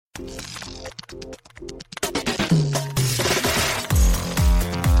Hello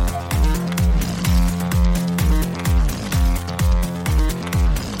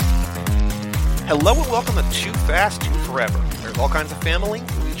and welcome to Too Fast, Too Forever. There's all kinds of family,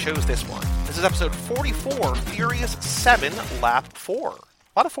 and we chose this one. This is episode 44, Furious 7, Lap 4. A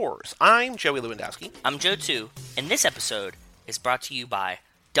lot of fours. I'm Joey Lewandowski. I'm Joe 2, and this episode is brought to you by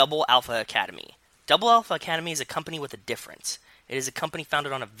Double Alpha Academy. Double Alpha Academy is a company with a difference. It is a company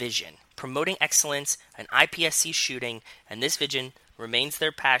founded on a vision, promoting excellence and IPSC shooting, and this vision remains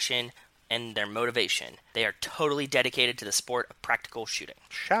their passion and their motivation. They are totally dedicated to the sport of practical shooting.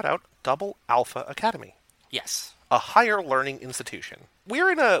 Shout out Double Alpha Academy. Yes. A higher learning institution.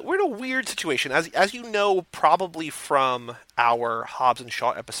 We're in a weird situation, as you know, probably from our Hobbs and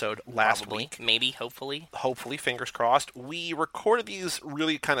Shaw episode last week. Maybe, hopefully. Hopefully, fingers crossed. We recorded these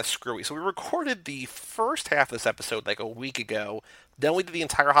really kind of screwy. So we recorded the first half of this episode like a week ago. Then we did the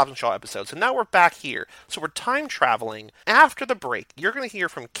entire Hobbs and Shaw episode. So now we're back here. So we're time traveling. After the break, you're going to hear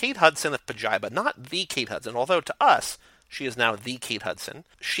from Kate Hudson of Pajiba, not the Kate Hudson, although to us, she is now the Kate Hudson.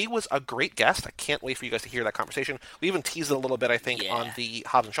 She was a great guest. I can't wait for you guys to hear that conversation. We even teased it a little bit, I think, on the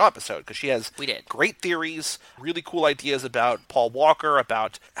Hobbs and Shaw episode, because she has great theories, really cool ideas about Paul Walker,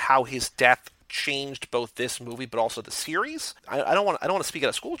 about how his death changed both this movie but also the series. I don't want to speak out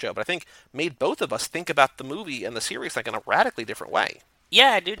of school, Joe, but I think made both of us think about the movie and the series like in a radically different way.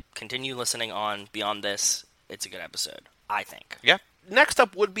 Yeah, dude. Continue listening on beyond this. It's a good episode, I think. Yeah. Next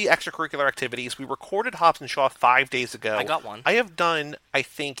up would be extracurricular activities. We recorded Hobbs and Shaw 5 days ago. I got one. I have done, I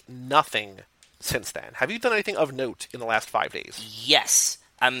think, nothing since then. Have you done anything of note in the last 5 days? Yes.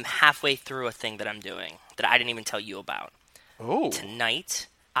 I'm halfway through a thing that I'm doing that I didn't even tell you about. Oh. Tonight,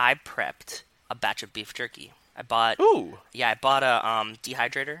 I prepped a batch of beef jerky. I bought a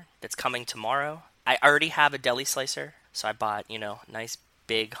dehydrator that's coming tomorrow. I already have a deli slicer, so I bought, nice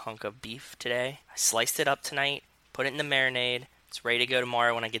big hunk of beef today. I sliced it up tonight, put it in the marinade. It's ready to go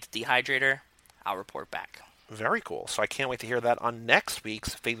tomorrow when I get the dehydrator. I'll report back. Very cool. So I can't wait to hear that on next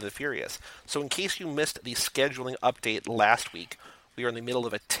week's Fate of the Furious. So in case you missed the scheduling update last week, we are in the middle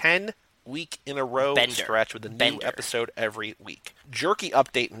of a 10-week in a row stretch with a new episode every week. Jerky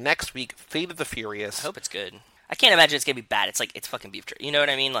update next week, Fate of the Furious. I hope it's good. I can't imagine it's going to be bad. It's fucking beef jerky. You know what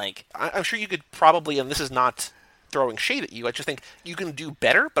I mean? I'm sure you could probably, and this is not throwing shade at you, I just think you can do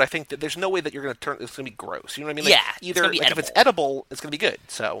better, but I think that there's no way that you're going to it's going to be gross. You know what I mean? Either if it's edible, it's going to be good.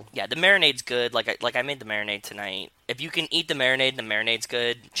 So yeah, the marinade's good. I made the marinade tonight. If you can eat the marinade and the marinade's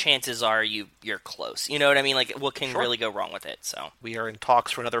good, chances are you're close. You know what I mean? What can really go wrong with it? So we are in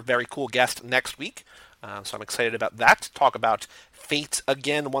talks for another very cool guest next week. So I'm excited about that. Talk about Fate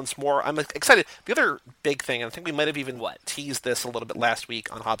again once more. I'm excited. The other big thing, and I think we might have even teased this a little bit last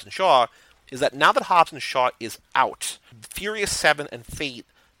week on Hobbs and Shaw, is that now that Hobbs and Shaw is out, Furious 7 and Fate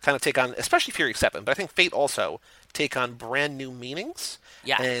kind of take on, especially Furious 7, but I think Fate also take on brand new meanings.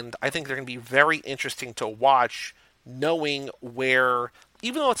 Yeah. And I think they're going to be very interesting to watch, knowing where,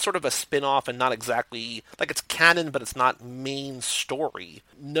 even though it's sort of a spin-off and not exactly, it's canon, but it's not main story,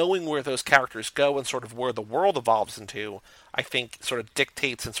 knowing where those characters go and sort of where the world evolves into, I think sort of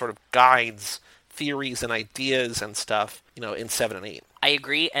dictates and sort of guides theories and ideas and stuff, in 7 and 8. I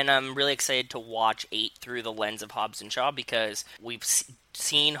agree, and I'm really excited to watch 8 through the lens of Hobbs and Shaw, because we've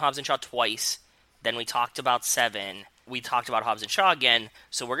seen Hobbs and Shaw twice, then we talked about 7, we talked about Hobbs and Shaw again,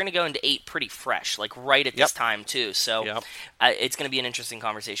 so we're going to go into 8 pretty fresh, right at this time, too. So it's going to be an interesting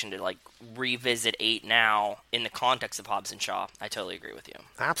conversation to, revisit 8 now in the context of Hobbs and Shaw. I totally agree with you.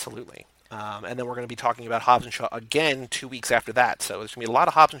 Absolutely. And then we're going to be talking about Hobbs and Shaw again 2 weeks after that. So there's going to be a lot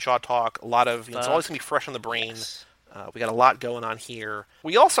of Hobbs and Shaw talk, a lot of, it's always going to be fresh on the brain. Yes. We got a lot going on here.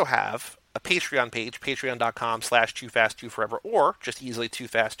 We also have a Patreon page, patreon.com/TooFastTooForever, or just easily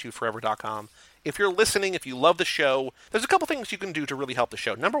TooFastTooForever.com. If you're listening, if you love the show, there's a couple things you can do to really help the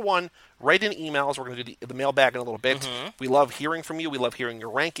show. Number one, write in emails. We're going to do the mailbag in a little bit. Mm-hmm. We love hearing from you. We love hearing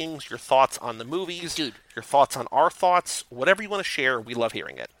your rankings, your thoughts on the movies, your thoughts on our thoughts. Whatever you want to share, we love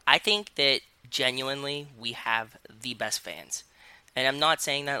hearing it. I think that genuinely we have the best fans. And I'm not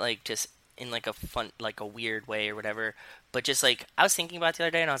saying that just in a fun, a weird way or whatever, but just I was thinking about it the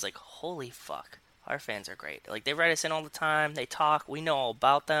other day and I was like, holy fuck. Our fans are great. They write us in all the time. They talk. We know all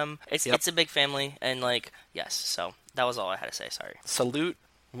about them. It's a big family. And, yes. So that was all I had to say. Sorry. Salute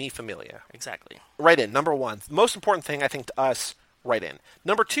mi familia. Exactly. Write in. Number one. The most important thing, I think, to us, write in.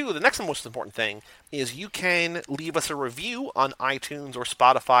 Number two, the next most important thing, is you can leave us a review on iTunes or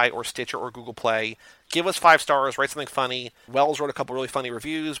Spotify or Stitcher or Google Play. Give us 5 stars. Write something funny. Wells wrote a couple really funny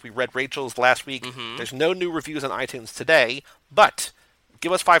reviews. We read Rachel's last week. Mm-hmm. There's no new reviews on iTunes today, but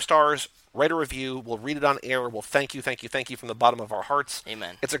give us 5 stars. write a review. We'll read it on air. We'll thank you from the bottom of our hearts.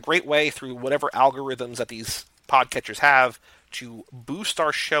 Amen. It's a great way through whatever algorithms that these podcatchers have to boost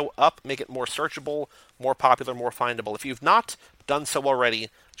our show up, make it more searchable, more popular, more findable. If you've not done so already,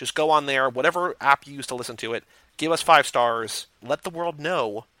 just go on there, whatever app you use to listen to it, give us 5 stars, let the world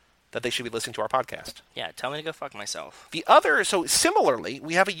know that they should be listening to our podcast. Yeah, tell me to go fuck myself. So similarly,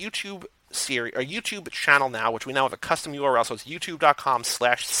 we have a YouTube channel now, which we now have a custom URL, so it's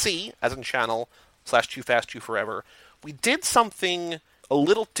youtube.com/C, as in channel, /TooFastTooForever. We did something a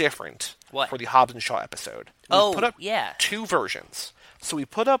little different for the Hobbs and Shaw episode. We put up 2 versions. So we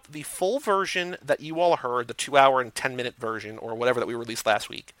put up the full version that you all heard, the 2-hour and 10-minute version, or whatever that we released last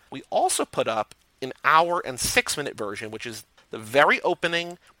week. We also put up an 1-hour and 6-minute version, which is the very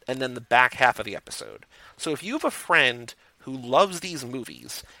opening and then the back half of the episode. So if you have a friend who loves these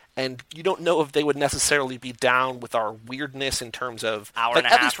movies and you don't know if they would necessarily be down with our weirdness in terms of hour and a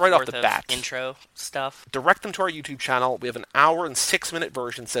at half least right off the bat intro stuff, direct them to our YouTube channel. We have an 1-hour and 6-minute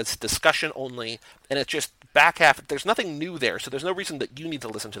version, says discussion only, and it's just back half. There's nothing new there, so there's no reason that you need to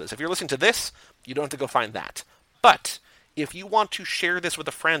listen to this. If you're listening to this, you don't have to go find that. But if you want to share this with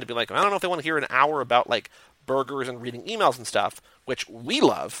a friend and be like, I don't know if they want to hear an hour about like burgers and reading emails and stuff, which we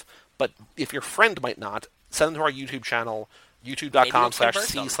love, but if your friend might not, send them to our YouTube channel,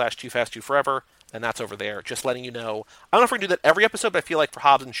 youtube.com/C/TooFastTooForever, and that's over there, just letting you know. I don't know if we're going to do that every episode, but I feel like for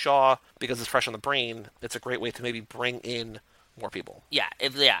Hobbs and Shaw, because it's fresh on the brain, it's a great way to maybe bring in more people. Yeah,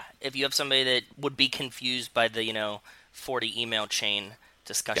 if you have somebody that would be confused by the 40 email chain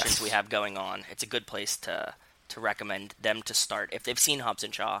discussions we have going on, it's a good place to recommend them to start if they've seen Hobbs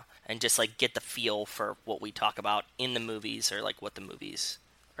and Shaw and just like get the feel for what we talk about in the movies, or like what the movies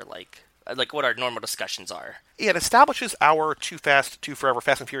are like what our normal discussions are. Yeah, it establishes our Too Fast, Too Forever,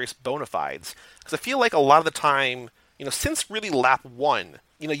 Fast and Furious bona fides, because I feel like a lot of the time, since really lap 1,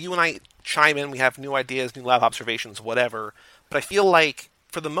 you and I chime in, we have new ideas, new lab observations, whatever, but I feel like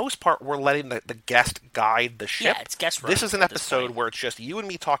for the most part, we're letting the guest guide the ship. Yeah, it's guest run. This is an episode where it's just you and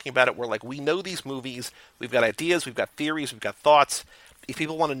me talking about it. We're like, we know these movies. We've got ideas. We've got theories. We've got thoughts. If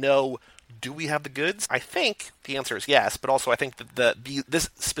people want to know, do we have the goods? I think the answer is yes, but also I think that this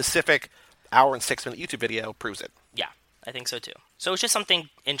specific 1-hour and 6-minute YouTube video proves it. Yeah, I think so too. So it's just something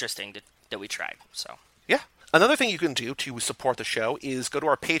interesting that we tried. So yeah. Another thing you can do to support the show is go to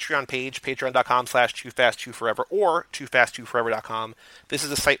our Patreon page, patreon.com/TooFastTooForever or TooFastTooForever.com. This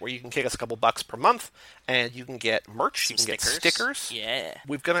is a site where you can kick us a couple bucks per month, and you can get merch, you can get stickers. Yeah.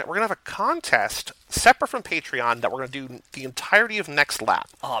 We're gonna have a contest separate from Patreon that we're gonna do the entirety of next lap.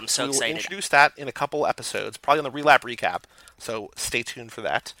 Oh, I'm so excited. We'll introduce that in a couple episodes, probably on the relap recap. So stay tuned for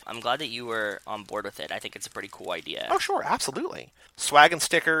that. I'm glad that you were on board with it. I think it's a pretty cool idea. Oh, sure, absolutely. Swag and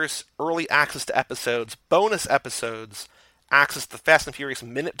stickers, early access to episodes, bonus episodes, access to the Fast and Furious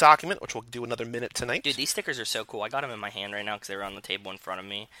Minute document, which we'll do another minute tonight. Dude, these stickers are so cool. I got them in my hand right now because they were on the table in front of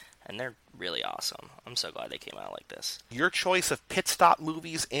me, and they're really awesome. I'm so glad they came out like this. Your choice of pit stop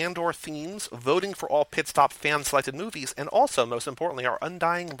movies and or themes, voting for all pit stop fan-selected movies, and also, most importantly, our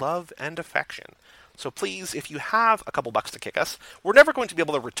undying love and affection. So please, if you have a couple bucks to kick us, we're never going to be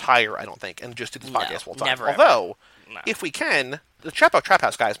able to retire, I don't think, and just do this podcast full time. Never, although, no. If we can, the Trap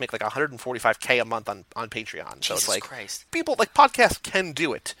House guys make like $145K a month on Patreon. So Jesus it's like, Christ. People, like, podcasts can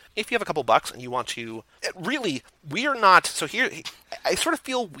do it. If you have a couple bucks and you want to, really, we are not, so here, I sort of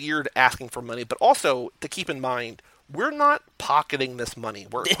feel weird asking for money, but also to keep in mind, we're not pocketing this money.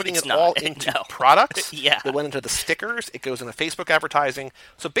 We're putting it all into products. Yeah. That went into the stickers. It goes into Facebook advertising.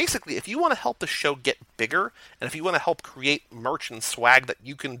 So basically, if you want to help the show get bigger, and if you want to help create merch and swag that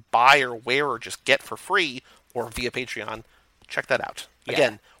you can buy or wear or just get for free or via Patreon, check that out. Yeah.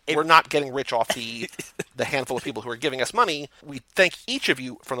 Again, we're not getting rich off the handful of people who are giving us money. We thank each of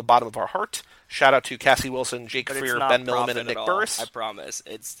you from the bottom of our heart. Shout out to Cassie Wilson, Jake Freer, Ben Milliman, and Nick Burris. I promise.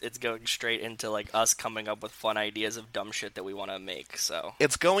 It's going straight into like us coming up with fun ideas of dumb shit that we want to make. So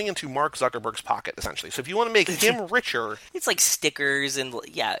it's going into Mark Zuckerberg's pocket, essentially. So if you want to make him richer, it's like stickers and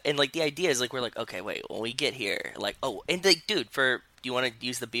like the idea is like we're like, okay, wait, when we get here, like, oh, and like, dude, do you want to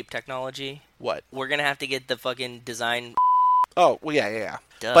use the beep technology? What? We're gonna have to get the fucking design. Oh, well, yeah.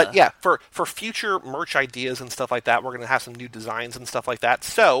 Duh. But yeah, for future merch ideas and stuff like that, we're going to have some new designs and stuff like that.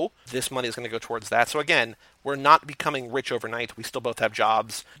 So this money is going to go towards that. So again, we're not becoming rich overnight. We still both have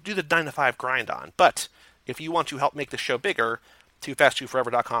jobs to do the 9-to-5 grind on. But if you want to help make the show bigger,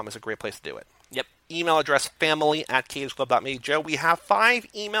 TooFastTooForever.com is a great place to do it. Yep. Email address family@cageclub.me. Joe, we have 5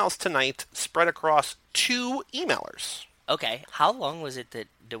 emails tonight spread across 2 emailers. Okay, how long was it that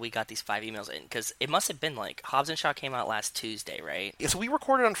we got these 5 emails in? Because it must have been like Hobbs and Shaw came out last Tuesday, right? Yeah, so we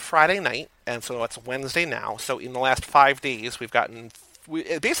recorded on Friday night, and so it's Wednesday now. So in the last 5 days, we've gotten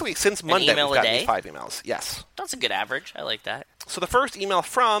basically since Monday email we've a gotten day? these 5 emails. Yes. That's a good average. I like that. So the first email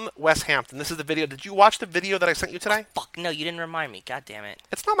from Wes Hampton. This is the video. Did you watch the video that I sent you today? Fuck, no, you didn't remind me. God damn it.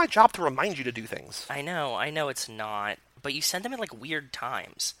 It's not my job to remind you to do things. I know it's not. But you send them at, like, weird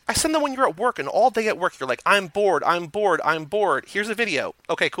times. I send them when you're at work, and all day at work you're like, I'm bored, I'm bored, I'm bored. Here's a video.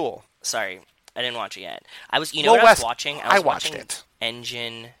 Okay, cool. Sorry, I didn't watch it yet. I was Well, what I Wes, was watching? I was watched watching it.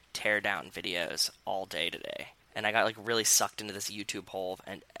 engine teardown videos all day today. And I got, like, really sucked into this YouTube hole of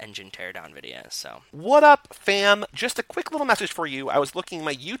engine teardown videos, so. What up, fam? Just a quick little message for you. I was looking at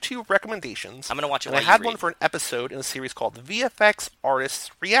my YouTube recommendations. I'm going to watch it and while I had you one read. for an episode in a series called VFX Artists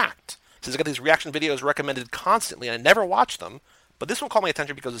React. Since I got these reaction videos recommended constantly, and I never watched them, but this one caught my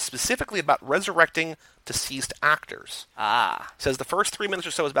attention because it's specifically about resurrecting deceased actors. Ah. It says the first 3 minutes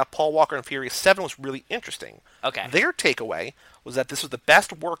or so is about Paul Walker and Furious 7 was really interesting. Okay. Their takeaway was that this was the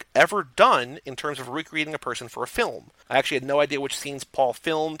best work ever done in terms of recreating a person for a film. I actually had no idea which scenes Paul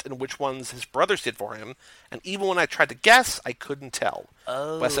filmed and which ones his brothers did for him, and even when I tried to guess, I couldn't tell.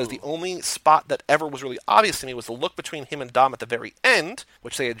 Oh. Wes says the only spot that ever was really obvious to me was the look between him and Dom at the very end,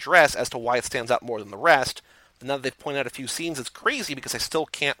 which they address as to why it stands out more than the rest. But now that they've pointed out a few scenes, it's crazy because I still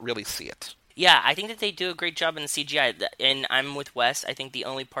can't really see it. Yeah, I think that they do a great job in the CGI, and I'm with Wes. I think the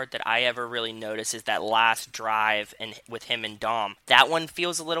only part that I ever really notice is that last drive and with him and Dom. That one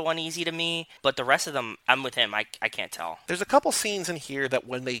feels a little uneasy to me, but the rest of them, I'm with him. I can't tell. There's a couple scenes in here that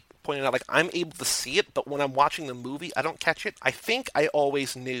when they pointed out, like, I'm able to see it, but when I'm watching the movie, I don't catch it. I think I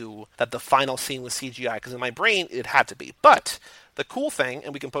always knew that the final scene was CGI, because in my brain, it had to be. But the cool thing,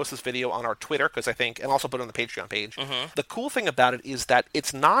 and we can post this video on our Twitter, because I think, and also put it on the Patreon page, the cool thing about it is that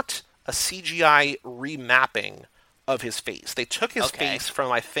it's not a CGI remapping of his face. They took his face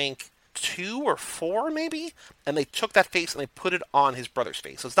from, I think, 2 or 4 maybe, and they took that face and they put it on his brother's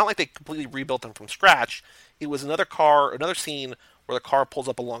face. So it's not like they completely rebuilt him from scratch. It was another scene where the car pulls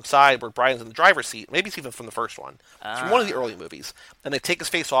up alongside where Brian's in the driver's seat. Maybe it's even from the first one. It's from one of the early movies. And they take his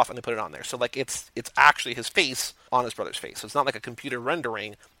face off and they put it on there. So like it's actually his face on his brother's face. So it's not like a computer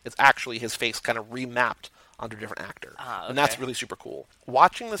rendering. It's actually his face kind of remapped onto a different actor. Okay. And that's really super cool.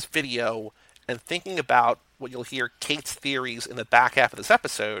 Watching this video and thinking about what you'll hear Kate's theories in the back half of this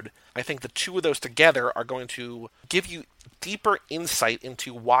episode, I think the two of those together are going to give you deeper insight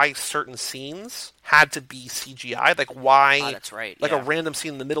into why certain scenes had to be CGI. Like why that's right. Like a random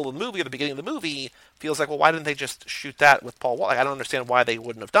scene in the middle of the movie or the beginning of the movie feels like, well, why didn't they just shoot that with Paul Walker? Like, I don't understand why they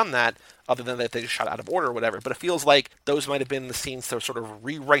wouldn't have done that other than that they just shot out of order or whatever. But it feels like those might have been the scenes to sort of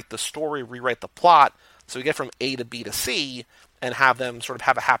rewrite the story, rewrite the plot, so we get from A to B to C and have them sort of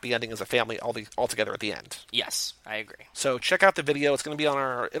have a happy ending as a family all together at the end. Yes, I agree. So check out the video. It's going to be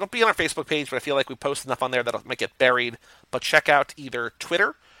it'll be on our Facebook page, but I feel like we post enough on there that it might get buried. But check out either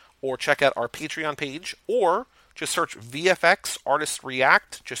Twitter or check out our Patreon page or just search VFX Artists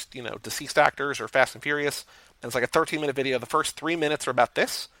React, just, deceased actors or Fast and Furious. And it's like a 13-minute video. The first 3 minutes are about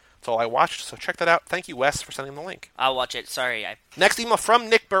this. That's all I watched, so check that out. Thank you, Wes, for sending the link. I'll watch it. Sorry. Next email from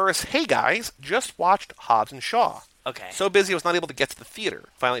Nick Burris. Hey, guys. Just watched Hobbs and Shaw. Okay. So busy I was not able to get to the theater.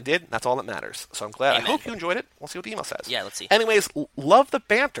 Finally did. That's all that matters. So I'm glad. Amen. I hope you enjoyed it. We'll see what the email says. Yeah, let's see. Anyways, love the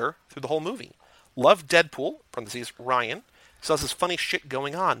banter through the whole movie. Love Deadpool, parentheses, Ryan. Still has this funny shit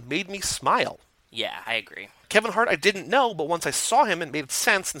going on. Made me smile. Yeah, I agree. Kevin Hart I didn't know, but once I saw him, it made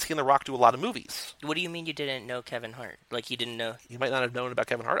sense since he and The Rock do a lot of movies. What do you mean you didn't know Kevin Hart? Like you didn't know? You might not have known about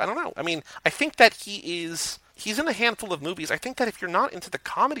Kevin Hart. I don't know. I mean, I think that he's in a handful of movies. I think that if you're not into the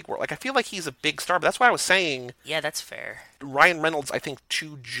comedy world, like I feel like he's a big star, but that's why I was saying Yeah, that's fair. Ryan Reynolds, I think,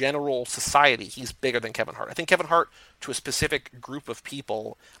 to general society, he's bigger than Kevin Hart. I think Kevin Hart, to a specific group of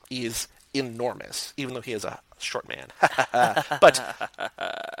people, is enormous, even though he is a short man. But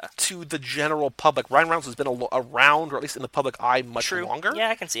to the general public, Ryan Reynolds has been around, or at least in the public eye, much longer. Yeah,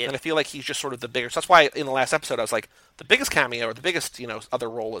 I can see it. And I feel like he's just sort of the bigger. So that's why in the last episode I was like, the biggest cameo or the biggest, other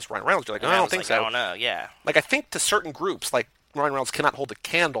role is Ryan Reynolds. You're like, no, I don't think so. I don't know. Yeah. Like I think to certain groups, like Ryan Reynolds cannot hold a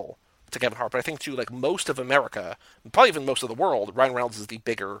candle to Kevin Hart, but I think to like most of America, probably even most of the world, Ryan Reynolds is the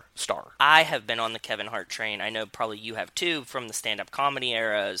bigger star. I have been on the Kevin Hart train. I know probably you have too, from the stand-up comedy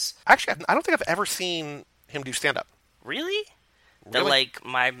eras. Actually, I don't think I've ever seen him do stand-up. Really? The like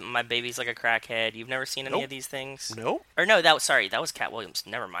my baby's like a crackhead. You've never seen any of these things? No. Or no, that was Cat Williams.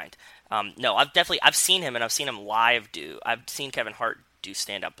 Never mind. No, I've seen him and I've seen him live I've seen Kevin Hart do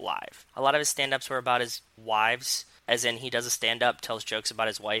stand-up live. A lot of his stand-ups were about his wives. As in, he does a stand-up, tells jokes about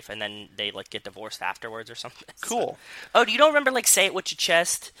his wife, and then they like get divorced afterwards or something. Cool. Oh, you don't remember like "Say It with Your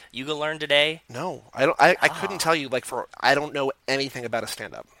Chest"? You Gonna Learn Today. No, I don't. I couldn't tell you. I don't know anything about a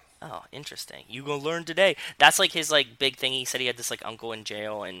stand-up. Oh, interesting. You Gonna Learn Today. That's like his like big thing. He said he had this like uncle in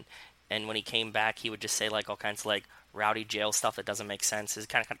jail, and and when he came back, he would just say like all kinds of like rowdy jail stuff that doesn't make sense. He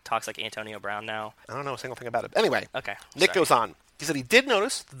kind of talks like Antonio Brown now. I don't know a single thing about it. Anyway, Okay. Nick sorry. goes on. He said he did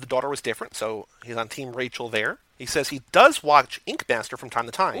notice that the daughter was different, so he's on Team Rachel there. He says he does watch Ink Master from time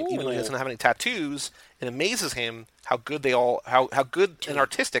to time, even though he doesn't have any tattoos. It amazes him how good how good and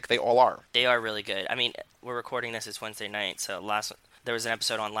artistic they all are. They are really good. I mean, we're recording this. It's Wednesday night, so there was an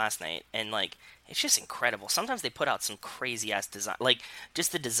episode on last night, and like it's just incredible. Sometimes they put out some crazy ass design, like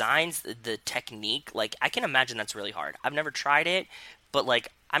just the designs, the technique. Like I can imagine that's really hard. I've never tried it, but like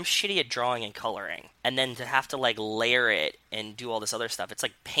I'm shitty at drawing and coloring, and then to have to like layer it and do all this other stuff, it's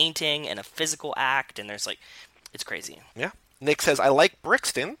like painting and a physical act, and there's like it's crazy. Yeah. Nick says I like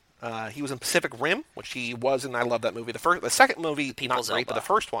Brixton. He was in Pacific Rim, which he was in. I love that movie. The second movie, People's not great, but Elbow. the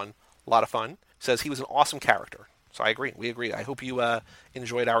first one, a lot of fun. Says he was an awesome character. So I agree. We agree. I hope you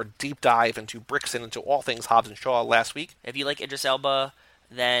enjoyed our deep dive into Brixton, into all things Hobbs and Shaw last week. If you like Idris Elba,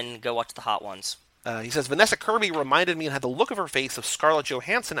 then go watch the Hot Ones. He says Vanessa Kirby reminded me and had the look of her face of Scarlett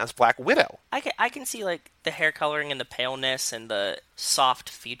Johansson as Black Widow. I can see like the hair coloring and the paleness and the soft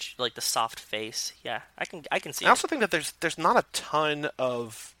feature, like the soft face. Yeah, I can see. I also think that there's not a ton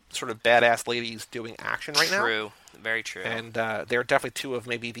of sort of badass ladies doing action right now. True, very true. And they're definitely two of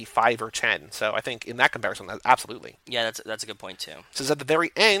maybe the 5 or 10. So I think in that comparison, absolutely. Yeah, that's a good point too. Says at the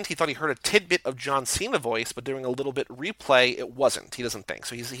very end, he thought he heard a tidbit of John Cena voice, but during a little bit replay, it wasn't. He doesn't think.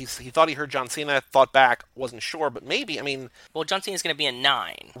 So he thought he heard John Cena, thought back, wasn't sure, but maybe, I mean... Well, John Cena's going to be a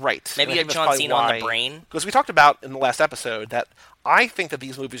 9. Right. Maybe you have John Cena on the brain. Because we talked about in the last episode that I think that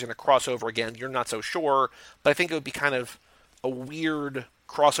these movies are going to cross over again. You're not so sure, but I think it would be kind of a weird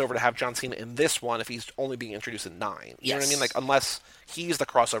crossover to have John Cena in this one if he's only being introduced in 9. You know what I mean? Like, unless he's the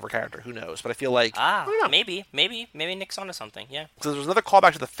crossover character, who knows? But I feel like... I don't know. Maybe Nick's onto something, yeah. So there's another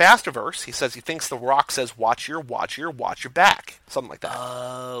callback to the Fasterverse. He says he thinks The Rock says, watch your back. Something like that.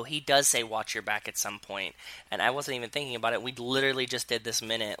 Oh, he does say watch your back at some point. And I wasn't even thinking about it. We literally just did this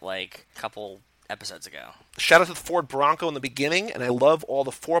minute, like, a couple episodes ago. Shout out to the Ford Bronco in the beginning, and I love all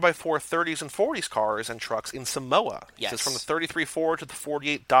the 4x4 30s and 40s cars and trucks in Samoa. Yes. It's from the 33 Ford to the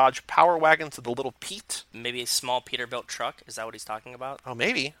 48 Dodge Power Wagon to the little Pete. Maybe a small Peterbilt truck. Is that what he's talking about? Oh,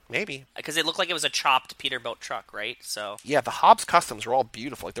 maybe. Because it looked like it was a chopped Peterbilt truck, right? So yeah, the Hobbs Customs are all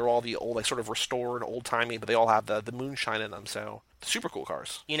beautiful. Like they're all the old, like sort of restored, old-timey, but they all have the moonshine in them, so super cool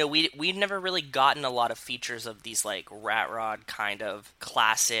cars. You know, we'd never really gotten a lot of features of these, like, rat rod kind of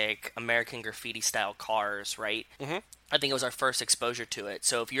classic American graffiti style cars, right? Mm-hmm. I think it was our first exposure to it.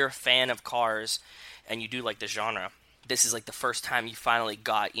 So if you're a fan of cars and you do like the genre, this is like the first time you finally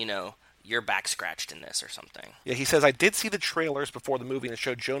got, you know, your back scratched in this or something. Yeah, he says, I did see the trailers before the movie and it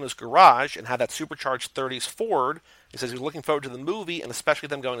showed Jonah's garage and had that supercharged 30s Ford. He says he's looking forward to the movie and especially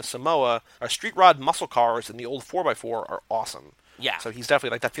them going to Samoa. Our street rod muscle cars and the old 4x4 are awesome. Yeah. So he's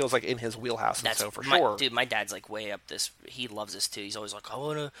definitely, like, that feels like in his wheelhouse, and so for sure. Dude, my dad's, like, way up this. He loves this, too. He's always like,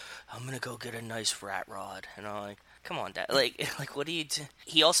 I'm gonna go get a nice rat rod. And I'm like, come on, Dad. Like what do you do?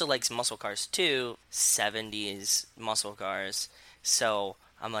 He also likes muscle cars, too. 70s muscle cars. So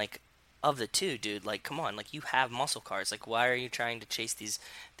I'm like, of the two, dude, like, come on. Like, you have muscle cars. Like, why are you trying to chase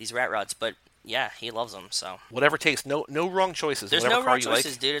these rat rods? But yeah, he loves them, so. Whatever takes, no wrong choices. There's whatever no car wrong you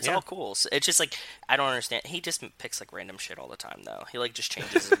choices, like. dude. It's all cool. So it's just like, I don't understand. He just picks like random shit all the time, though. He like just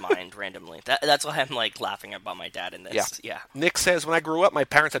changes his mind randomly. That's why I'm like laughing about my dad in this. Yeah. Nick says, when I grew up, my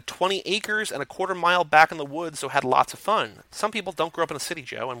parents had 20 acres and a quarter mile back in the woods, so had lots of fun. Some people don't grow up in a city,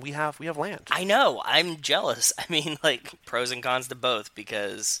 Joe, and we have land. I know. I'm jealous. I mean, like, pros and cons to both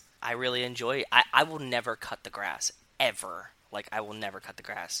because I really enjoy. I will never cut the grass ever. Like, I will never cut the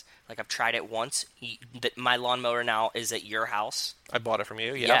grass. Like, I've tried it once. My lawnmower now is at your house. I bought it from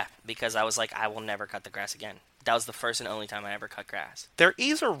you, yeah. Yeah, because I was like, I will never cut the grass again. That was the first and only time I ever cut grass. There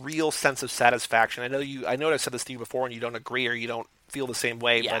is a real sense of satisfaction. I know I've said this to you before and you don't agree or you don't feel the same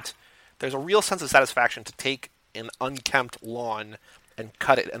way, but there's a real sense of satisfaction to take an unkempt lawn and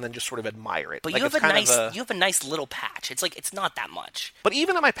cut it and then just sort of admire it. But like you have a nice little patch. It's like it's not that much. But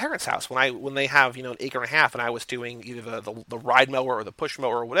even at my parents' house, when they have an acre and a half, and I was doing either the ride mower or the push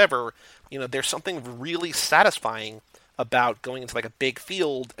mower or whatever, there's something really satisfying about going into like a big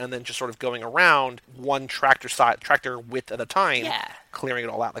field and then just sort of going around one tractor width at a time, clearing it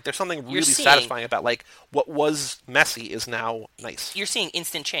all out. Like there's something really satisfying about like what was messy is now nice. You're seeing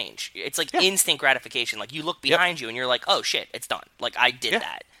instant change. It's like instant gratification. Like you look behind you and you're like, oh shit, it's done. Like I did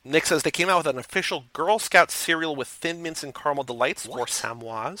that. Nick says they came out with an official Girl Scout cereal with Thin Mints and Caramel Delights, or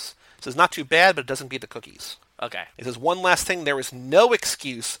Samoas. Says not too bad, but it doesn't beat the cookies. Okay. It says, one last thing, there is no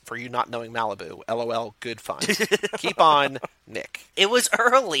excuse for you not knowing Malibu. LOL, good fun. Keep on, Nick. It was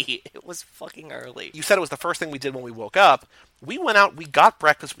early. It was fucking early. You said it was the first thing we did when we woke up. We went out, we got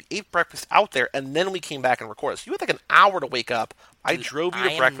breakfast, we ate breakfast out there, and then we came back and recorded. So you had like an hour to wake up. I drove you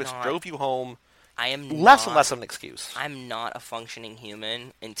to breakfast, drove you home. I am less and less of an excuse. I'm not a functioning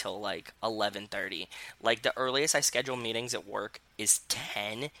human until like 11:30. Like the earliest I schedule meetings at work is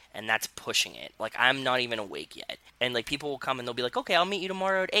 10, and that's pushing it. Like I'm not even awake yet. And like people will come and they'll be like, "Okay, I'll meet you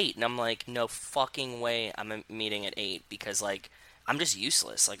tomorrow at 8." And I'm like, "No fucking way I'm meeting at 8 because like I'm just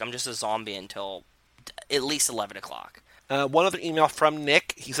useless. Like I'm just a zombie until at least 11 o'clock." One other email from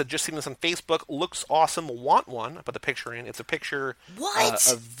Nick. He said, just seen this on Facebook. Looks awesome. Want one. I put the picture in. It's a picture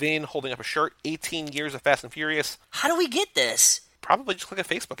of Vin holding up a shirt. 18 years of Fast and Furious. How do we get this? Probably just click a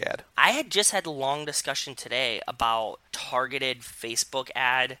Facebook ad. I had just had a long discussion today about targeted Facebook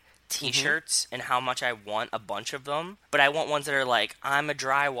ad T-shirts and how much I want a bunch of them. But I want ones that are like, I'm a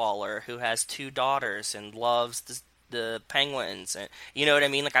drywaller who has 2 daughters and loves the penguins, and you know what I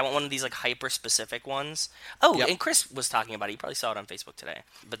mean? Like I want one of these like hyper specific ones. Oh, yep. And Chris was talking about it. You probably saw it on Facebook today.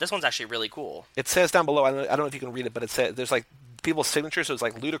 But this one's actually really cool. It says down below. I don't know if you can read it, but it says there's like people's signatures. So it's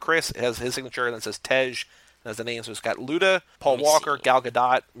like Ludacris. It has his signature, and it says Tej. And has the name. So it's got Luda, Paul Walker, Gal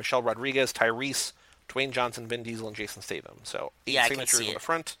Gadot, Michelle Rodriguez, Tyrese, Dwayne Johnson, Vin Diesel, and Jason Statham. So 8 signatures on the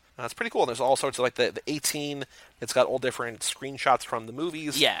front. That's pretty cool. And there's all sorts of like the 18. It's got all different screenshots from the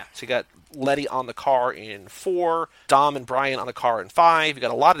movies. Yeah. So you got Letty on the car in 4, Dom and Brian on the car in 5. You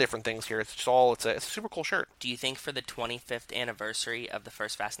got a lot of different things here. It's just all it's a super cool shirt. Do you think for the 25th anniversary of the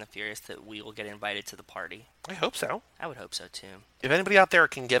first Fast and the Furious that we will get invited to the party? I hope so. I would hope so too. If anybody out there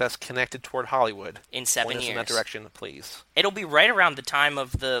can get us connected toward Hollywood in 7 point years us in that direction, please. It'll be right around the time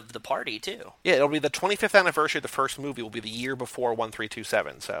of the party too. Yeah, it'll be the 25th anniversary of the first movie. Will be the year before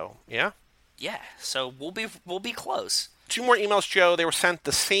 1327. So yeah. Yeah, so we'll be close. 2 more emails, Joe. They were sent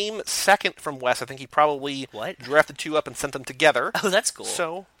the same second from Wes. I think he probably drafted 2 up and sent them together. Oh, that's cool.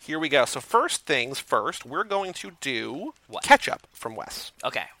 So here we go. So first things first, we're going to do Catch Up from Wes.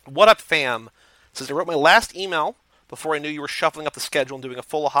 Okay. What up, fam? Says I wrote my last email before I knew you were shuffling up the schedule and doing a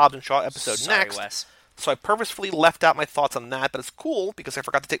full Hobbs and Shaw episode next. Wes. So I purposefully left out my thoughts on that, but it's cool because I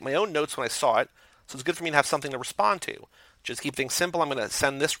forgot to take my own notes when I saw it. So it's good for me to have something to respond to. Just keep things simple. I'm going to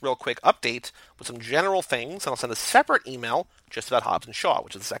send this real quick update with some general things, and I'll send a separate email just about Hobbs and Shaw,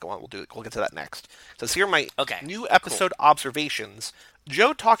 which is the second one. We'll get to that next. So here are my new episode observations.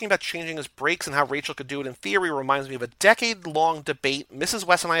 Joe talking about changing his brakes and how Rachel could do it in theory reminds me of a decade-long debate Mrs.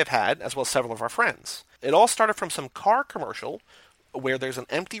 West and I have had, as well as several of our friends. It all started from some car commercial where there's an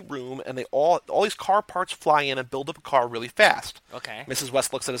empty room and all these car parts fly in and build up a car really fast. Okay. Mrs.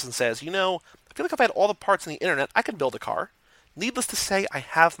 West looks at us and says, I feel like if I had all the parts on the internet, I could build a car. Needless to say, I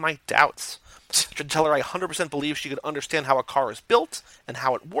have my doubts. I should tell her I 100% believe she could understand how a car is built and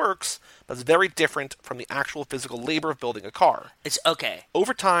how it works, but it's very different from the actual physical labor of building a car. It's okay.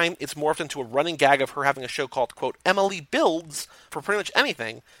 Over time, it's morphed into a running gag of her having a show called, quote, Emily Builds for pretty much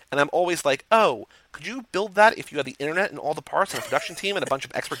anything, and I'm always like, oh, could you build that if you had the internet and all the parts and a production team and a bunch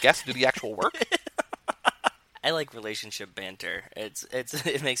of expert guests to do the actual work? I like relationship banter.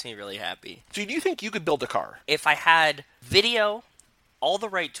 It makes me really happy. So do you think you could build a car? If I had video, all the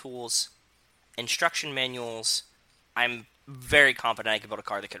right tools, instruction manuals, I'm very confident I could build a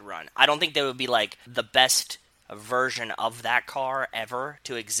car that could run. I don't think there would be like the best version of that car ever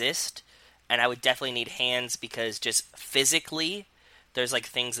to exist, and I would definitely need hands because just physically there's like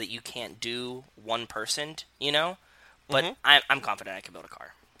things that you can't do one person, but I'm confident I could build a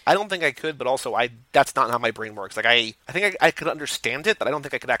car. I don't think I could, but also that's not how my brain works. Like I think I could understand it, but I don't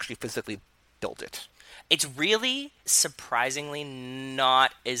think I could actually physically build it. It's really, surprisingly,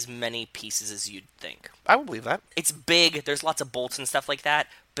 not as many pieces as you'd think. I would believe that. It's big, there's lots of bolts and stuff like that,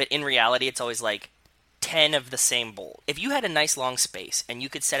 but in reality it's always like 10 of the same bolt. If you had a nice long space and you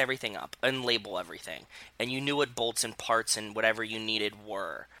could set everything up and label everything, and you knew what bolts and parts and whatever you needed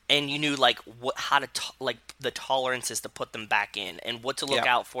were, and you knew like how to the tolerances to put them back in and what to look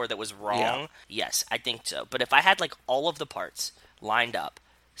out for that was wrong, yes, I think so. But if I had like all of the parts lined up,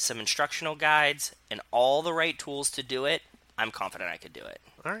 some instructional guides, and all the right tools to do it, I'm confident I could do it.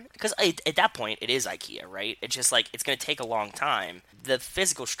 All right. Because at that point, it is IKEA, right? It's just like, it's going to take a long time. The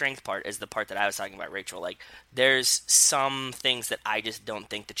physical strength part is the part that I was talking about, Rachel. Like, there's some things that I just don't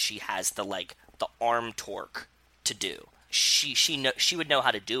think that she has the arm torque to do. She would know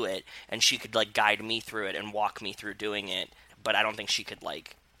how to do it, and she could, like, guide me through it and walk me through doing it, but I don't think she could,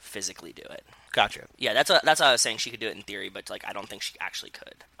 like, physically do it. Gotcha. Yeah, that's what I was saying. She could do it in theory, but like I don't think she actually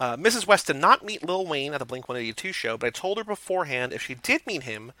could. Mrs. West did not meet Lil Wayne at the Blink-182 show, but I told her beforehand if she did meet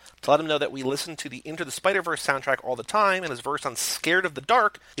him to let him know that we listen to the Into the Spider-Verse soundtrack all the time, and his verse on Scared of the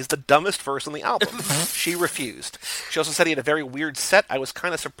Dark is the dumbest verse on the album. She refused. She also said he had a very weird set. I was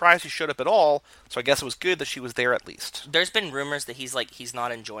kind of surprised he showed up at all, so I guess it was good that she was there at least. There's been rumors that he's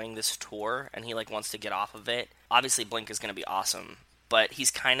not enjoying this tour, and he like wants to get off of it. Obviously, Blink is going to be awesome, but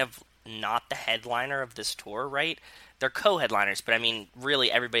he's kind of not the headliner of this tour, right? They're co-headliners, but I mean,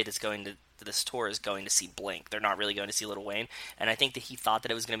 really, everybody that's going to this tour is going to see Blink. They're not really going to see Lil Wayne, and I think that he thought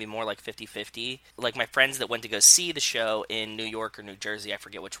that it was going to be more like 50-50. Like, my friends that went to go see the show in New York or New Jersey, I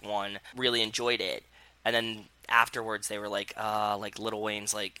forget which one, really enjoyed it, and then afterwards they were like Lil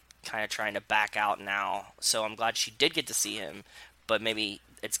Wayne's, like, kind of trying to back out now, so I'm glad she did get to see him, but maybe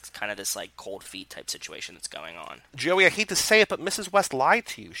it's kind of this, like, cold feet type situation that's going on. Joey, I hate to say it, but Mrs. West lied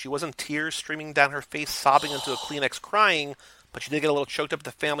to you. She wasn't tears streaming down her face, sobbing into a Kleenex crying, but she did get a little choked up with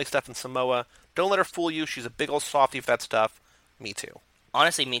the family stuff in Samoa. Don't let her fool you. She's a big old softie for that stuff. Me too.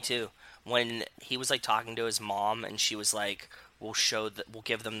 Honestly, me too. When he was, like, talking to his mom, and she was like, we'll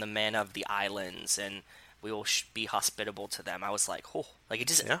give them the men of the islands, and we will be hospitable to them. I was like, oh, like it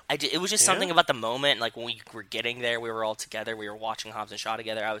just, yeah. It was just something about the moment. Like when we were getting there, we were all together. We were watching Hobbs and Shaw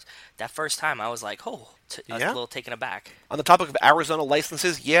together. That first time, I was like, oh, I was a little taken aback. On the topic of Arizona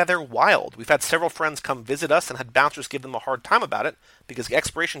licenses, yeah, they're wild. We've had several friends come visit us and had bouncers give them a hard time about it because the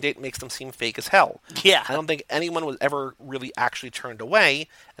expiration date makes them seem fake as hell. Yeah, I don't think anyone was ever really actually turned away.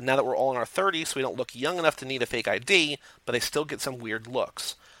 And now that we're all in our 30s, so we don't look young enough to need a fake ID, but they still get some weird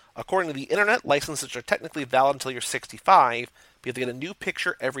looks. According to the internet, licenses are technically valid until you're 65, but you have to get a new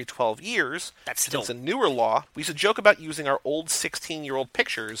picture every 12 years. That's still... It's a newer law. We used to joke about using our old 16-year-old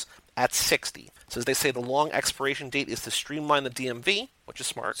pictures at 60. So as they say, the long expiration date is to streamline the DMV, which is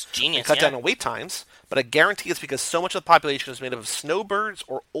smart. It's genius, and cut down on wait times, but I guarantee it's because so much of the population is made up of snowbirds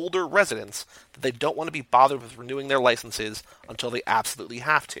or older residents that they don't want to be bothered with renewing their licenses until they absolutely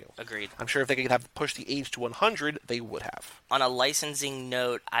have to. Agreed. I'm sure if they could have pushed the age to 100, they would have. On a licensing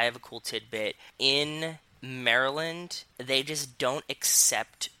note, I have a cool tidbit. In Maryland, they just don't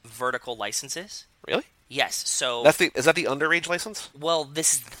accept vertical licenses. Really? Yes, so... Is that the underage license? Well,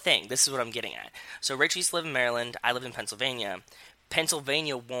 this is the thing. This is what I'm getting at. So Rich used to live in Maryland. I live in Pennsylvania.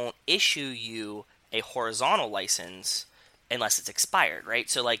 Pennsylvania won't issue you a horizontal license unless it's expired, right?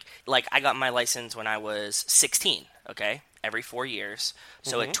 So, like I got my license when I was 16, okay? Every 4 years.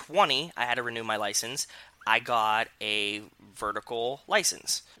 So at 20, I had to renew my license. I got a vertical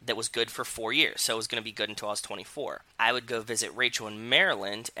license that was good for 4 years, so it was going to be good until I was 24. I would go visit Rachel in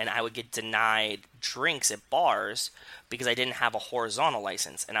Maryland, and I would get denied drinks at bars because I didn't have a horizontal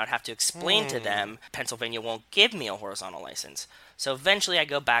license, and I would have to explain to them Pennsylvania won't give me a horizontal license. So eventually I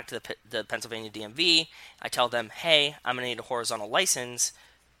go back to the Pennsylvania DMV, I tell them, hey, I'm going to need a horizontal license,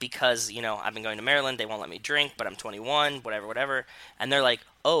 because, you know, I've been going to Maryland, they won't let me drink, but I'm 21, whatever. And they're like,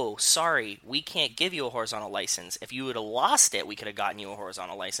 oh, sorry, we can't give you a horizontal license. If you would have lost it, we could have gotten you a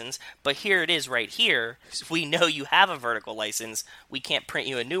horizontal license. But here it is right here. We know you have a vertical license. We can't print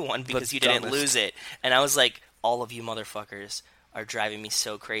you a new one because you didn't lose it. And I was like, all of you motherfuckers are driving me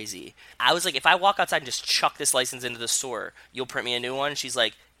so crazy. I was like, if I walk outside and just chuck this license into the store, you'll print me a new one? She's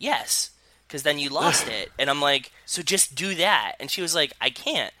like, yes. Because then you lost it. And I'm like, so just do that. And she was like, I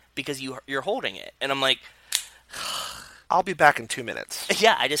can't because you're holding it. And I'm like, I'll be back in 2 minutes.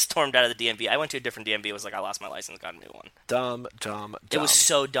 Yeah, I just stormed out of the DMV. I went to a different DMV. It was like, I lost my license, got a new one. Dumb. It was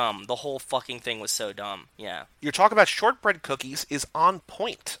so dumb. The whole fucking thing was so dumb. Yeah. Your talk about shortbread cookies is on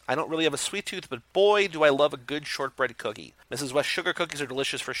point. I don't really have a sweet tooth, but boy, do I love a good shortbread cookie. Mrs. West sugar cookies are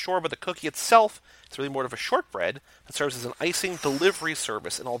delicious for sure, but the cookie itself is really more of a shortbread that serves as an icing delivery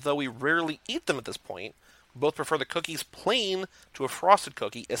service, and although we rarely eat them at this point, we both prefer the cookies plain to a frosted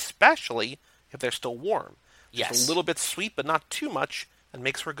cookie, especially if they're still warm. Yes. Just a little bit sweet, but not too much, and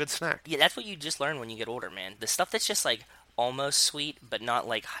makes for a good snack. Yeah, that's what you just learn when you get older, man. The stuff that's just like almost sweet, but not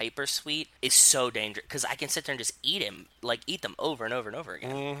like hyper sweet, is so dangerous. Because I can sit there and just eat them over and over and over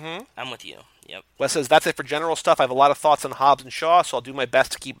again. Mm-hmm. I'm with you. Yep. Wes says, that's it for general stuff. I have a lot of thoughts on Hobbs and Shaw, so I'll do my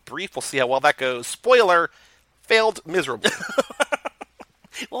best to keep it brief. We'll see how well that goes. Spoiler, failed miserably.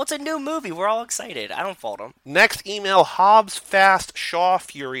 Well, it's a new movie. We're all excited. I don't fault them. Next email, Hobbs Fast, Shaw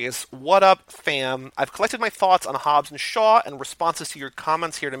Furious. What up, fam? I've collected my thoughts on Hobbs and Shaw and responses to your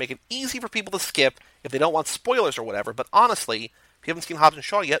comments here to make it easy for people to skip if they don't want spoilers or whatever. But honestly, if you haven't seen Hobbs and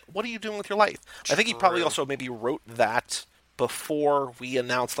Shaw yet, what are you doing with your life? I think he probably also maybe wrote that before we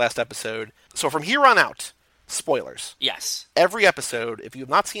announced last episode. So from here on out, spoilers. Yes. Every episode, if you have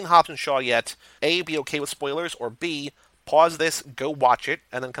not seen Hobbs and Shaw yet, A, be okay with spoilers, or B, pause this, go watch it,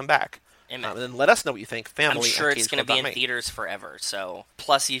 and then come back. Amen. And then let us know what you think. I'm Family sure at it's going to be in cageclub.me. theaters forever. So,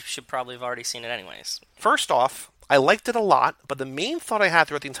 plus you should probably have already seen it anyways. First off, I liked it a lot, but the main thought I had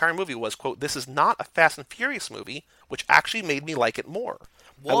throughout the entire movie was, quote, this is not a Fast and Furious movie, which actually made me like it more.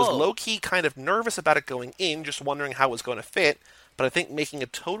 I was Whoa. low-key kind of nervous about it going in, just wondering how it was going to fit, but I think making a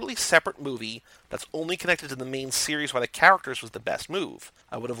totally separate movie that's only connected to the main series by the characters was the best move.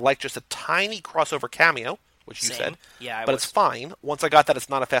 I would have liked just a tiny crossover cameo, which you Same. said, Yeah, but it's fine. Once I got that it's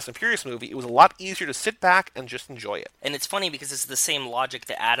not a Fast and Furious movie, it was a lot easier to sit back and just enjoy it. And it's funny because it's the same logic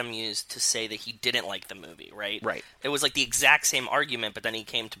that Adam used to say that he didn't like the movie, right? Right. It was like the exact same argument, but then he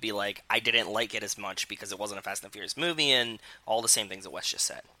came to be like, I didn't like it as much because it wasn't a Fast and Furious movie, and all the same things that Wes just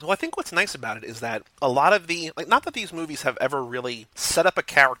said. Well, I think what's nice about it is that a lot of not that these movies have ever really set up a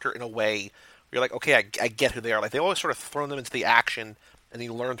character in a way where you're like, okay, I get who they are. Like, they always sort of throw them into the action, and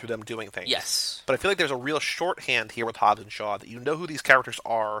you learn through them doing things. Yes. But I feel like there's a real shorthand here with Hobbs and Shaw that you know who these characters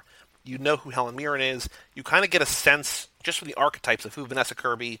are, you know who Helen Mirren is, you kind of get a sense, just from the archetypes of who Vanessa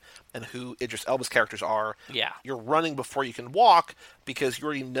Kirby and who Idris Elba's characters are. Yeah. You're running before you can walk because you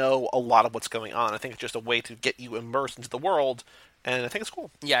already know a lot of what's going on. I think it's just a way to get you immersed into the world, and I think it's cool.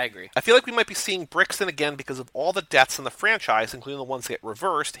 Yeah, I agree. I feel like we might be seeing Brixton again because of all the deaths in the franchise, including the ones that get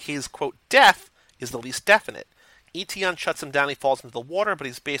reversed. His, quote, death is the least definite. Etion shuts him down, he falls into the water, but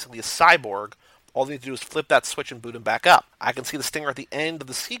he's basically a cyborg. All they need to do is flip that switch and boot him back up. I can see the stinger at the end of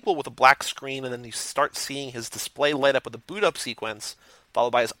the sequel with a black screen, and then you start seeing his display light up with a boot up sequence,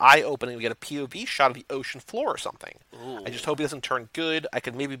 followed by his eye opening. We get a POV shot of the ocean floor or something. Ooh. I just hope he doesn't turn good. I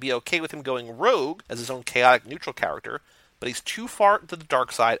could maybe be okay with him going rogue as his own chaotic neutral character, but he's too far to the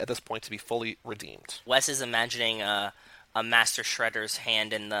dark side at this point to be fully redeemed. Wes is imagining a Master Shredder's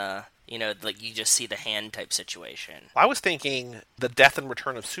hand in the, like you just see the hand type situation. I was thinking the death and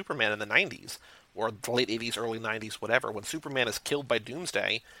return of Superman in the 90s, or the late 80s, early 90s, whatever, when Superman is killed by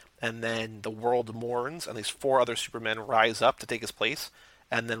Doomsday, and then the world mourns, and these 4 other Supermen rise up to take his place,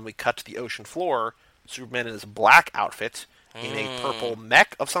 and then we cut to the ocean floor, Superman in his black outfit, in a purple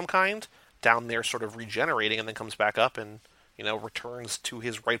mech of some kind, down there sort of regenerating, and then comes back up and, returns to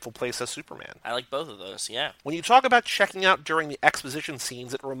his rightful place as Superman. I like both of those, yeah. When you talk about checking out during the exposition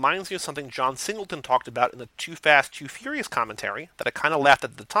scenes, it reminds me of something John Singleton talked about in the Too Fast, Too Furious commentary that I kind of laughed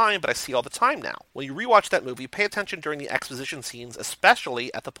at the time, but I see all the time now. When you rewatch that movie, pay attention during the exposition scenes,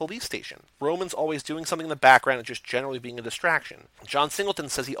 especially at the police station. Roman's always doing something in the background and just generally being a distraction. John Singleton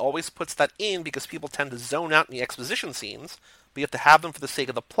says he always puts that in because people tend to zone out in the exposition scenes, but you have to have them for the sake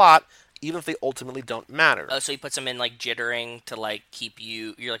of the plot, even if they ultimately don't matter. Oh, so he puts them in, like, jittering to, like, keep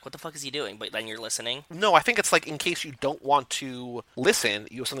you... You're like, what the fuck is he doing? But then you're listening? No, I think it's like in case you don't want to listen,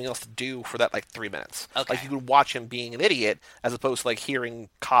 you have something else to do for that, 3 minutes. Okay. Like, you could watch him being an idiot, as opposed to, hearing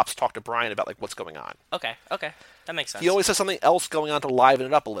cops talk to Brian about, what's going on. Okay. That makes sense. He always has something else going on to liven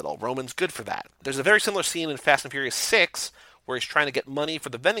it up a little. Roman's good for that. There's a very similar scene in Fast and Furious 6, where he's trying to get money for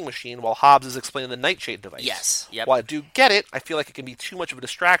the vending machine while Hobbs is explaining the Nightshade device. Yes, yep. While I do get it, I feel like it can be too much of a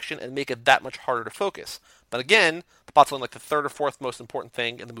distraction and make it that much harder to focus. But again, the plot's only the 3rd or 4th most important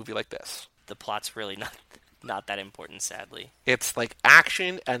thing in a movie like this. The plot's really not that important, sadly. It's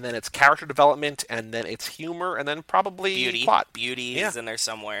action, and then it's character development, and then it's humor, and then probably plot. Beauty is in there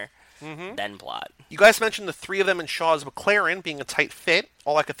somewhere. Then plot. You guys mentioned the 3 of them in Shaw's McLaren being a tight fit.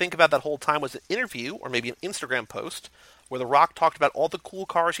 All I could think about that whole time was an interview, or maybe an Instagram post, where The Rock talked about all the cool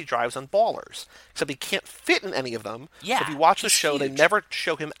cars he drives on Ballers. Except he can't fit in any of them. Yeah, so if you watch the he's show, huge. they never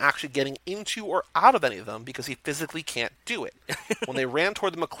show him actually getting into or out of any of them because he physically can't do it. When they ran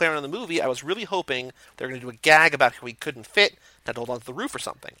toward the McLaren in the movie, I was really hoping they were going to do a gag about how he couldn't fit, had to hold onto the roof or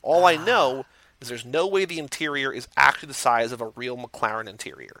something. All I know is there's no way the interior is actually the size of a real McLaren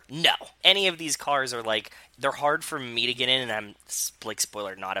interior. No. Any of these cars are, they're hard for me to get in, and I'm,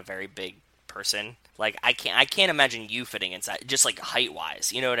 spoiler, not a very big person. I can't imagine you fitting inside, just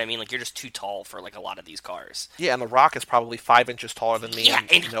height-wise, you know what I mean? You're just too tall for a lot of these cars. Yeah, and The Rock is probably 5 inches taller than me, Yeah,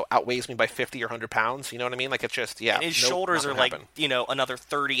 and outweighs me by 50 or 100 pounds, you know what I mean? It's just, yeah. And his nope, shoulders not are gonna happen. another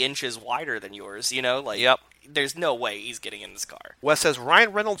 30 inches wider than yours, Yep. There's no way he's getting in this car. Wes says,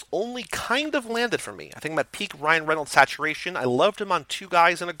 Ryan Reynolds only kind of landed for me. I think I'm at peak Ryan Reynolds saturation. I loved him on Two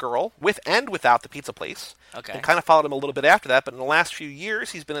Guys and a Girl, with and without the pizza place. Okay. And kind of followed him a little bit after that, but in the last few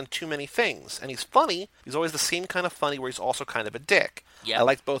years, he's been in too many things. And he's funny. He's always the same kind of funny where he's also kind of a dick. Yep. I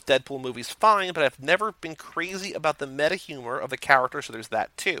liked both Deadpool movies fine, but I've never been crazy about the meta humor of the character, so there's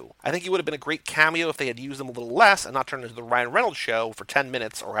that too. I think he would have been a great cameo if they had used him a little less and not turned into the Ryan Reynolds show for 10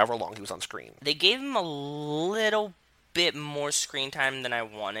 minutes or however long he was on screen. They gave him a little bit more screen time than I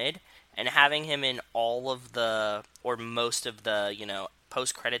wanted, and having him in all of the, or most of the,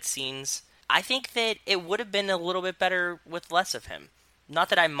 post-credit scenes, I think that it would have been a little bit better with less of him. Not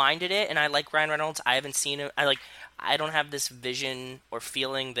that I minded it, and I like Ryan Reynolds. I haven't seen him. I don't have this vision or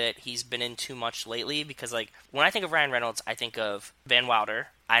feeling that he's been in too much lately, because like when I think of Ryan Reynolds, I think of Van Wilder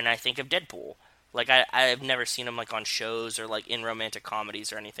and I think of Deadpool. Like I've never seen him like on shows or like in romantic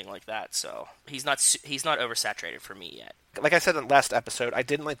comedies or anything like that. So he's not oversaturated for me yet. Like I said in the last episode, I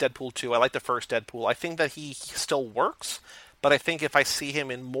didn't like Deadpool 2. I like the first Deadpool. I think that he still works, but I think if I see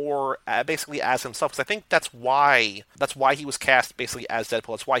him in more basically as himself, because I think that's why he was cast basically as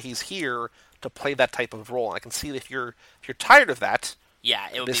Deadpool. That's why he's here to play that type of role. And I can see that if you're tired of that, yeah,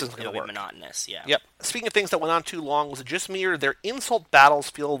 it would be monotonous. Yeah. Yep. Speaking of things that went on too long, was it just me or their insult battles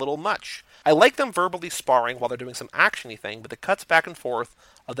feel a little much? I like them verbally sparring while they're doing some actiony thing, but the cuts back and forth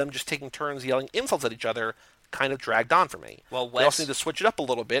of them just taking turns yelling insults at each other kind of dragged on for me. Well, They also need to switch it up a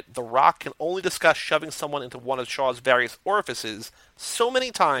little bit. The Rock can only discuss shoving someone into one of Shaw's various orifices so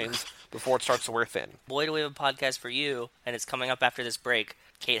many times before it starts to wear thin. Boy, do we have a podcast for you, and it's coming up after this break.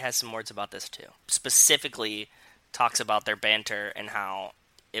 Kate has some words about this too. Specifically, talks about their banter and how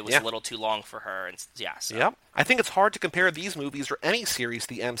it was a little too long for her. And so. Yep. I think it's hard to compare these movies or any series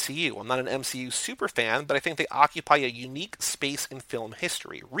to the MCU. I'm not an MCU super fan, but I think they occupy a unique space in film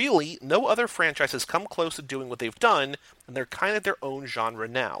history. Really, no other franchise has come close to doing what they've done, and they're kind of their own genre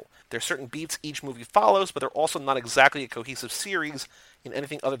now. There's certain beats each movie follows, but they're also not exactly a cohesive series in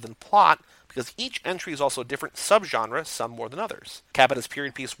anything other than plot, because each entry is also a different subgenre, some more than others. Cap had his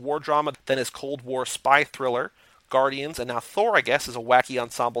period piece war drama, then his Cold War spy thriller. Guardians, and now Thor, I guess, is a wacky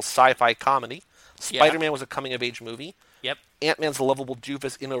ensemble sci-fi comedy. Spider-Man was a coming-of-age movie. Yep. Ant-Man's a lovable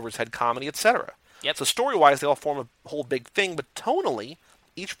doofus in-over-his-head comedy, etc. Yep. So story-wise, they all form a whole big thing, but tonally,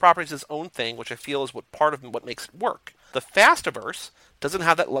 each property is its own thing, which I feel is part of what makes it work. The Fastiverse doesn't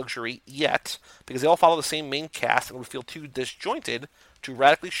have that luxury yet, because they all follow the same main cast and would feel too disjointed to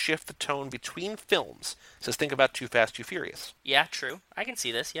radically shift the tone between films. So think about Too Fast, Too Furious. Yeah, true. I can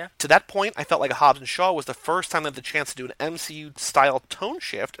see this, yeah. To that point, I felt like Hobbs and Shaw was the first time they had the chance to do an MCU-style tone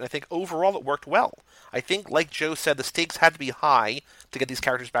shift, and I think overall it worked well. I think, like Joe said, the stakes had to be high to get these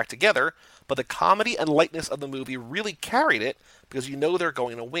characters back together, but the comedy and lightness of the movie really carried it because you know they're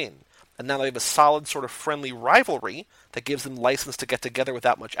going to win. And now they have a solid sort of friendly rivalry that gives them license to get together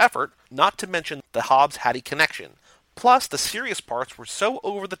without much effort, not to mention the Hobbs-Hattie connection. Plus, the serious parts were so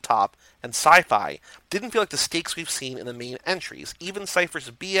over the top and sci-fi, didn't feel like the stakes we've seen in the main entries. Even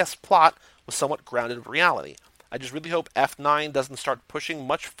Cypher's BS plot was somewhat grounded in reality. I just really hope F9 doesn't start pushing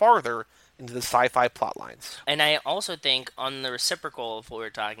much farther into the sci-fi plot lines. And I also think, on the reciprocal of what we were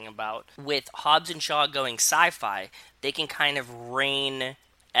talking about, with Hobbs and Shaw going sci-fi, they can kind of rein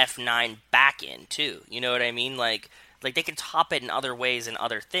F9 back in, too. You know what I mean? Like they can top it in other ways and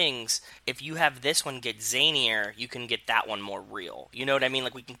other things. If you have this one get zanier, you can get that one more real. You know what I mean?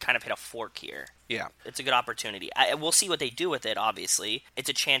 Like, we can kind of hit a fork here. Yeah. It's a good opportunity. We'll see what they do with it, obviously. It's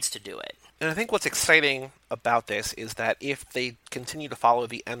a chance to do it. And I think what's exciting about this is that if they continue to follow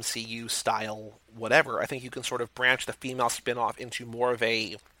the MCU style whatever, I think you can sort of branch the female spin-off into more of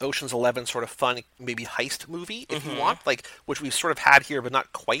a Ocean's 11 sort of fun, maybe heist movie, if you want, like, which we've sort of had here, but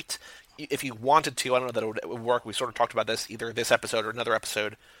not quite. If you wanted to, I don't know that it would work. We sort of talked about this either this episode or another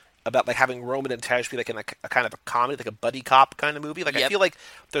episode about like having Roman and Tej be like in a kind of a comedy, like a buddy cop kind of movie. Like, I feel like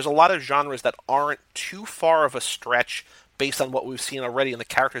there's a lot of genres that aren't too far of a stretch based on what we've seen already and the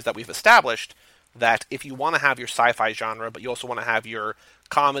characters that we've established, that if you want to have your sci-fi genre, but you also want to have your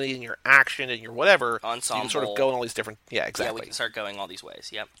comedy and your action and your whatever, ensemble, you can sort of go in all these different... Yeah, exactly. Yeah, we can start going all these ways,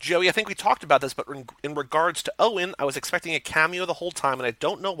 yep. Joey, I think we talked about this, but in regards to Owen, I was expecting a cameo the whole time, and I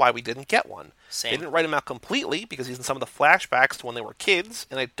don't know why we didn't get one. Same. They didn't write him out completely, because he's in some of the flashbacks to when they were kids,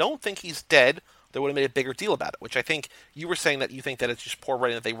 and I don't think he's dead. They would have made a bigger deal about it, which I think you were saying that you think that it's just poor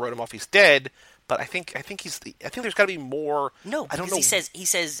writing that they wrote him off he's dead, but I think there's got to be more. No, I don't because know. he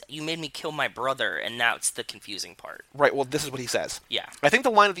says you made me kill my brother, and that's the confusing part. Right. Well, this is what he says. Yeah. I think the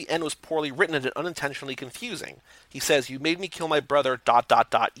line at the end was poorly written and unintentionally confusing. He says, "You made me kill my brother. ...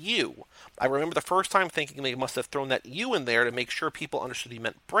 You." I remember the first time thinking they must have thrown that "you" in there to make sure people understood he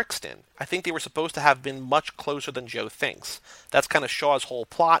meant Brixton. I think they were supposed to have been much closer than Joe thinks. That's kind of Shaw's whole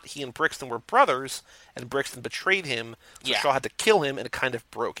plot. He and Brixton were brothers, and Brixton betrayed him, so Shaw had to kill him, and it kind of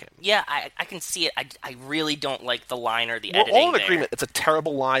broke him. Yeah, I can see it. I really don't like the line or the We're editing. all in there. agreement. It's a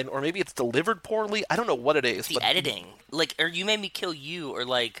terrible line, or maybe it's delivered poorly. I don't know what it is. The editing, like, or you made me kill you, or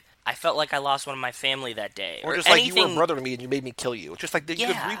like, I felt like I lost one of my family that day, or just anything... like you were a brother to me and you made me kill you. It's just like you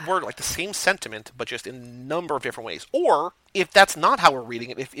could reword like the same sentiment, but just in a number of different ways. Or if that's not how we're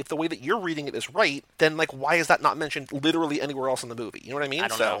reading it, if the way that you're reading it is right, then like why is that not mentioned literally anywhere else in the movie? You know what I mean? I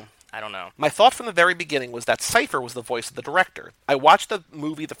don't know. I don't know. My thought from the very beginning was that Cypher was the voice of the director. I watched the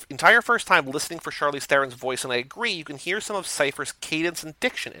movie the entire first time listening for Charlize Theron's voice, and I agree, you can hear some of Cypher's cadence and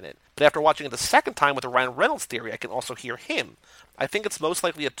diction in it. But after watching it the second time with the Ryan Reynolds theory, I can also hear him. I think it's most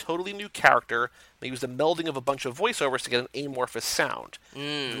likely a totally new character. They used a melding of a bunch of voiceovers to get an amorphous sound.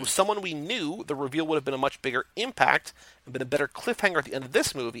 If it was someone we knew, the reveal would have been a much bigger impact and been a better cliffhanger at the end of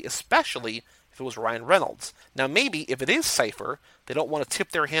this movie, especially if it was Ryan Reynolds. Now maybe, if it is Cypher, they don't want to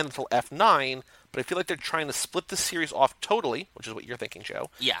tip their hand until F9, but I feel like they're trying to split the series off totally, which is what you're thinking, Joe.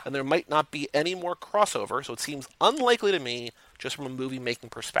 Yeah. And there might not be any more crossover, so it seems unlikely to me just from a movie-making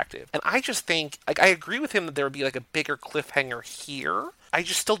perspective. And I just think, I agree with him that there would be a bigger cliffhanger here. I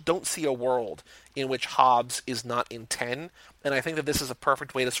just still don't see a world in which Hobbs is not in 10, and I think that this is a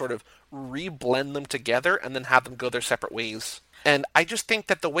perfect way to sort of re-blend them together and then have them go their separate ways. And I just think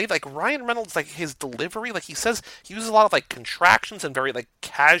that the way, Ryan Reynolds, his delivery, he says, he uses a lot of, contractions and very,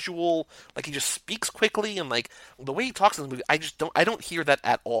 casual, he just speaks quickly, and, the way he talks in the movie, I don't hear that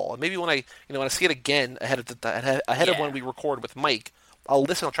at all. And maybe when I see it again ahead of when we record with Mike, I'll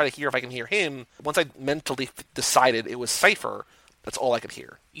listen, I'll try to hear if I can hear him. Once I mentally decided it was Cypher, that's all I could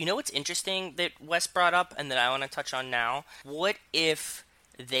hear. You know what's interesting that Wes brought up and that I want to touch on now? What if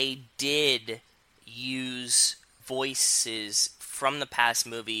they did use voices from the past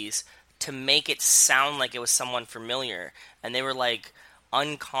movies to make it sound like it was someone familiar, and they were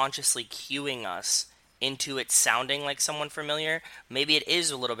unconsciously cueing us into it sounding like someone familiar? Maybe it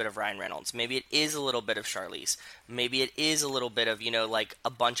is a little bit of Ryan Reynolds, maybe it is a little bit of Charlize, maybe it is a little bit of a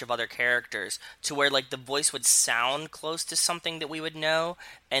bunch of other characters, to where the voice would sound close to something that we would know,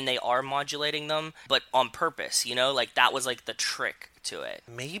 and they are modulating them, but on purpose, that was the trick to it.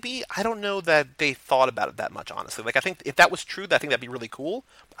 Maybe. I don't know that they thought about it that much, honestly. I think if that was true, I think that'd be really cool.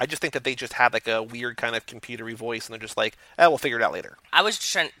 I just think that they just had a weird kind of computery voice, and they're just we'll figure it out later. I was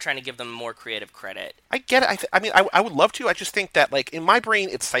trying to give them more creative credit. I get it. I would love to. I just think that in my brain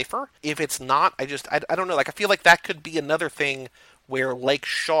it's Cypher. If it's not, I don't know. I feel like that could be another thing where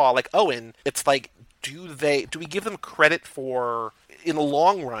Shaw, Owen, it's do we give them credit for, in the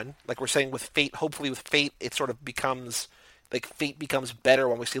long run, we're saying with Fate, hopefully with Fate it sort of becomes Fate becomes better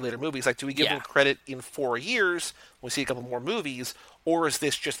when we see later movies. Do we give them credit in 4 years when we see a couple more movies, or is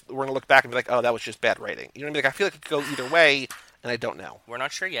this just, we're going to look back and be oh, that was just bad writing? You know what I mean? I feel like it could go either way, and I don't know. We're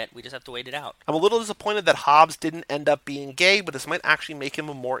not sure yet. We just have to wait it out. I'm a little disappointed that Hobbs didn't end up being gay, but this might actually make him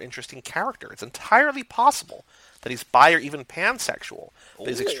a more interesting character. It's entirely possible that he's bi or even pansexual, but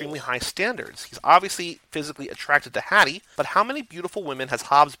he has extremely high standards. He's obviously physically attracted to Hattie, but how many beautiful women has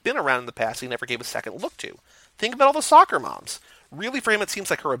Hobbs been around in the past he never gave a second look to? Think about all the soccer moms. Really, for him, it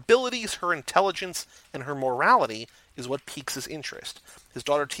seems like her abilities, her intelligence, and her morality is what piques his interest. His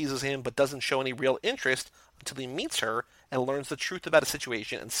daughter teases him, but doesn't show any real interest until he meets her and learns the truth about a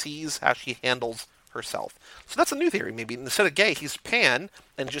situation and sees how she handles herself. So that's a new theory, maybe. Instead of gay, he's pan,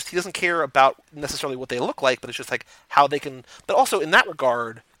 and he doesn't care about necessarily what they look like, but it's just how they can... But also, in that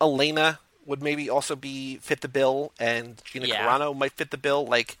regard, Elena would maybe also fit the bill, and Gina Carano might fit the bill.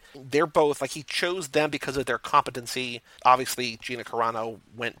 They're both, he chose them because of their competency. Obviously, Gina Carano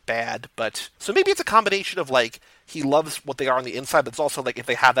went bad, but... So maybe it's a combination of, he loves what they are on the inside, but it's also, if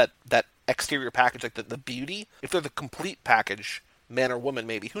they have that exterior package, the beauty, if they're the complete package, man or woman,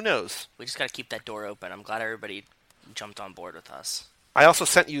 maybe. Who knows? We just got to keep that door open. I'm glad everybody jumped on board with us. I also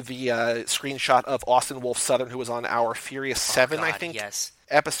sent you the screenshot of Austin Wolf Southern, who was on our Furious 7, I think,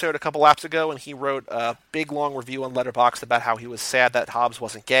 episode a couple laps ago, and he wrote a big, long review on Letterboxd about how he was sad that Hobbs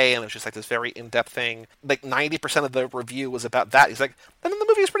wasn't gay, and it was just this very in-depth thing. 90% of the review was about that. He's and then the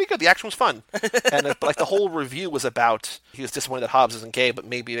movie was pretty good. The action was fun. And the whole review was about, he was disappointed that Hobbs isn't gay, but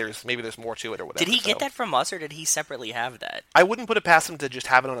maybe there's more to it or whatever. Did he get that from us, or did he separately have that? I wouldn't put it past him to just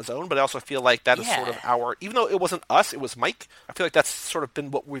have it on his own, but I also feel like that is sort of our, even though it wasn't us, it was Mike, I feel like that's sort of been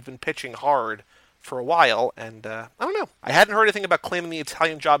what we've been pitching hard for a while, and I don't know. I hadn't heard anything about claiming the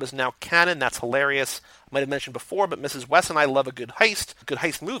Italian Job is now canon. That's hilarious. I might have mentioned before, but Mrs. West and I love a good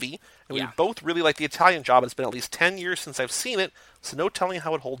heist movie, and we both really like the Italian Job. It's been at least 10 years since I've seen it, so no telling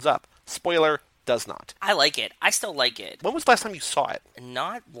how it holds up. Spoiler, does not. I like it. I still like it. When was the last time you saw it?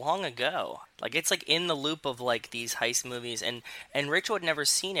 Not long ago. It's in the loop of these heist movies, and Rachel had never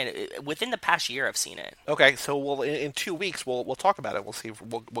seen it. Within the past year, I've seen it. Okay, so in 2 weeks we'll talk about it. We'll see.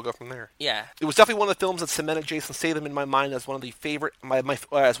 We'll go from there. Yeah. It was definitely one of the films that cemented Jason Statham in my mind as one of the favorite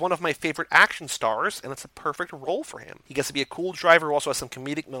as one of my favorite action stars, and it's a perfect role for him. He gets to be a cool driver who also has some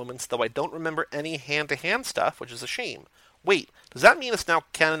comedic moments, though I don't remember any hand-to-hand stuff, which is a shame. wait, does that mean it's now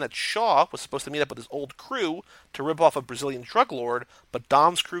canon that Shaw was supposed to meet up with his old crew to rip off a Brazilian drug lord, but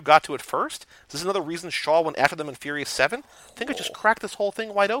Dom's crew got to it first? Is this another reason Shaw went after them in Furious 7? I think I just cracked this whole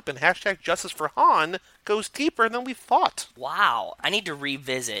thing wide open. Hashtag Justice for Han goes deeper than we thought. Wow. I need to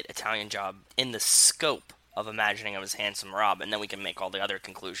revisit Italian Job in the scope of imagining him as Handsome Rob, and then we can make all the other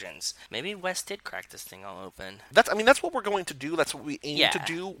conclusions. Maybe Wes did crack this thing all open. That's what we're going to do. That's what we aim to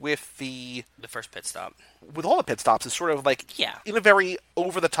do with the first pit stop. With all the pit stops, is sort of like, yeah, in a very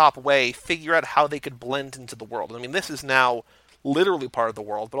over-the-top way, figure out how they could blend into the world. I mean, this is now literally part of the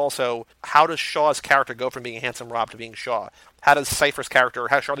world, but also, how does Shaw's character go from being Handsome Rob to being Shaw? How does Cypher's character,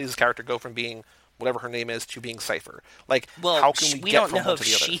 how does Charlize's character go from being whatever her name is to being Cypher? Like, how can we get from one to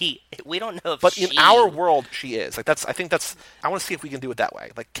the other? We don't know if But in our world, she is. Like, I want to see if we can do it that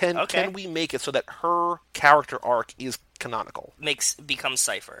way. Like, can we make it so that her character arc is canonical? Becomes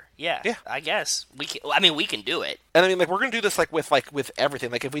Cypher. Yeah. I guess. We can do it. And I mean, like, we're going to do this, with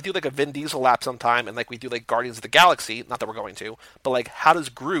everything. Like, if we do, like, a Vin Diesel lap sometime, and, like, we do, like, Guardians of the Galaxy, not that we're going to, but, like, how does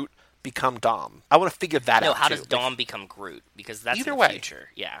Groot become Dom? I want to figure that out. No, how does Dom become Groot? Because that's either in the way. Future.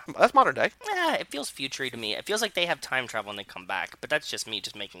 Yeah. That's modern day. Yeah, it feels future to me. It feels like they have time travel when they come back, but that's just me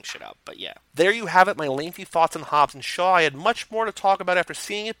just making shit up. But yeah. There you have it, my lengthy thoughts on Hobbs and Shaw. I had much more to talk about after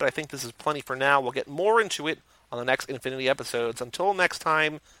seeing it, but I think this is plenty for now. We'll get more into it on the next Infinity episodes. Until next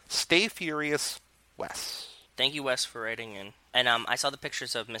time, stay furious, Wes. Thank you, Wes, for writing in. And I saw the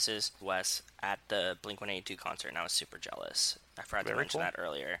pictures of Mrs. Wes at the Blink-182 concert, and I was super jealous. I forgot to mention that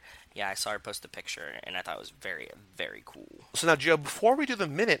earlier. Yeah, I saw her post a picture, and I thought it was very, very cool. So now, Joe, before we do the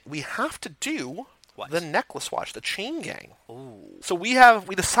minute, we have to do the necklace watch, the Chain Gang. Ooh. So we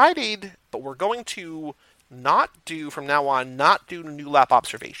decided, but we're going to from now on, not do new lap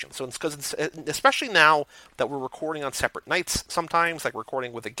observations. So because especially now that we're recording on separate nights sometimes, like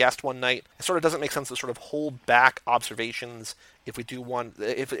recording with a guest one night, it sort of doesn't make sense to sort of hold back observations if we do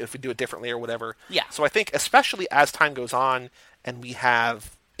if we do it differently or whatever. Yeah. So I think especially as time goes on and we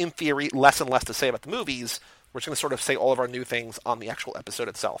have, in theory, less and less to say about the movies, we're just going to sort of say all of our new things on the actual episode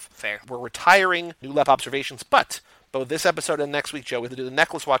itself. Fair. We're retiring new lap observations, but both this episode and next week, Joe, we have to do the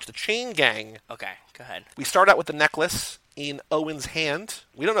necklace watch, the Chain Gang. Okay, go ahead. We start out with the necklace in Owen's hand.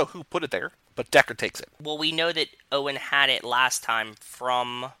 We don't know who put it there, but Deckard takes it. Well, we know that Owen had it last time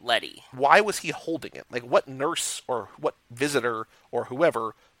from Letty. Why was he holding it? Like, what nurse or what visitor or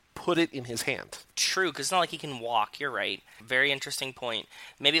whoever put it in his hand? True, because it's not like he can walk. You're right. Very interesting point.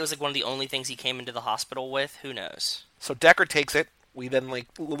 Maybe it was like one of the only things he came into the hospital with. Who knows? So Deckard takes it. We then, like,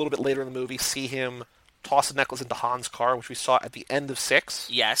 a little bit later in the movie, see him toss the necklace into Han's car, which we saw at the end of 6.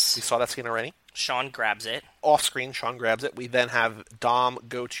 Yes. We saw that scene already. Sean grabs it. Off screen, Sean grabs it. We then have Dom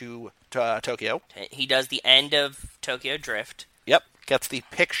go to Tokyo. He does the end of Tokyo Drift. Yep. Gets the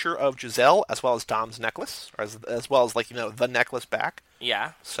picture of Giselle as well as Dom's necklace, or as well as, like, the necklace back.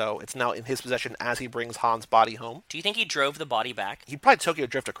 Yeah. So it's now in his possession as he brings Han's body home. Do you think he drove the body back? He'd probably Tokyo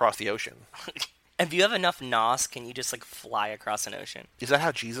Drift across the ocean. If you have enough NOS, can you just, like, fly across an ocean? Is that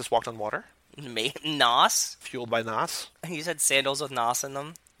how Jesus walked on water? NOS? Fueled by NOS? You said sandals with NOS in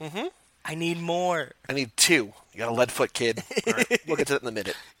them? Mm-hmm. I need more. I need 2. You got a lead foot, kid. All right, we'll get to that in a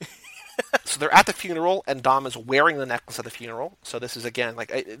minute. So they're at the funeral, and Dom is wearing the necklace at the funeral. So this is, again,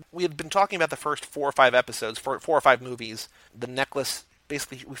 like, we had been talking about the first 4 or 5 episodes, 4 or 5 movies. The necklace,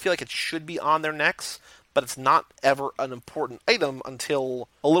 basically, we feel like it should be on their necks, but it's not ever an important item until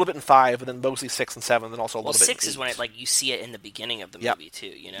a little bit in 5, and then mostly 6 and 7, and then also a little bit in 6 is when you see it in the beginning of the movie, too,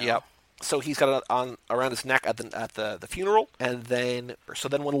 you know? Yep. So he's got it on around his neck at the funeral, and then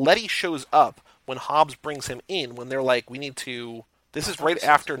when Letty shows up, when Hobbs brings him in, when they're like, we need to. This is right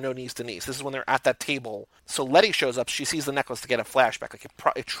after No Knees to Knees. This is when they're at that table. So Letty shows up. She sees the necklace to get a flashback. Like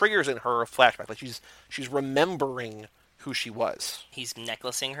it triggers in her a flashback. Like she's remembering who she was. He's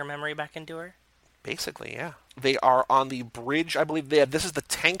necklacing her memory back into her. Basically, yeah. They are on the bridge. I believe this is the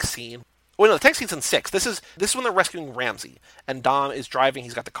tank scene. Oh, no, the tank scene's in 6. This is when they're rescuing Ramsey, and Dom is driving.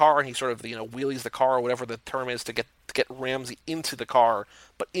 He's got the car, and he sort of wheelies the car, or whatever the term is, to get Ramsey into the car.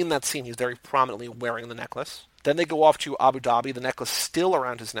 But in that scene, he's very prominently wearing the necklace. Then they go off to Abu Dhabi. The necklace still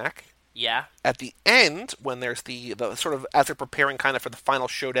around his neck. Yeah. At the end, when there's the sort of, as they're preparing kind of for the final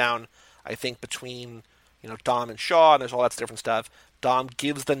showdown, I think between Dom and Shaw, and there's all that different stuff. Dom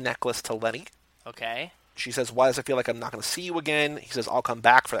gives the necklace to Letty. Okay. She says, why does it feel like I'm not going to see you again? He says, I'll come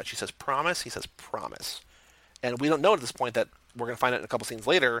back for that. She says, promise? He says, promise. And we don't know at this point that we're going to find out in a couple scenes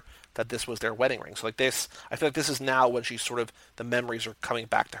later that this was their wedding ring. So I feel like this is now when she's sort of, the memories are coming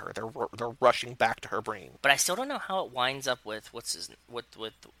back to her. They're rushing back to her brain. But I still don't know how it winds up with,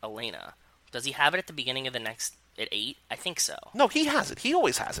 with Elena. Does he have it at the beginning of the next, at 8? I think so. No, he has it. He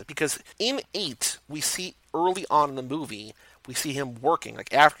always has it. Because in 8, we see early on in the movie, we see him working.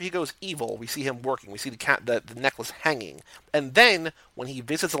 Like after he goes evil, we see him working. We see the necklace hanging, and then when he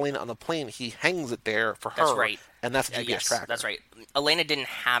visits Elena on the plane, he hangs it there for her. That's right. And that's the GPS tracker. That's right. Elena didn't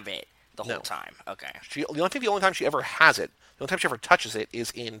have it the whole time. Okay. The only time she ever has it, the only time she ever touches it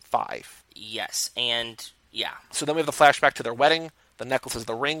is in 5. Yes, and yeah. So then we have the flashback to their wedding. The necklace is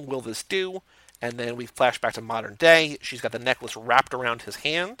the ring. Will this do? And then we flash back to modern day. She's got the necklace wrapped around his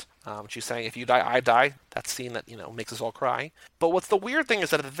hand. She's saying, if you die, I die. That scene that, makes us all cry. But what's the weird thing is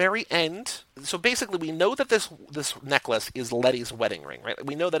that at the very end, so basically we know that this necklace is Letty's wedding ring, right?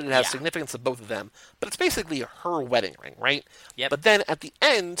 We know that it has significance to both of them, but it's basically her wedding ring, right? Yep. But then at the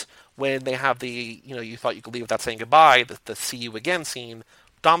end, when they have the, you thought you could leave without saying goodbye, the see you again scene,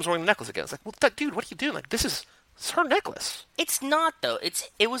 Dom's wearing the necklace again. It's like, well, dude, what are you doing? Like, it's her necklace. It's not, though.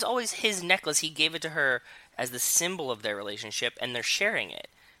 It was always his necklace. He gave it to her as the symbol of their relationship, and they're sharing it,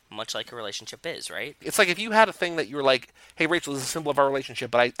 much like a relationship is, right? It's like if you had a thing that you were like, hey, Rachel, this is a symbol of our relationship,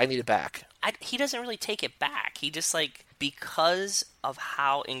 but I need it back. He doesn't really take it back. He just, because of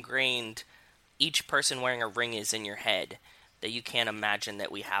how ingrained each person wearing a ring is in your head, that you can't imagine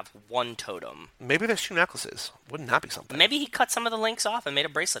that we have one totem. Maybe there's 2 necklaces. Wouldn't that be something? Maybe he cut some of the links off and made a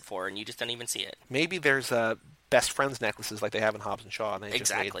bracelet for her, and you just don't even see it. Maybe there's best friends necklaces like they have in Hobbs and Shaw, and they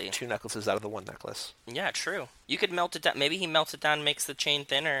just made 2 necklaces out of the 1 necklace. Yeah, true. You could melt it down. Maybe he melts it down, makes the chain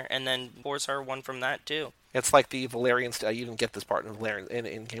thinner, and then pours her one from that too. It's like the Valyrians. You didn't get this part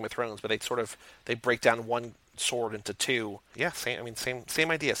in Game of Thrones, but they break down 1 sword into 2. Yeah, same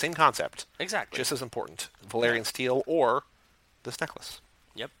idea, same concept. Exactly. Just as important. Valyrian steel or this necklace.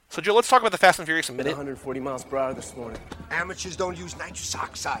 Yep. So, Joe, let's talk about the Fast and Furious a minute. 140 miles per hour this morning. Amateurs don't use nitrous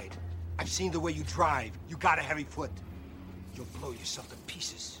oxide. I've seen the way you drive. You got a heavy foot. You'll blow yourself to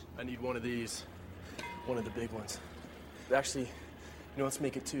pieces. I need one of these. One of the big ones. Actually, let's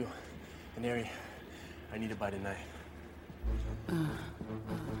make it 2. And Harry, I need it by tonight.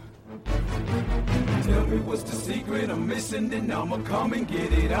 Tell me what's the secret I'm missing, then I'ma come and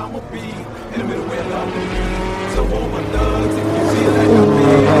get it. I'ma be in the middle where love will be. So all my thugs, if you feel like I'm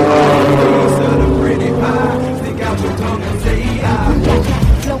big, celebrate it high. Stick out your tongue and say I.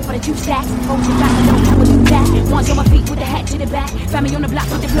 Flow for the 2 stacks, hold your back, I know how to do that. One's on my feet with the hat to the back. Find me on the block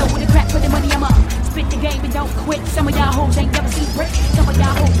with the flow, with the crack, for the money I'm up. Spit the game and don't quit. Some of y'all hoes ain't never seen brick. Some of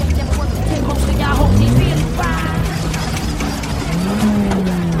y'all hoes ain't never worked with Tim. Most of y'all hoes ain't feeling fine.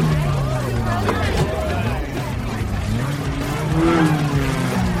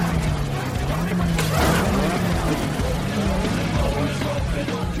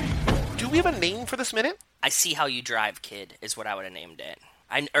 Do we have a name for this minute? I see how you drive, kid, is what I would have named it.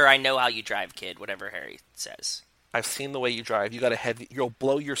 I know how you drive, kid, whatever Harry says. I've seen the way you drive. You'll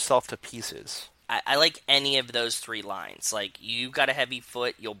blow yourself to pieces. I like any of those 3 lines. Like, you got a heavy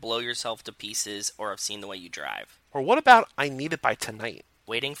foot, you'll blow yourself to pieces, or I've seen the way you drive. Or what about I need it by tonight?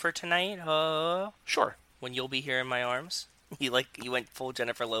 Waiting for tonight? Sure. When you'll be here in my arms? You went full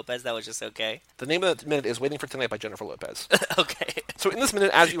Jennifer Lopez, that was just okay? The name of the minute is Waiting for Tonight by Jennifer Lopez. Okay. So in this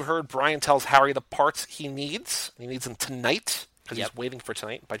minute, as you heard, Brian tells Harry the parts he needs. He needs them tonight, because he's Waiting for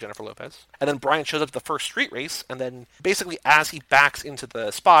Tonight by Jennifer Lopez. And then Brian shows up to the first street race, and then basically as he backs into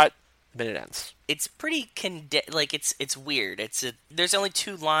the spot, the minute ends. It's pretty it's weird. There's only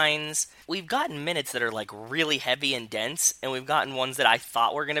 2 lines. We've gotten minutes that are really heavy and dense, and we've gotten ones that I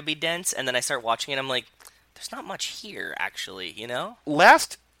thought were going to be dense, and then I start watching it, I'm like, there's not much here, actually,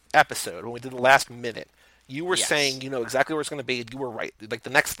 Last episode, when we did the last minute, you were saying you know exactly where it's going to be. You were right.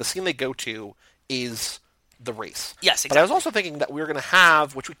 The scene they go to is the race. Yes, exactly. But I was also thinking that we were going to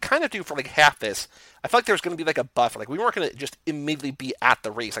have, which we kind of do for half this, I felt like there was going to be a buffer. We weren't going to just immediately be at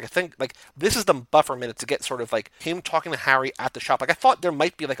the race. I think this is the buffer minute to get sort of him talking to Harry at the shop. I thought there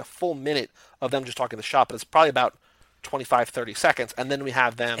might be a full minute of them just talking to the shop, but it's probably about 25, 30 seconds, and then we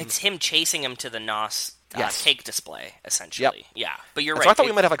have them. It's him chasing him to the NOS cake display, essentially. Yep. Yeah, but you're right. So I thought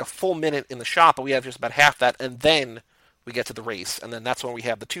we might have a full minute in the shop, but we have just about half that, and then we get to the race, and then that's when we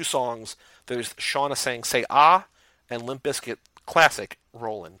have the 2 songs. There's Shauna saying "Say Ah" and Limp Bizkit classic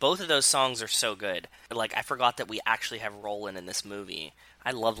 "Rollin'." Both of those songs are so good. I forgot that we actually have Rollin' in this movie.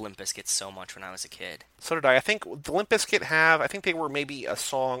 I loved Limp Bizkit so much when I was a kid. So did I. I think the Limp Bizkit I think they were maybe a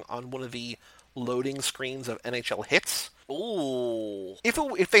song on one of the loading screens of NHL Hits. Ooh.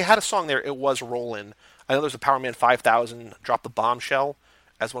 If they had a song there, it was Rollin'. I know there's a Powerman 5000 Drop the Bombshell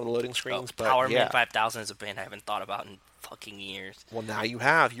as one of the loading screens. But Powerman 5000 is a band I haven't thought about in fucking years. Well, now you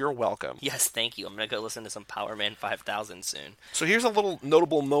have. You're welcome. Yes, thank you. I'm going to go listen to some Power Man 5000 soon. So here's a little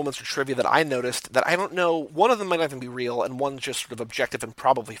notable moments of trivia that I noticed that I don't know. One of them might not even be real, and one's just sort of objective and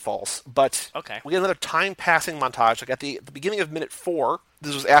probably false. But Okay. we get another time-passing montage. Like at the beginning of minute 4,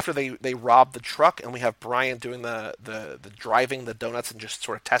 this was after they robbed the truck, and we have Brian doing the driving the donuts and just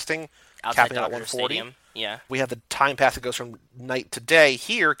sort of testing, Outside capping out at Dodger 140. Stadium. Yeah. We have the time pass that goes from night to day.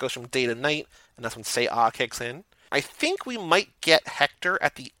 Here, it goes from day to night, and that's when Say Ah kicks in. I think we might get Hector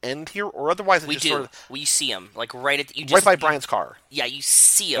at the end here, or otherwise We just do. sort of We see him, like right at you just, right by Brian's car. Yeah, you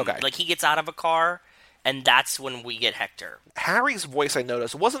see him. Okay. Like he gets out of a car, and that's when we get Hector. Harry's voice, I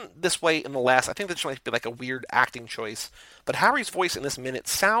noticed, wasn't this way in the last. I think this might be like a weird acting choice, but Harry's voice in this minute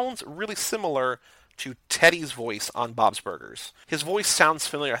sounds really similar to Teddy's voice on Bob's Burgers. His voice sounds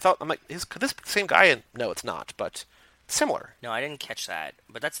familiar. I'm like, could this be the same guy? And no, it's not, but similar. No, I didn't catch that,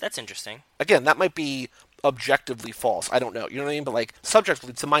 but that's interesting. Again, that might be objectively false. I don't know. You know what I mean? But like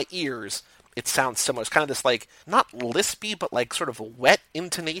subjectively, to my ears, it sounds similar. It's kind of this like not lispy, but like sort of a wet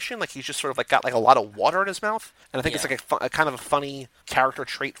intonation. Like he's just sort of like got like a lot of water in his mouth. And I think it's Yeah. like a kind of a funny character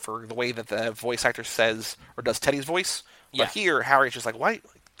trait for the way that the voice actor says or does Teddy's voice. Yeah. But here, Harry's just like, why,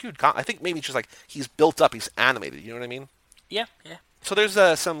 dude? God, I think maybe it's just like he's built up. He's animated. You know what I mean? Yeah. So there's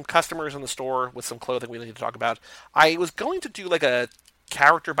some customers in the store with some clothing we need to talk about. I was going to do like a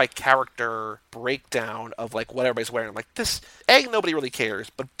character by character breakdown of like what everybody's wearing. I'm like, this, A, nobody really cares,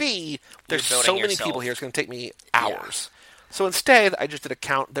 but B, there's building so many yourself. people here, it's going to take me hours. So instead, I just did a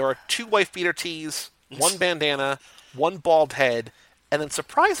count. There are 2 wife beater tees, 1 bandana, 1 bald head, and then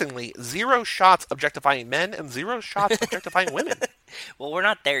surprisingly, 0 shots objectifying men and 0 shots objectifying women. Well, we're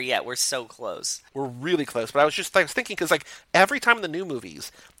not there yet. We're so close. We're really close, but I was thinking because like every time in the new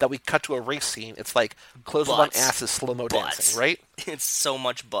movies that we cut to a race scene, it's like clothes on Butts. asses, slow mo Butts. dancing, right? It's so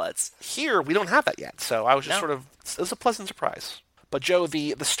much butts. Here we don't have that yet, so I was just No. it was a pleasant surprise. But Joe,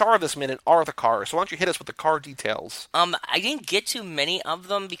 the star of this minute are the cars, so why don't you hit us with the car details? I didn't get to many of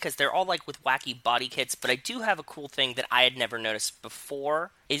them because they're all like with wacky body kits, but I do have a cool thing that I had never noticed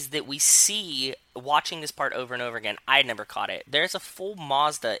before, is that we see, watching this part over and over again, I had never caught it. There's a full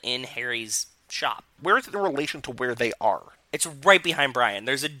Mazda in Harry's shop. Where is it in relation to where they are? It's right behind Brian.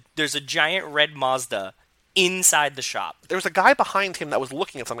 There's a giant red Mazda inside the shop. There was a guy behind him that was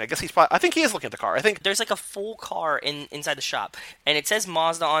looking at something. I think he is looking at the car. I think There's like a full car inside the shop, and it says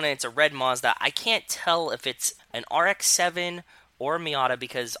Mazda on it. It's a red Mazda. I can't tell if it's an RX-7 or a Miata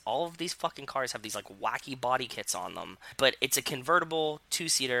because all of these fucking cars have these like wacky body kits on them. But it's a convertible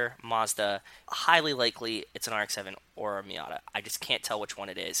 2-seater Mazda. Highly likely it's an RX-7 or a Miata. I just can't tell which one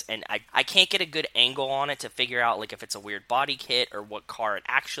it is, and I can't get a good angle on it to figure out like if it's a weird body kit or what car it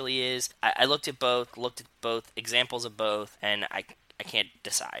actually is. I looked at both examples of both, and I can't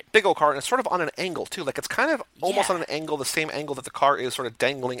decide. big old car, and it's sort of on an angle too. Like it's kind of almost Yeah. on an angle, the same angle that the car is sort of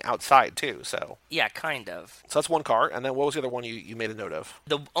dangling outside too. So Yeah, kind of. that's one car, and then what was the other one you made a note of?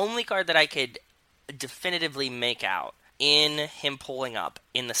 The only card that I could definitively make out in him pulling up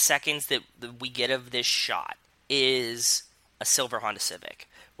in the seconds that we get of this shot is a silver Honda Civic,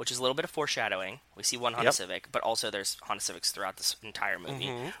 which is a little bit of foreshadowing. We see one Honda Yep. Civic, but also there's Honda Civics throughout this entire movie.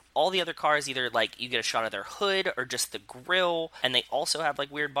 All the other cars, either like you get a shot of their hood or just the grill, and they also have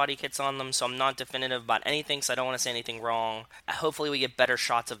like weird body kits on them, so I'm not definitive about anything, so I don't want to say anything wrong. Hopefully we get better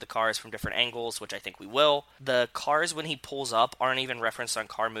shots of the cars from different angles, which I think we will. The cars, when he pulls up, aren't even referenced on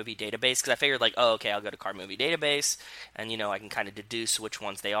Car Movie Database, because I figured like, oh, okay, I'll go to Car Movie Database, and I can kind of deduce which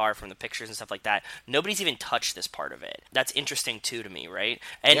ones they are from the pictures and stuff like that. Nobody's even touched this part of it. That's interesting too to me, right?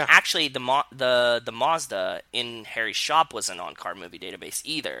 And Yeah. actually, the Mazda in Harry's shop wasn't on Car Movie Database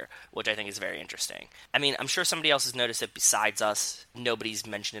either, which I think is very interesting. I mean, I'm sure somebody else has noticed it besides us. Nobody's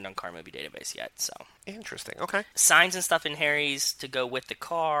mentioned it on Car Movie Database yet, so. Interesting. Okay. Signs and stuff in Harry's to go with the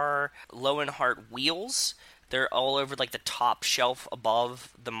car. Lowenhart wheels. They're all over like the top shelf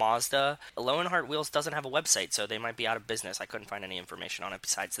above the Mazda. Lowenhart Wheels doesn't have a website, so they might be out of business. I couldn't find any information on it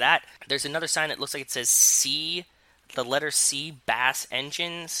besides that. There's another sign that looks like it says C, the letter C, Bass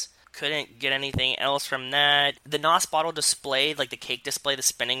Engines. Couldn't get anything else from that. The NOS bottle display, like the cake display, the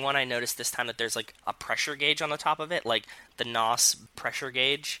spinning one, I noticed this time that there's like a pressure gauge on the top of it, like the NOS pressure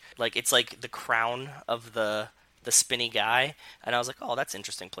gauge. Like it's like the crown of the spinny guy. And I was like, oh, that's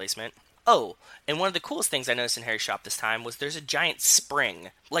interesting placement. Oh, and one of the coolest things I noticed in Harry's shop this time was there's a giant spring,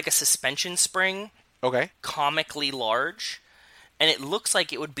 like a suspension spring, Okay. comically large. And it looks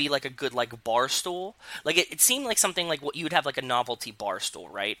like it would be like a good like bar stool. Like it seemed like something like what you would have like a novelty bar stool,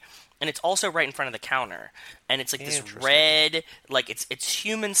 right? And it's also right in front of the counter. And it's like this Interesting. red, like it's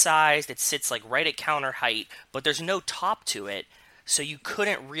human sized. It sits like right at counter height, but there's no top to it, so you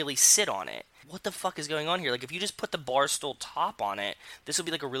couldn't really sit on it. what the fuck is going on here? Like, if you just put the bar stool top on it, this would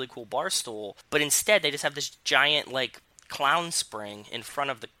be like a really cool bar stool. But instead, they just have this giant, like, clown spring in front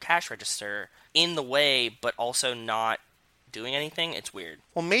of the cash register in the way, but also not doing anything. It's weird.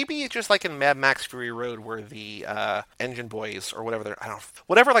 Well, maybe it's just like in Mad Max Fury Road, where the engine boys or whatever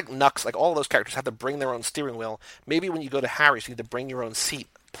whatever, like Nux, like all of those characters have to bring their own steering wheel. Maybe when you go to Harry's, you need to bring your own seat,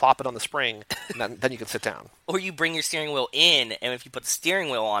 plop it on the spring, and then you can sit down. Or you bring your steering wheel in, and if you put the steering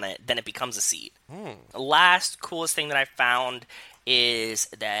wheel on it, then it becomes a seat. The last coolest thing that I found is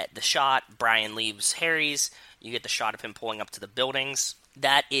that the shot Brian leaves Harry's, you get the shot of him pulling up to the buildings.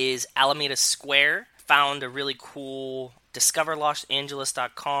 That is Alameda Square. Found a really cool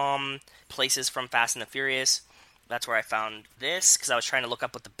discoverlosangeles.com, places from Fast and the Furious. That's where I found this, because I was trying to look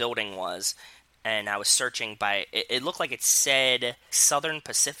up what the building was, and I was searching by, it looked like it said Southern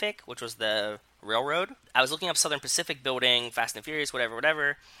Pacific, which was the railroad. I was looking up Southern Pacific building, Fast and the Furious,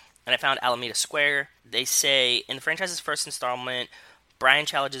 whatever, and I found Alameda Square. They say, in the franchise's first installment, Brian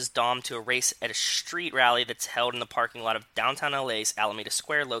challenges Dom to a race at a street rally that's held in the parking lot of downtown LA's Alameda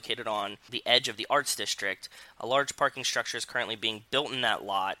Square, located on the edge of the Arts District. A large parking structure is currently being built in that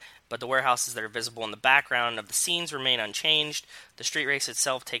lot, but the warehouses that are visible in the background of the scenes remain unchanged. The street race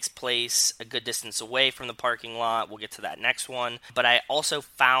itself takes place a good distance away from the parking lot. We'll get to that next one. But I also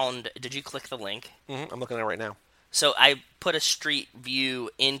found... Did you click the link? I'm looking at it right now. So I put a street view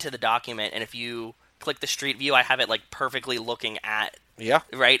into the document, and if you click the street view, I have it like perfectly looking at... Yeah.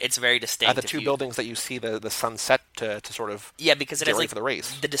 Right? It's very distinct. At the two buildings that you see the sunset to sort of because it get has ready like for the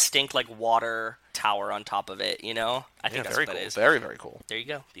race. The distinct like water tower on top of it, you know? I think that's very what cool. it is. Very, very cool. There you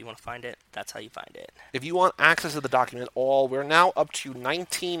go. If you want to find it, that's how you find it. If you want access to the document, we're now up to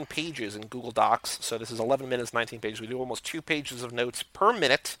 19 pages in Google Docs. So this is 11 minutes, 19 pages. We do almost 2 pages of notes per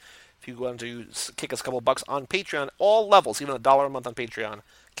minute. If you want to kick us a couple bucks on Patreon, all levels, even $1 a month on Patreon,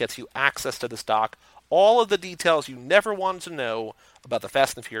 gets you access to this doc. All of the details you never wanted to know about the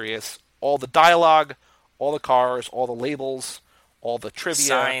Fast and Furious, all the dialogue, all the cars, all the labels, all the trivia,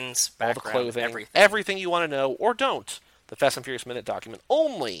 signs, all the clothing, everything you want to know or don't. The Fast and Furious Minute document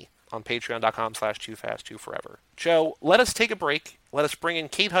only on patreon.com/toofast2forever. Joe, let us take a break. Let us bring in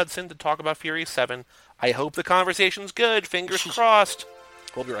Kate Hudson to talk about Furious 7. I hope the conversation's good. Fingers crossed.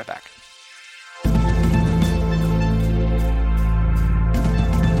 We'll be right back.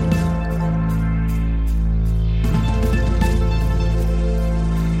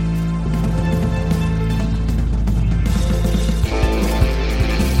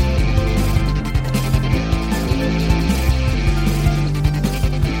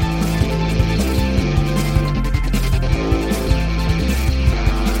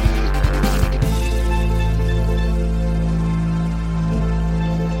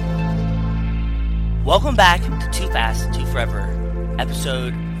 Welcome back to Too Fast, Too Forever,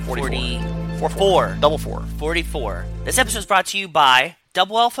 episode 44. Double four. 44. This episode is brought to you by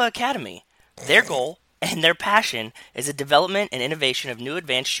Double Alpha Academy. Their goal and their passion is the development and innovation of new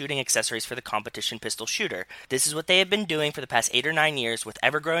advanced shooting accessories for the competition pistol shooter. This is what they have been doing for the past 8 or 9 years with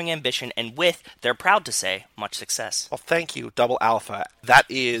ever-growing ambition and with, they're proud to say, much success. Well, thank you, Double Alpha. That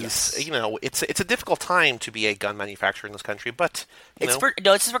is, it's a difficult time to be a gun manufacturer in this country, but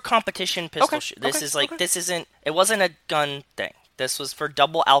This is for competition pistol shooter. It wasn't a gun thing. This was for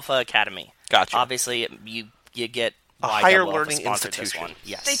Double Alpha Academy. Gotcha. Obviously, you get a why higher Double Alpha learning sponsored institution. This one.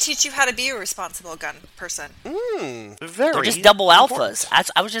 Yes. They teach you how to be a responsible gun person. Very. They're just double alphas.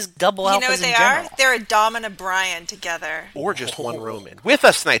 I was just double alphas. You know what they are? They're a Dom and a Brian together. Or just one Roman. With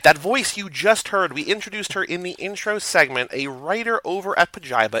us tonight, that voice you just heard, we introduced her in the intro segment, a writer over at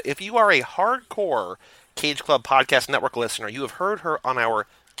Pajiba. If you are a hardcore Cage Club Podcast Network listener, you have heard her on our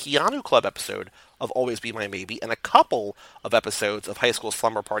Keanu Club episode of Always Be My Maybe, and a couple of episodes of High School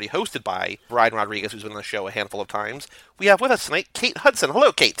Slumber Party hosted by Brian Rodriguez, who's been on the show a handful of times. We have with us tonight Kate Hudson.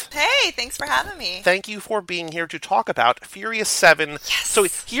 Hello, Kate. Hey, thanks for having me. Thank you for being here to talk about Furious 7. Yes. So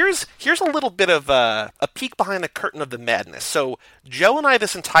here's a little bit of a peek behind the curtain of the madness. So Joe and I,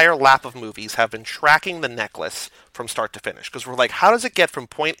 this entire lap of movies, have been tracking the necklace from start to finish, because we're like, how does it get from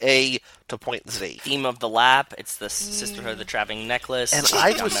point A to point Z? Theme of the lap, it's the Sisterhood of the Traveling Necklace. And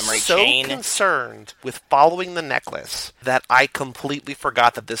I was so concerned with following the necklace that I completely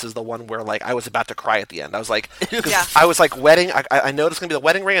forgot that this is the one where, like, I was about to cry at the end. I was like, I was like, wedding, I know it's going to be the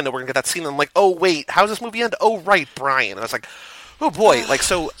wedding ring, I know we're going to get that scene, and I'm like, oh, wait, how does this movie end? Oh, right, Brian. And I was like, oh, boy. Like,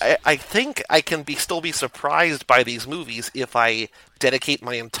 so I think I can still be surprised by these movies if I dedicate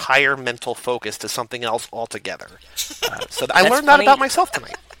my entire mental focus to something else altogether. So I learned that about myself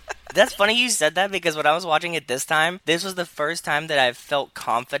tonight. That's funny you said that because when I was watching it this time, this was the first time that I felt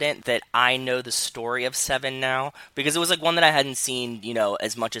confident that I know the story of Seven now. Because it was like one that I hadn't seen,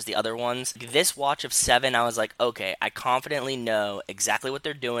 as much as the other ones. This watch of Seven, I was like, okay, I confidently know exactly what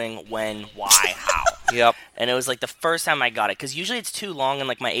they're doing, when, why, how. Yep. And it was like the first time I got it, because usually it's too long and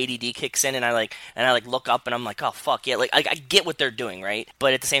like my ADD kicks in and I look up and I'm like, oh fuck yeah, like I get what they're doing, right?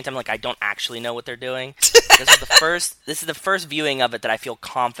 But at the same time, like I don't actually know what they're doing. This is the first viewing of it that I feel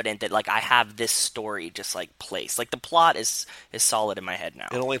confident that like I have this story just like placed. Like the plot is solid in my head now.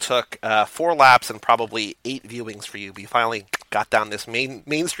 It only took 4 laps and probably 8 viewings for you, but you finally got down this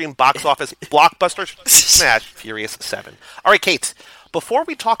mainstream box office blockbuster smash, Furious 7. All right, Kate. Before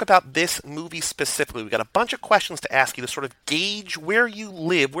we talk about this movie specifically, we got a bunch of questions to ask you to sort of gauge where you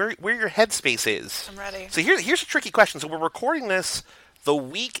live, where your headspace is. I'm ready. So here's a tricky question. So we're recording this the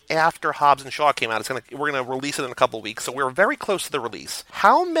week after Hobbs and Shaw came out. We're going to release it in a couple of weeks, so we're very close to the release.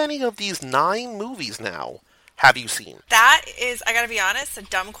 How many of these 9 movies now have you seen? That is, I gotta be honest, a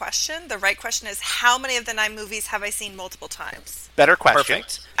dumb question. The right question is, how many of the 9 movies have I seen multiple times? Better question.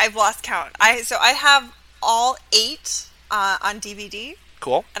 Perfect. I've lost count. I have all 8 on DVD.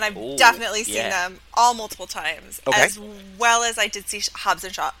 Cool. And I've definitely seen yeah. them all multiple times, Okay. as well as I did see Hobbs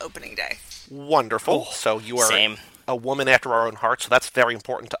and Shaw opening day. Wonderful. So you are Same. a woman after our own heart, so that's very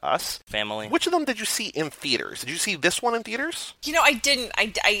important to us. Family. Which of them did you see in theaters? Did you see this one in theaters? I didn't.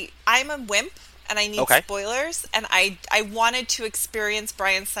 I'm a wimp, and I need spoilers, and I wanted to experience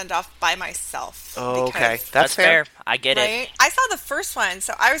Brian's send-off by myself. Okay, because, that's fair. I get right? it. I saw the first one,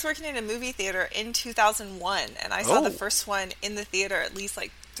 so I was working in a movie theater in 2001, and I saw the first one in the theater at least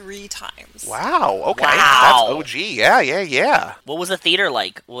 3 times. Wow, okay. Wow. That's OG. Yeah. What was the theater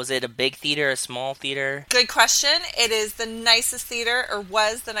like? Was it a big theater, a small theater? Good question. It is the nicest theater, or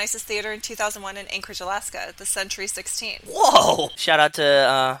was the nicest theater in 2001 in Anchorage, Alaska, the Century 16. Whoa! Shout out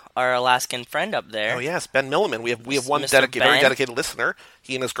to our Alaskan friend up there. Oh yes, Ben Milliman. We have one Mr. very Ben. dedicated listener.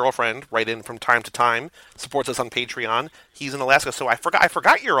 He and his girlfriend write in from time to time, supports us on Patreon. He's in Alaska, so I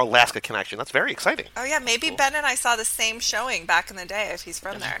forgot your Alaska connection. That's very exciting. Oh yeah, maybe Ben and I saw the same showing back in the day if he's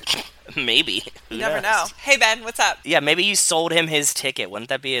from there. Maybe. You never know. Hey Ben, what's up? Yeah, maybe you sold him his ticket. Wouldn't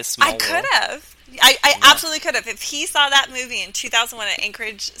that be a small I could have. I absolutely could have. If he saw that movie in 2001 at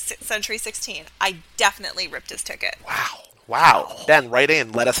Anchorage Century 16, I definitely ripped his ticket. Wow. Ben, write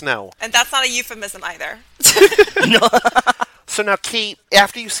in. Let us know. And that's not a euphemism either. So now, Kate,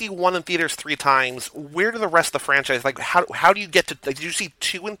 after you see one in theaters 3 times, where do the rest of the franchise, how do you get to, did you see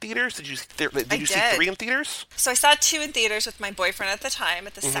 2 in theaters? Did you see 3 in theaters? So I saw 2 in theaters with my boyfriend at the time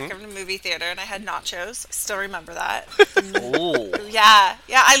at the second movie theater, and I had nachos. I still remember that. Ooh. Yeah,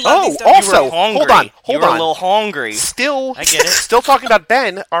 I love these donuts. Also, hold on. You were a little hungry. Still, I get it. Still talking about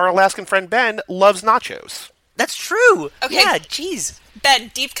Ben, our Alaskan friend Ben, loves nachos. That's true. Okay. Yeah, jeez.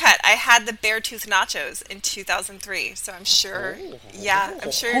 Ben, deep cut. I had the Beartooth nachos in 2003, so I'm sure. Yeah, I'm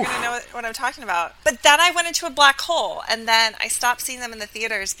sure you're gonna know what I'm talking about. But then I went into a black hole, and then I stopped seeing them in the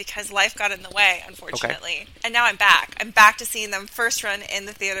theaters because life got in the way, unfortunately. Okay. And now I'm back. I'm back to seeing them first run in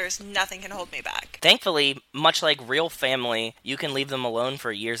the theaters. Nothing can hold me back. Thankfully, much like real family, you can leave them alone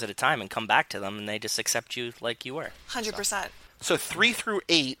for years at a time and come back to them, and they just accept you like you were. 100%. So 3 through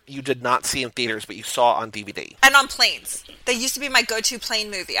 8 you did not see in theaters, but you saw on DVD. And on planes. They used to be my go-to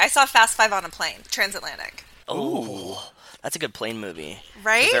plane movie. I saw Fast 5 on a plane, transatlantic. Oh, that's a good plane movie.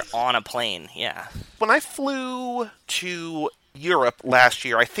 Right? 'Cause they're on a plane, yeah. When I flew to Europe last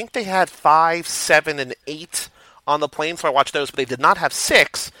year, I think they had 5, 7, and 8 on the plane, so I watched those, but they did not have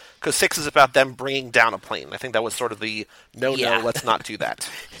 6, because 6 is about them bringing down a plane. I think that was sort of the, no, let's not do that.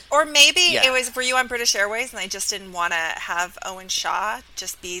 Or maybe it was, were you on British Airways and I just didn't want to have Owen Shaw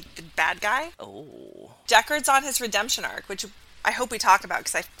just be the bad guy? Oh. Deckard's on his redemption arc, which I hope we talk about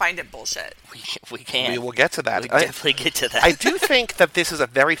because I find it bullshit. We can. We will get to that. We definitely get to that. I do think that this is a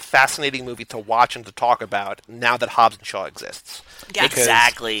very fascinating movie to watch and to talk about now that Hobbs and Shaw exists. Yes.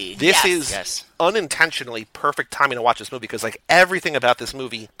 Exactly. This is unintentionally perfect timing to watch this movie because everything about this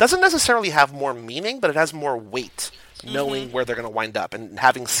movie doesn't necessarily have more meaning, but it has more weight. Knowing where they're going to wind up and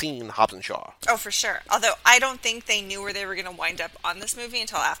having seen Hobbs and Shaw. Oh, for sure. Although I don't think they knew where they were going to wind up on this movie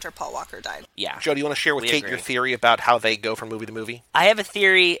until after Paul Walker died. Yeah. Joe, do you want to share with Kate your theory about how they go from movie to movie? I have a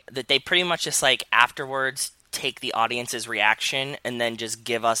theory that they pretty much just afterwards take the audience's reaction and then just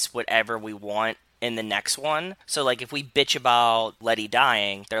give us whatever we want in the next one. So if we bitch about Letty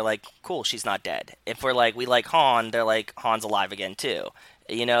dying, they're like, cool, she's not dead. If we're we like Han, they're like, Han's alive again too.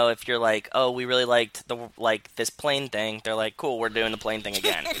 You know, if you're like, oh, we really liked this plane thing, they're like, cool, we're doing the plane thing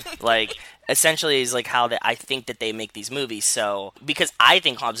again. essentially is like how I think that they make these movies. So because I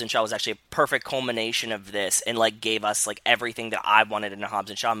think Hobbs and Shaw was actually a perfect culmination of this, and like gave us like everything that I wanted in a Hobbs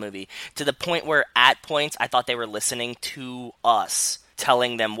and Shaw movie, to the point where at points I thought they were listening to us,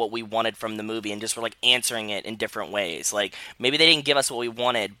 telling them what we wanted from the movie, and just were like answering it in different ways. Like maybe they didn't give us what we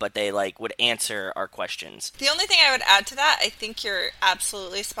wanted, but they like would answer our questions. The only thing I would add to that, I think you're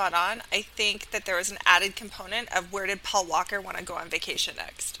absolutely spot on. I think that there was an added component of where did Paul Walker want to go on vacation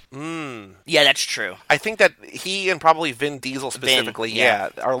next. Yeah, that's true. I think that he and probably Vin Diesel specifically,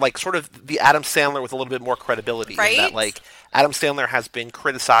 are like sort of the Adam Sandler with a little bit more credibility. Right? In that, like, Adam Sandler has been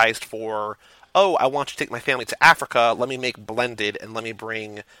criticized for, oh, I want you to take my family to Africa, let me make Blended, and let me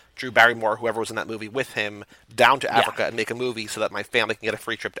bring Drew Barrymore, whoever was in that movie with him, down to Africa and make a movie so that my family can get a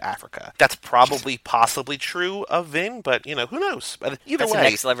free trip to Africa. That's probably possibly true of Vin, but, you know, who knows? But either That's way. a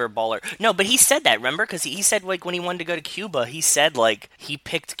next level baller. No, but he said that, remember? Because he said, like, when he wanted to go to Cuba, he said, like, he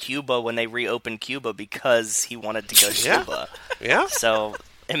picked Cuba when they reopened Cuba because he wanted to go to Cuba. Yeah. So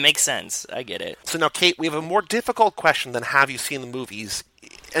it makes sense. I get it. So now, Kate, we have a more difficult question than have you seen the movies?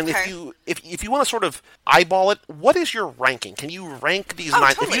 And Okay. if you want to sort of eyeball it, what is your ranking? Can you rank these Oh,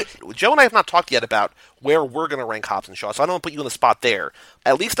 nine? totally. Joe and I have not talked yet about where we're going to rank Hobbs and Shaw, so I don't want to put you on the spot there.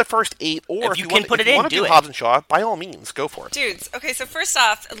 At least the first 8, or If you you can want, put if it you in, want to do do it. Hobbs and Shaw, by all means, go for it. Dudes, okay, so first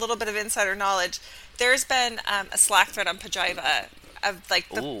off, a little bit of insider knowledge. There's been a Slack thread on Pajiva of like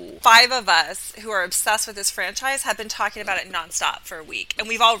the Ooh. 5 of us who are obsessed with this franchise have been talking about it nonstop for a week, and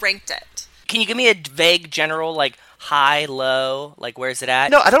we've all ranked it. Can you give me a vague general, like, high, low, like, where's it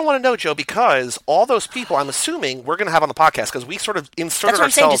at? No, I don't want to know, Joe, because all those people, I'm assuming, we're going to have on the podcast, because we sort of inserted That's what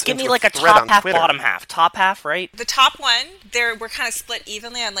I'm saying. ourselves Just give me into like a thread top on half, Twitter. bottom half. Top half, right? The top one, we're kind of split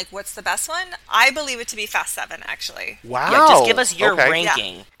evenly on like what's the best one. I believe it to be Fast 7, actually. Wow. Yeah, just give us your Okay.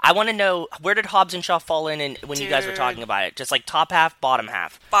 ranking. I want to know, where did Hobbs and Shaw fall in when you guys were Dude. talking about it? Just like top half, bottom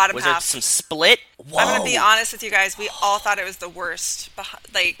half. Bottom was half. there some split? Whoa. I'm gonna be honest with you guys. We all thought it was the worst.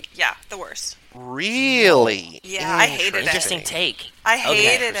 The worst. Really? Yeah, I hated it. Interesting take. I Okay.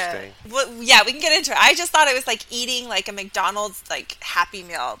 hated it. Interesting. Well, yeah, we can get into it. I just thought it was like eating like a McDonald's like Happy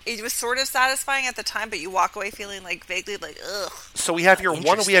Meal. It was sort of satisfying at the time, but you walk away feeling like vaguely like ugh. So we have your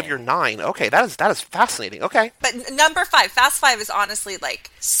 1 and we have your 9. Okay, that is fascinating. Okay. But number 5, Fast 5 is honestly like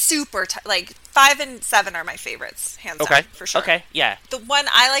super like 5 and 7 are my favorites, hands Okay. down, for sure. Okay, yeah. The one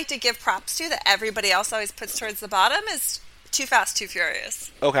I like to give props to that everybody else always puts towards the bottom is Too Fast, Too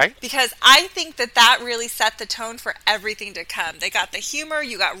Furious. Okay. Because I think that really set the tone for everything to come. They got the humor,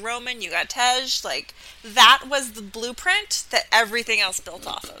 you got Roman, you got Tej, like, that was the blueprint that everything else built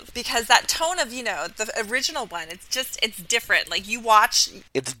off of. Because that tone of, you know, the original one, it's different. Like, you watch,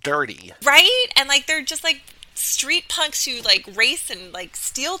 It's dirty. right? And, like, they're just, like, street punks who, like, race and, like,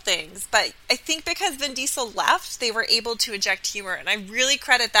 steal things. But I think because Vin Diesel left, they were able to inject humor. And I really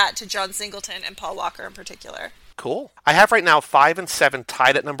credit that to John Singleton and Paul Walker in particular. Cool. I have right now 5 and 7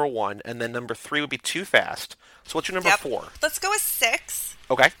 tied at number 1, and then number 3 would be Too Fast. So what's your number 4? Let's go with 6.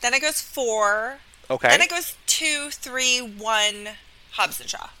 Okay. Then it goes 4. Okay. Then it goes 2, 3, 1, Hobbs and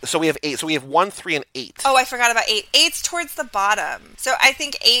Shaw. So we have 8. So we have 1, 3, and 8. Oh, I forgot about 8. 8's towards the bottom. So I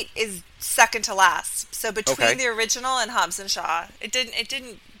think 8 is second to last. So between Okay. the original and Hobbs and Shaw, it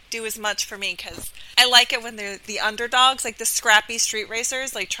didn't do as much for me because I like it when they're the underdogs, like the scrappy street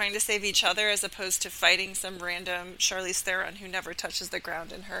racers, like trying to save each other as opposed to fighting some random Charlize Theron who never touches the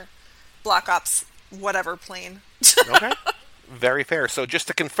ground in her Black Ops whatever plane. Okay. Very fair. So just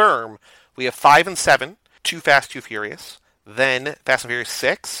to confirm, we have 5 and 7, Too Fast, Too Furious, then Fast and Furious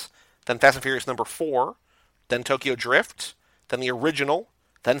 6, then Fast and Furious number 4, then Tokyo Drift, then the original,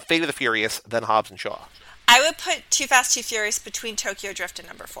 then Fate of the Furious, then Hobbs and Shaw. I would put Too Fast, Too Furious between Tokyo Drift and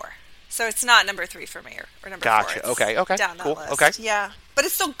number 4. So it's not number 3 for me or number 4. Gotcha. It's Okay. down that Cool. list. Okay. Yeah. But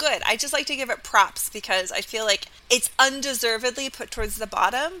it's still good. I just like to give it props because I feel like it's undeservedly put towards the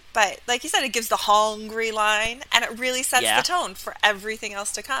bottom. But like you said, it gives the hungry line and it really sets Yeah. the tone for everything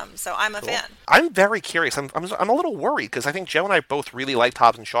else to come. So I'm a fan. I'm very curious. I'm a little worried because I think Joe and I both really liked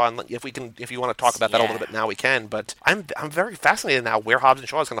Hobbs and Shaw, and if you want to talk about that a little bit now, we can. But I'm very fascinated now where Hobbs and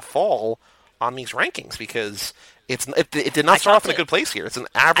Shaw is going to fall on these rankings because it did not start off in a good place here. It's an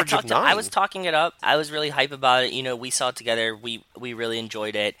average of 9. I was talking it up. I was really hype about it. You know, we saw it together. We really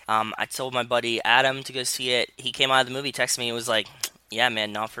enjoyed it. I told my buddy Adam to go see it. He came out of the movie, texted me, and was like, yeah,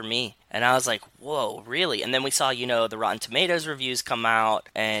 man, not for me. And I was like, whoa, really? And then we saw, you know, the Rotten Tomatoes reviews come out,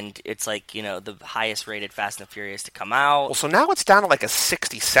 and it's like, you know, the highest rated Fast and Furious to come out. Well, so now it's down to like a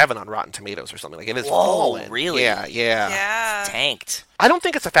 67 on Rotten Tomatoes or something. Like it is Whoa, fallen. really? Yeah. Yeah. Tanked. I don't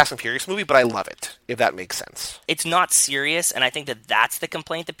think it's a Fast and Furious movie, but I love it, if that makes sense. It's not serious, and I think that that's the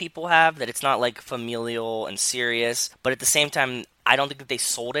complaint that people have, that it's not, like, familial and serious. But at the same time, I don't think that they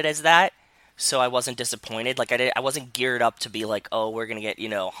sold it as that. so I wasn't disappointed. Like I wasn't geared up to be like, oh, we're gonna get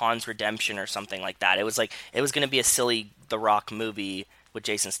Han's redemption or something like that. It was like it was gonna be a silly The Rock movie with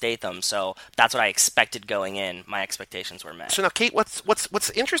Jason Statham, so that's what I expected going in. My expectations were met. So now, Kate, what's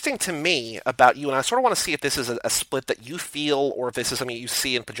interesting to me about you, and I sort of want to see if this is a split that you feel, or if this is something you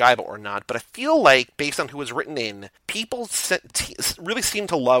see in Pajiba or not, but I feel like, based on who was written in, people really seem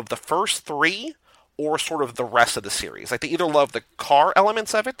to love the first three, or sort of the rest of the series. Like, they either love the car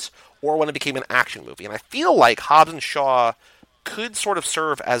elements of it, or when it became an action movie. And I feel like Hobbs and Shaw could sort of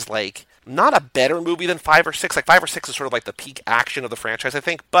serve as, like, not a better movie than 5 or 6. Like, 5 or 6 is sort of like the peak action of the franchise, I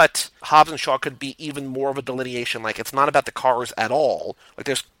think. But Hobbs and Shaw could be even more of a delineation. Like, it's not about the cars at all. Like,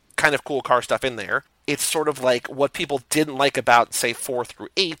 there's kind of cool car stuff in there. It's sort of like what people didn't like about, say, 4 through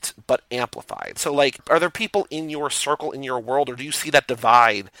 8, but amplified. So, like, are there people in your circle, in your world, or do you see that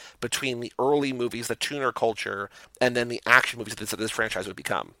divide between the early movies, the tuner culture, and then the action movies that this franchise would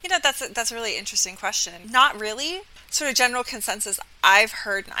become? That's a really interesting question. Not really. Sort of general consensus I've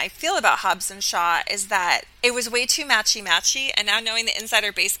heard and I feel about Hobbs and Shaw is that it was way too matchy-matchy, and now knowing the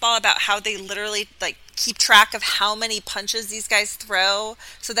insider baseball about how they literally, like, keep track of how many punches these guys throw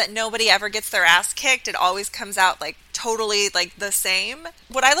so that nobody ever gets their ass kicked. It always comes out like totally like the same.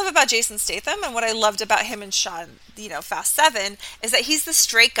 What I love about Jason Statham and what I loved about him and Shaw, Fast 7, is that he's the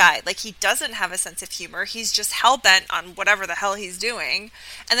straight guy. Like, he doesn't have a sense of humor. He's just hell-bent on whatever the hell he's doing.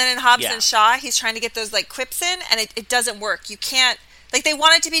 And then in Hobbs and Shaw, he's trying to get those like quips in, and it doesn't work. You can't. Like, they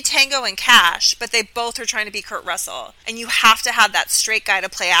want it to be Tango and Cash, but they both are trying to be Kurt Russell. And you have to have that straight guy to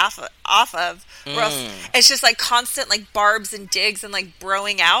play off of, or else it's just, like, constant, like, barbs and digs and, like,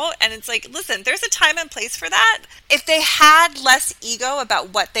 broing out. And it's like, listen, there's a time and place for that. If they had less ego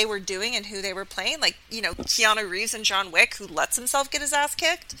about what they were doing and who they were playing, like, Keanu Reeves and John Wick, who lets himself get his ass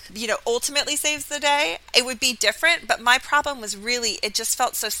kicked, ultimately saves the day, it would be different. But my problem was really, it just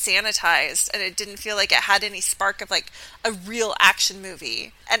felt so sanitized, and it didn't feel like it had any spark of, like, a real action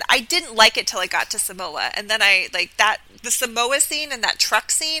movie. And I didn't like it till I got to Samoa, and then the Samoa scene and that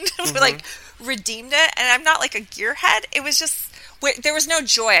truck scene like redeemed it. And I'm not like a gearhead. It was just, there was no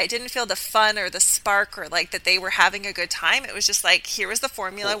joy. I didn't feel the fun or the spark or like that they were having a good time. It was just like, here was the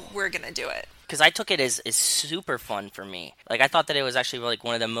formula, we're gonna do it. Because I took it as super fun for me. Like, I thought that it was actually like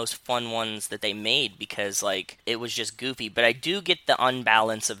one of the most fun ones that they made, because like it was just goofy. But I do get the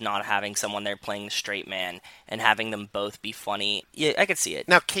unbalance of not having someone there playing the straight man and having them both be funny. Yeah, I could see it.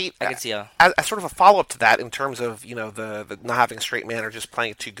 Now, Kate, I could see as sort of a follow-up to that, in terms of the not having a straight man or just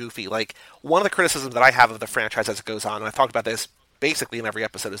playing it too goofy. Like, one of the criticisms that I have of the franchise as it goes on, and I've talked about this basically in every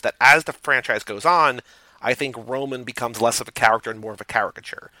episode, is that as the franchise goes on, I think Roman becomes less of a character and more of a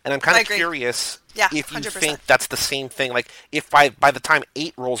caricature. And I'm kind of curious if you 100%. Think that's the same thing. Like, if by the time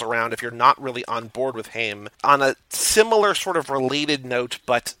 8 rolls around, if you're not really on board with him, on a similar sort of related note,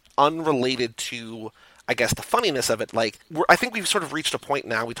 but unrelated to, I guess, the funniness of it, like, I think we've sort of reached a point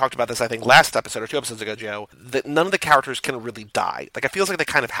now, we talked about this, I think, last episode or 2 episodes ago, Joe, that none of the characters can really die. Like, it feels like they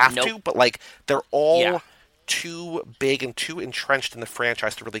kind of have to, but, like, they're all too big and too entrenched in the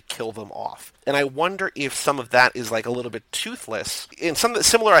franchise to really kill them off. And I wonder if some of that is like a little bit toothless. And some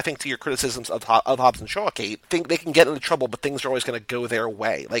similar, I think, to your criticisms of Hobbs and Shaw, Kate. Think they can get into trouble, but things are always going to go their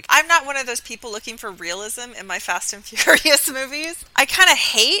way. Like, I'm not one of those people looking for realism in my Fast and Furious movies. I kind of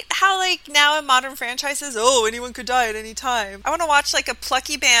hate how, like, now in modern franchises, anyone could die at any time. I want to watch like a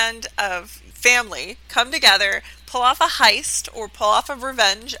plucky band of family come together, pull off a heist or pull off a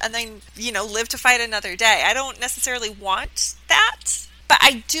revenge, and then, live to fight another day. I don't necessarily want that. But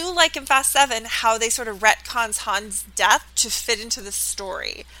I do like in Fast 7 how they sort of retcons Han's death to fit into the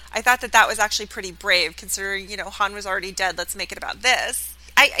story. I thought that was actually pretty brave, considering, Han was already dead, let's make it about this.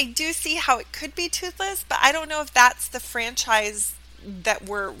 I do see how it could be toothless, but I don't know if that's the franchise that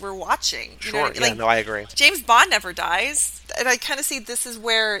we're watching. Sure, I agree. James Bond never dies, and I kind of see this is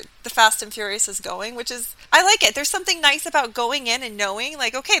where the Fast and Furious is going, which is, I like it. There's something nice about going in and knowing,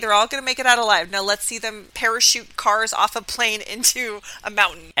 like, okay, they're all going to make it out alive. Now let's see them parachute cars off a plane into a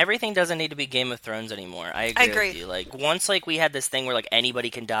mountain. Everything doesn't need to be Game of Thrones anymore. I agree with you. Like, once, like, we had this thing where, like, anybody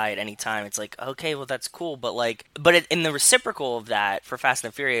can die at any time, it's like, okay, well, that's cool, but, like, in the reciprocal of that, for Fast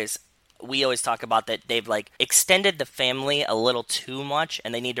and Furious, we always talk about that they've, like, extended the family a little too much,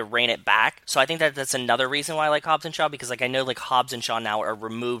 and they need to rein it back. So I think that that's another reason why I like Hobbs and Shaw, because, like, I know, like, Hobbs and Shaw now are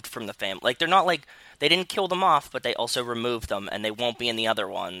removed from the family. Like, they're not, like, they didn't kill them off, but they also removed them, and they won't be in the other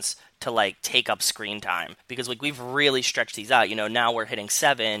ones to, like, take up screen time. Because, like, we've really stretched these out. Now we're hitting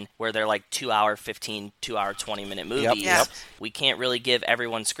 7, where they're, like, 2-hour 15, 2-hour 20-minute movies. Yep. We can't really give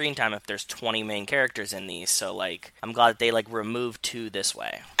everyone screen time if there's 20 main characters in these. So, like, I'm glad that they, like, removed 2 this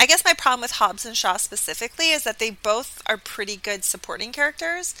way. I guess guess my problem with Hobbs and Shaw specifically is that they both are pretty good supporting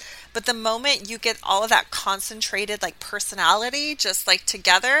characters, but the moment you get all of that concentrated like personality just like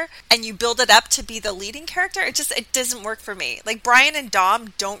together and you build it up to be the leading character, it doesn't work for me. Like Brian and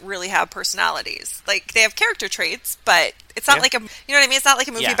Dom don't really have personalities. Like they have character traits, but it's not like you know what I mean? It's not like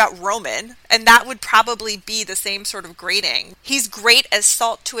a movie about Roman, and that would probably be the same sort of grading. He's great as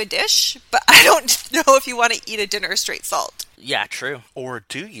salt to a dish, but I don't know if you want to eat a dinner straight salt. Yeah, true. Or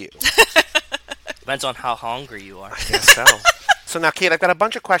do you? Depends on how hungry you are. I guess so. So now, Kate, I've got a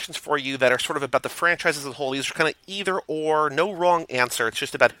bunch of questions for you that are sort of about the franchise as a whole. These are kind of either or, no wrong answer. It's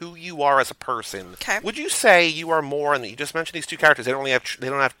just about who you are as a person. Okay. Would you say you are more, and you just mentioned these two characters, they don't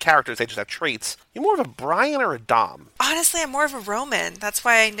have characters, they just have traits. You more of a Brian or a Dom? Honestly, I'm more of a Roman. That's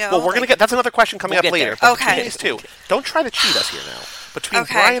why I know. Well, we're going to get, that's another question coming up later. There. Okay. Between these two, don't try to cheat us here now. Between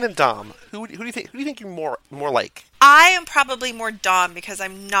Brian and Dom, who do you think you're more like? I am probably more Dom because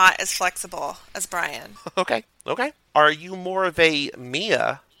I'm not as flexible as Brian. Okay. Are you more of a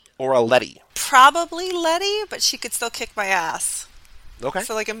Mia or a Letty? Probably Letty, but she could still kick my ass. Okay.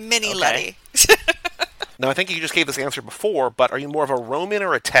 So like a mini Letty. Now, I think you just gave this answer before, but are you more of a Roman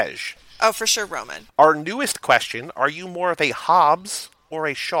or a Tej? Oh, for sure Roman. Our newest question, are you more of a Hobbs or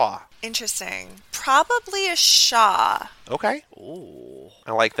a Shaw? Interesting. Probably a Shaw. Okay. Ooh.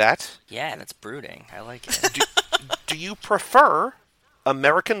 I like that. Yeah, that's brooding. I like it. Do you prefer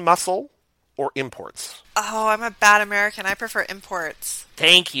American muscle or imports? Oh, I'm a bad American. I prefer imports.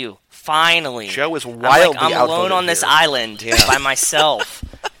 Thank you. Finally. Joe is wildly I'm alone on this here. island by myself.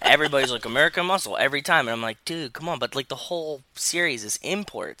 Everybody's like, American Muscle every time. And I'm like, dude, come on. But like the whole series is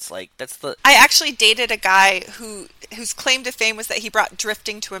imports. Like that's the... I actually dated a guy whose claim to fame was that he brought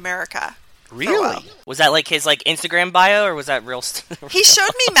drifting to America. Really? Was that like his like Instagram bio or was that real? He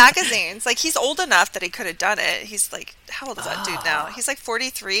showed me magazines. Like he's old enough that he could have done it. He's like, how old is that dude now? He's like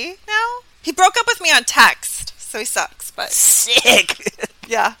 43 now? He broke up with me on text, so he sucks, but... Sick!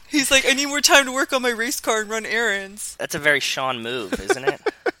 Yeah. He's like, I need more time to work on my race car and run errands. That's a very Sean move, isn't it?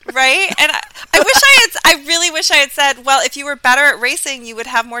 Right? And I really wish I had said, well, if you were better at racing, you would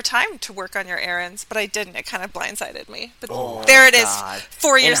have more time to work on your errands, but I didn't. It kind of blindsided me. But there it is,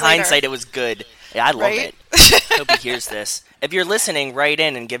 4 years later. In hindsight, it was good. Yeah, I love it. Hope he hears this. If you're listening, write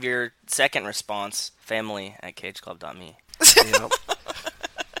in and give your second response, family@cageclub.me. Yep.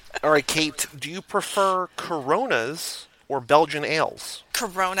 All right, Kate, do you prefer Coronas or Belgian ales?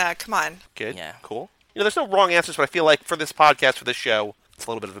 Corona, come on. Good. Yeah. Cool. There's no wrong answers, but I feel like for this podcast, for this show, it's a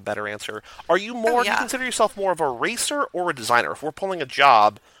little bit of a better answer. Are you more, do you consider yourself more of a racer or a designer? If we're pulling a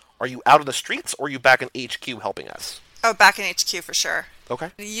job, are you out of the streets or are you back in HQ helping us? Oh, back in HQ for sure.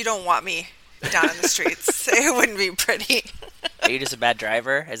 Okay. You don't want me down in the streets. It wouldn't be pretty. Are you just a bad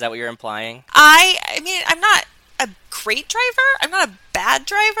driver? Is that what you're implying? I mean, I'm not a great driver. I'm not a bad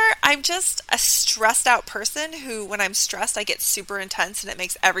driver. I'm just a stressed out person who, when I'm stressed, I get super intense and it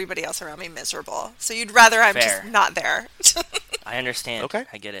makes everybody else around me miserable. So you'd rather I'm just not there. I understand. Okay.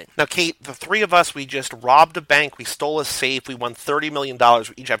 I get it. Now, Kate, the three of us, we just robbed a bank. We stole a safe. We won $30 million.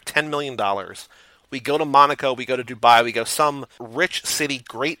 We each have $10 million. We go to Monaco. We go to Dubai. We go some rich city,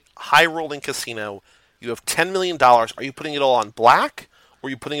 great high-rolling casino. You have $10 million. Are you putting it all on black? Or are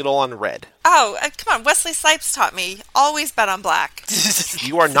you putting it all on red? Oh, come on. Wesley Snipes taught me, always bet on black.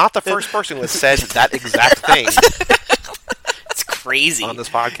 You are not the first person who has said that exact thing. It's crazy. On this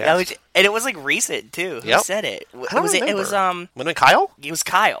podcast. And it was like recent, too. Who said it? I don't remember. It was, When Kyle? It was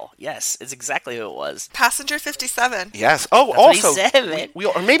Kyle. Yes, it's exactly who it was. Passenger 57. Yes. Oh, That's also, what he said.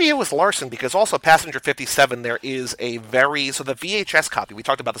 or maybe it was Larson, because also Passenger 57, there is a so the VHS copy, we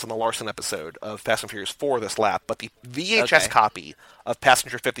talked about this on the Larson episode of Fast and Furious 4 this lap, but the VHS copy of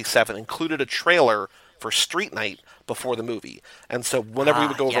Passenger 57 included a trailer for Street Night before the movie. And so whenever we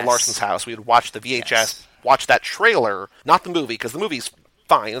would go over to Larson's house, we would watch the VHS, watch that trailer, not the movie, because the movie's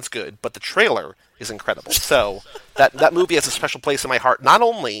fine, it's good, but the trailer is incredible. So that movie has a special place in my heart, not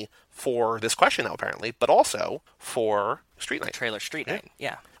only for this question now, apparently, but also for Street Night. Trailer Street Night,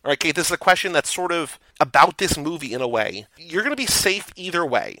 yeah. All right, Kate, this is a question that's sort of about this movie in a way. You're going to be safe either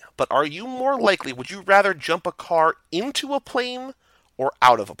way, but are you more likely, would you rather jump a car into a plane or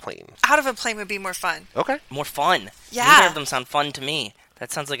out of a plane? Out of a plane would be more fun. Okay. More fun. Yeah. Neither of them sound fun to me.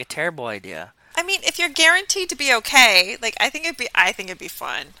 That sounds like a terrible idea. I mean, if you're guaranteed to be okay, like I think it'd be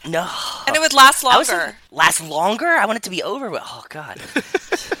fun. No. And it would last longer. Last longer? I want it to be over with. Oh god.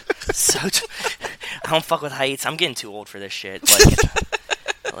 I don't fuck with heights. I'm getting too old for this shit.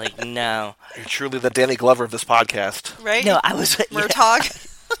 Like no. You're truly the Danny Glover of this podcast. Right? No, I was Murtaugh.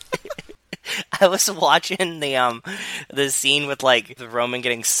 I was watching the scene with like the Roman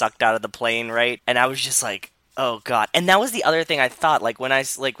getting sucked out of the plane, right? And I was just like, Oh god. And that was the other thing I thought. Like when I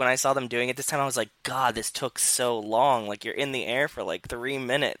saw them doing it this time, I was like, God, this took so long. Like you're in the air for like 3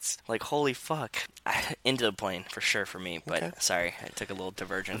 minutes. Like holy fuck. Into the plane for sure for me. But sorry, I took a little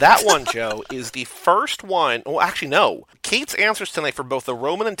divergent. That one, Joe, is the first one. Well, actually, no. Kate's answers tonight for both the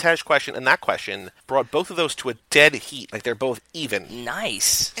Roman and Tej question and that question brought both of those to a dead heat. Like they're both even.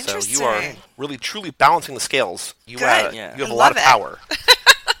 Nice. So you are really truly balancing the scales. You Good. you have a lot of power.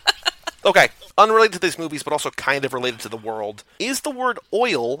 Okay, unrelated to these movies, but also kind of related to the world. Is the word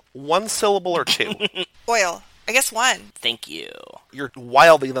oil one syllable or two? Oil. I guess one. Thank you. You're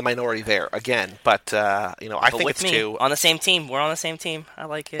wildly in the minority there, again. But, I think with it's me, two. on the same team. We're on the same team. I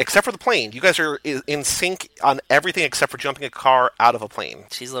like it. Except for the plane. You guys are in sync on everything except for jumping a car out of a plane.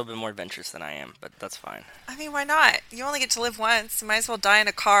 She's a little bit more adventurous than I am, but that's fine. I mean, why not? You only get to live once. You might as well die in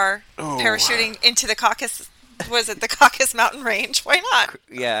a car, parachuting into the Caucasus. Was it the Caucasus Mountain Range? Why not?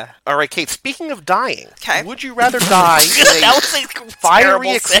 Yeah. All right, Kate, speaking of dying, Okay. would you rather die in That was a fiery terrible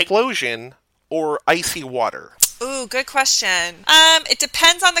segue. explosion or icy water? Ooh, good question. It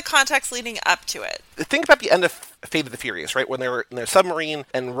depends on the context leading up to it. Think about the end of Fate of the Furious, right? When they're in their submarine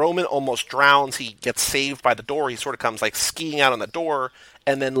and Roman almost drowns, he gets saved by the door. He sort of comes like skiing out on the door,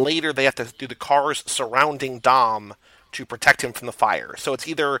 and then later they have to do the cars surrounding Dom to protect him from the fire. So it's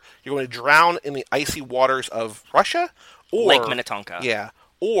either you're going to drown in the icy waters of Russia, or Lake Minnetonka. Yeah,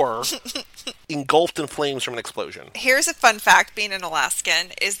 or engulfed in flames from an explosion. Here's a fun fact, being an Alaskan,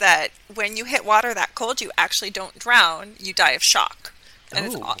 is that when you hit water that cold, you actually don't drown, you die of shock. And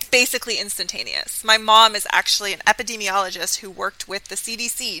it's basically instantaneous. My mom is actually an epidemiologist who worked with the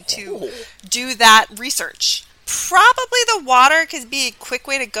CDC to do that research. Probably the water could be a quick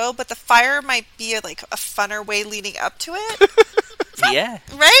way to go, but the fire might be a funner way leading up to it. Yeah.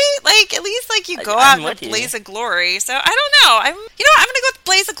 Right? Like, at least, like, you go out in a blaze of glory. So, I don't know. I'm going to go with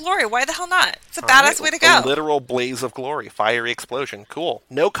blaze of glory. Why the hell not? It's a badass way to go. A literal blaze of glory. Fiery explosion. Cool.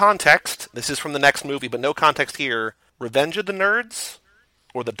 No context. This is from the next movie, but no context here. Revenge of the Nerds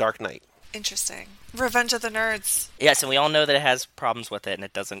or The Dark Knight? Interesting. Revenge of the Nerds. Yes, and we all know that it has problems with it, and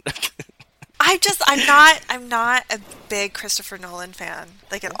it doesn't. I'm not a big Christopher Nolan fan,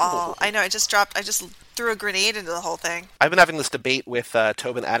 like, at all. I know, I just threw a grenade into the whole thing. I've been having this debate with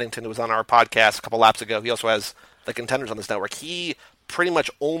Tobin Addington, who was on our podcast a couple laps ago. He also has the Contenders on this network. He pretty much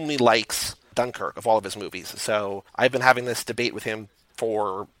only likes Dunkirk of all of his movies. So I've been having this debate with him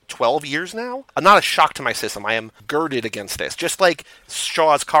for 12 years now. I'm not a shock to my system. I am girded against this. Just like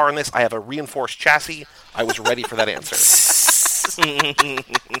Shaw's car in this, I have a reinforced chassis. I was ready for that answer.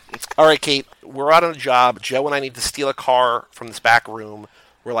 All right, Kate, we're out on a job. Joe and I need to steal a car from this back room.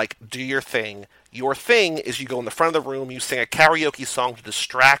 We're like, do your thing. Your thing is you go in the front of the room, you sing a karaoke song to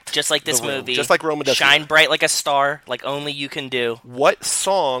distract just like this the room, movie. just like Roman does. Shine bright like a star, like only you can do. What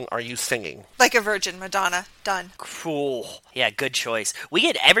song are you singing? Like a Virgin, Madonna. Done. Cool. Yeah, good choice.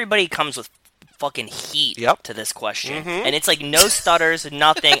 Everybody comes with fucking heat to this question. And it's like no stutters,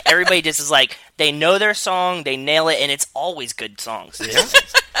 nothing. Everybody just is like, they know their song, they nail it, and it's always good songs. Yeah.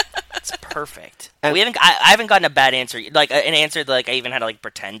 It's perfect. And I haven't gotten a bad answer, like an answer that like I even had to like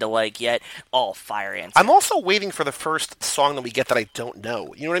pretend to like yet. All fire answer. I'm also waiting for the first song that we get that I don't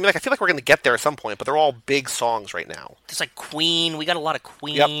know. You know what I mean? Like I feel like we're going to get there at some point, but they're all big songs right now. There's like Queen. We got a lot of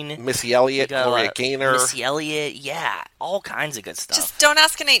Queen. Yep. Missy Elliott, Gloria Gaynor. Missy Elliott. Yeah, all kinds of good stuff. Just don't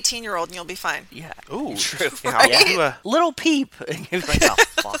ask an 18-year-old and you'll be fine. Yeah. Ooh, true. Yeah, I'll do a Little Peep. Like, oh,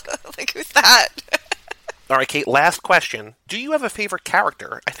 fuck. Like, who's that? All right, Kate, last question. Do you have a favorite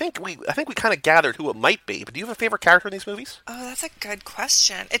character? I think we kind of gathered who it might be, but do you have a favorite character in these movies? Oh, that's a good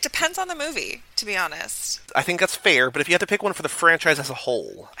question. It depends on the movie, to be honest. I think that's fair, but if you had to pick one for the franchise as a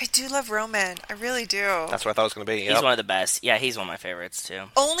whole. I do love Roman. I really do. That's what I thought it was going to be. He's one of the best. Yeah, he's one of my favorites, too.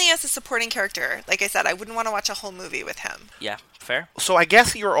 Only as a supporting character. Like I said, I wouldn't want to watch a whole movie with him. Yeah, fair. So I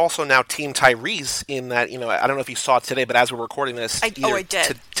guess you're also now Team Tyrese in that, I don't know if you saw it today, but as we're recording this, I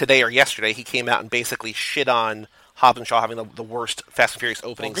did. Today or yesterday, he came out and basically shit on Hobbs and Shaw having the worst Fast and Furious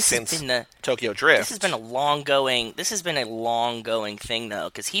opening since Tokyo Drift. This has been a long going thing though,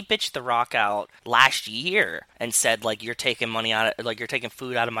 because he bitched The Rock out last year and said like you're taking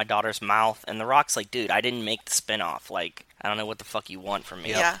food out of my daughter's mouth, and The Rock's like, dude, I didn't make the spinoff. Like I don't know what the fuck you want from me.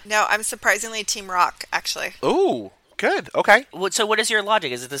 Yeah, no, I'm surprisingly Team Rock actually. Ooh. Good. Okay. So what is your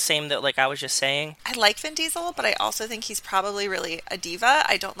logic? Is it the same that like I was just saying? I like Vin Diesel, but I also think he's probably really a diva.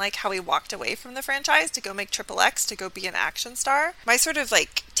 I don't like how he walked away from the franchise to go make Triple X, to go be an action star. My sort of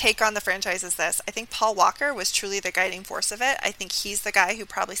like take on the franchise is this. I think Paul Walker was truly the guiding force of it. I think he's the guy who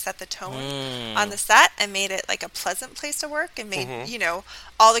probably set the tone on the set and made it like a pleasant place to work and made, you know,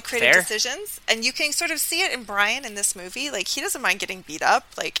 all the creative decisions. And you can sort of see it in Brian in this movie. Like, he doesn't mind getting beat up.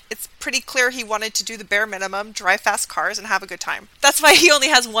 Like, it's pretty clear he wanted to do the bare minimum, drive fast cars, and have a good time. That's why he only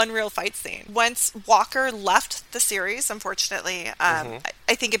has one real fight scene. Once Walker left the series, unfortunately, I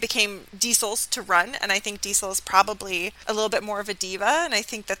think it became Diesel's to run, and I think Diesel is probably a little bit more of a diva, and I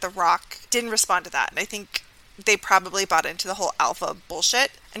think that The Rock didn't respond to that. And I think they probably bought into the whole alpha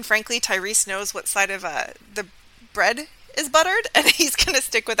bullshit. And frankly, Tyrese knows what side of the bread is buttered, and he's going to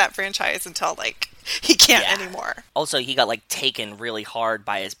stick with that franchise until, like, he can't anymore. Also, he got, like, taken really hard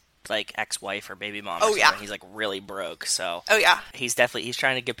by his, like, ex-wife or baby mom. Oh, yeah. He's, like, really broke, so... Oh, yeah. He's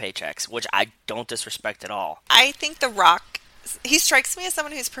trying to get paychecks, which I don't disrespect at all. I think The Rock, he strikes me as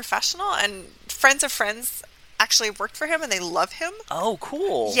someone who's professional, and friends of friends actually worked for him and they love him. Oh,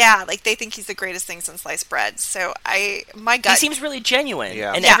 cool. Yeah, like they think he's the greatest thing since sliced bread. So my gut... He seems really genuine.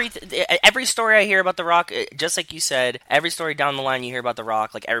 Yeah. And every story I hear about The Rock, just like you said, every story down the line you hear about The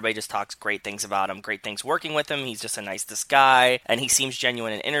Rock, like everybody just talks great things about him, great things working with him. He's just a nice guy, and he seems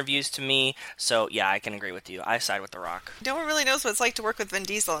genuine in interviews to me. So yeah, I can agree with you. I side with The Rock. No one really knows what it's like to work with Vin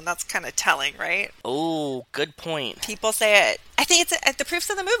Diesel, and that's kind of telling, right? Oh, good point. People say it. I think it's the proof's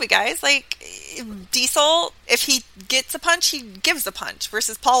in the movie, guys. Like, Diesel, if he gets a punch, he gives a punch.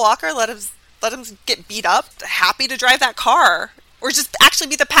 Versus Paul Walker, let him get beat up, happy to drive that car. Or just actually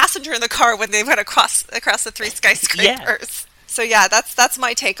be the passenger in the car when they went across the 3 skyscrapers. Yeah. So yeah, that's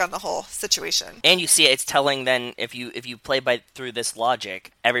my take on the whole situation. And you see it's telling then if you play through this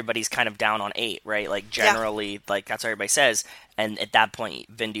logic, everybody's kind of down on 8, right? Like generally, like that's what everybody says. And at that point,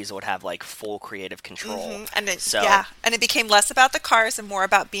 Vin Diesel would have like full creative control. And it became less about the cars and more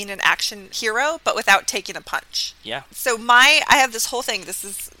about being an action hero, but without taking a punch. Yeah. So I have this whole thing. This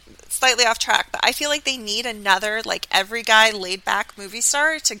is slightly off track, but I feel like they need another like every guy laid back movie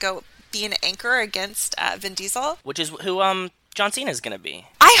star to go be an anchor against Vin Diesel, which is who John Cena's going to be.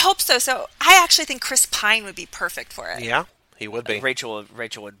 I hope so. So I actually think Chris Pine would be perfect for it. Yeah, he would be. Rachel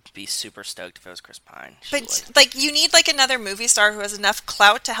would be super stoked if it was Chris Pine. Like you need like another movie star who has enough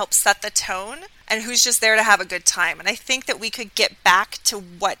clout to help set the tone and who's just there to have a good time. And I think that we could get back to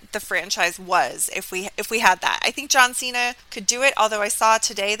what the franchise was if we had that. I think John Cena could do it, although I saw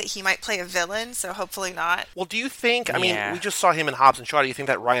today that he might play a villain, so hopefully not. Well, do you think, I mean, we just saw him in Hobbs and Shaw. Do you think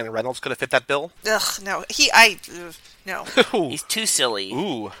that Ryan Reynolds could have fit that bill? Ugh, no. No. He's too silly.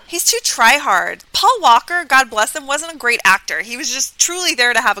 Ooh. He's too try-hard. Paul Walker, God bless him, wasn't a great actor. He was just truly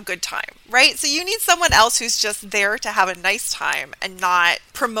there to have a good time, right? So you need someone else who's just there to have a nice time and not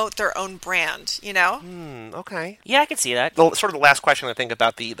promote their own brand, you know? Okay. Yeah, I can see that. Sort of the last question I think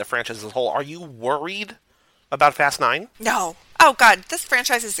about the franchise as a whole. Are you worried about Fast 9? No. Oh, God, this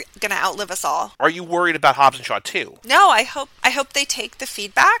franchise is going to outlive us all. Are you worried about Hobbs and Shaw 2? No, I hope they take the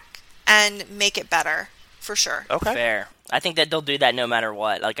feedback and make it better. For sure. Okay. Fair. I think that they'll do that no matter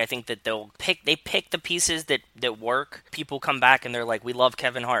what. Like, I think that they pick the pieces that work. People come back and they're like, we love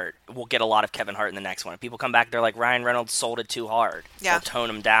Kevin Hart. We'll get a lot of Kevin Hart in the next one. People come back, they're like, Ryan Reynolds sold it too hard. Yeah. They'll tone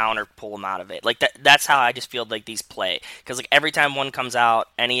him down or pull him out of it. Like, that's how I just feel like these play. Because, like, every time one comes out,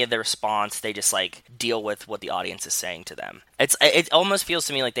 any of the response, they just, like, deal with what the audience is saying to them. It almost feels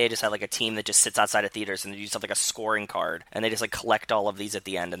to me like they just have, like, a team that just sits outside of theaters and they just have, like, a scoring card. And they just, like, collect all of these at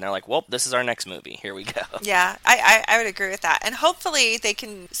the end. And they're like, well, this is our next movie. Here we go. Yeah, I would agree with that. And hopefully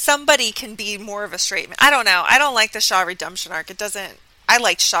somebody can be more of a straight man. I don't know. I don't like the Shaw redemption arc. I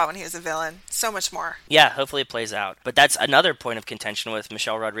liked Shaw when he was a villain so much more. Yeah, hopefully it plays out. But that's another point of contention with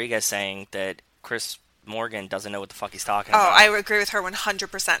Michelle Rodriguez saying that Chris Morgan doesn't know what the fuck he's talking about. Oh, I would agree with her 100%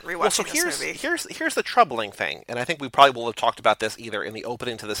 rewatching this movie. Here's the troubling thing, and I think we probably will have talked about this either in the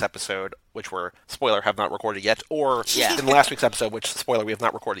opening to this episode, which we're, spoiler, have not recorded yet, or in last week's episode, which, spoiler, we have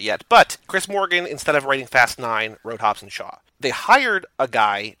not recorded yet. But Chris Morgan, instead of writing Fast 9, wrote Hobbs and Shaw. They hired a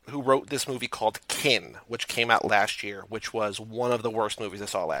guy who wrote this movie called Kin, which came out last year, which was one of the worst movies I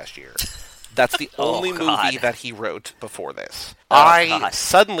saw last year. That's the only movie that he wrote before this. I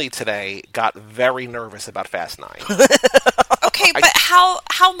suddenly today got very nervous about Fast 9. Okay, but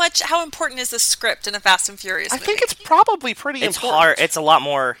how important is the script in a Fast and Furious I movie? think it's probably pretty It's important. hard. It's a lot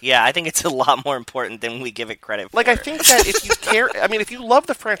more. Yeah, I think it's a lot more important than we give it credit for. Like, I think that if you care, I mean, if you love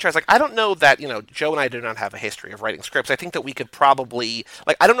the franchise, like, I don't know that, Joe and I do not have a history of writing scripts. I think that we could probably,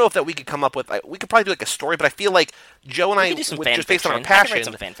 like, I don't know if that we could come up with, like, we could probably do, like, a story, but I feel like Joe and I, do some with, fan just based on our fiction. I could write passion,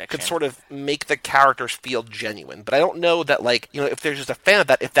 some fan fiction. could sort of make the characters feel genuine. But I don't know that, like, if there's just a fan of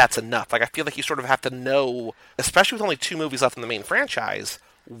that, if that's enough. Like, I feel like you sort of have to know, especially with only 2 movies left in the main franchise,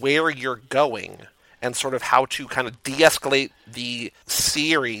 where you're going and sort of how to kind of de-escalate the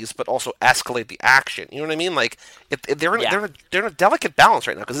series, but also escalate the action. You know what I mean? Like, they're in a delicate balance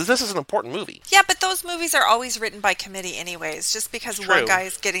right now, because this is an important movie. Yeah, but those movies are always written by committee anyways. Just because True. one guy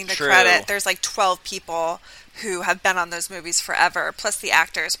is getting the True. credit, there's like 12 people who have been on those movies forever, plus the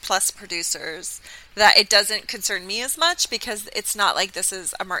actors, plus producers, that it doesn't concern me as much, because it's not like this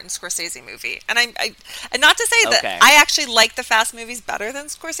is a Martin Scorsese movie. And and not to say Okay. that I actually like the Fast movies better than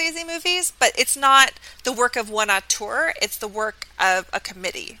Scorsese movies, but it's not the work of one auteur, it's the work of a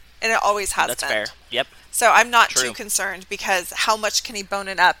committee. And it always has That's been. fair. Yep. So I'm not True. too concerned, because how much can he bone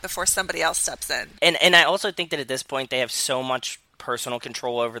it up before somebody else steps in? And I also think that at this point they have so much personal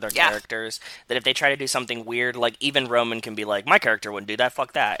control over their Yeah. characters that if they try to do something weird, like even Roman can be like, my character wouldn't do that,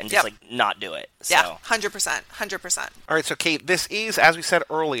 fuck that, and just Yep. like not do it. So. Yeah, 100%. 100%. All right, so Kate, this is, as we said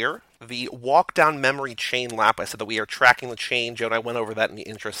earlier, the walk down memory chain lap. I said that we are tracking the chain. Joe and I went over that in the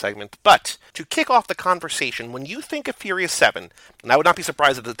intro segment. But to kick off the conversation, when you think of Furious 7, and I would not be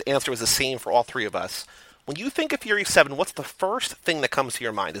surprised if the answer was the same for all 3 of us, when you think of Furious 7, what's the first thing that comes to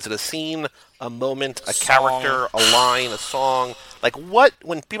your mind? Is it a scene, a moment, a character, a line, a song? Like, what,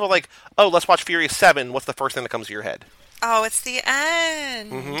 when people are like, oh, let's watch Furious 7, what's the first thing that comes to your head? Oh, it's the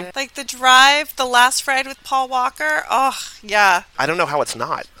end. Like the drive, the last ride with Paul Walker. Oh, yeah. I don't know how it's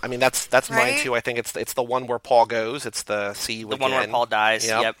not. I mean, that's mine Right? too. I think it's the one where Paul goes. It's the see you The again. one where Paul dies.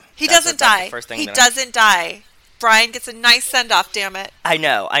 Yep. He That's doesn't that's die. the first thing He that doesn't die. Brian gets a nice send-off, damn it. I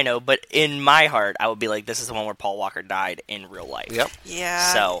know, but in my heart, I would be like, this is the one where Paul Walker died in real life. Yep.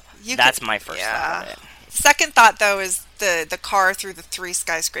 Yeah. So You that's could- my first yeah. thought of it. Second thought, though, is the car through the 3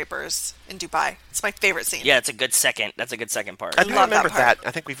 skyscrapers in Dubai. It's my favorite scene. Yeah, it's a good second. That's a good second part. I do love remember that part. that.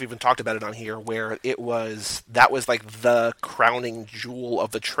 I think we've even talked about it on here, where that was like the crowning jewel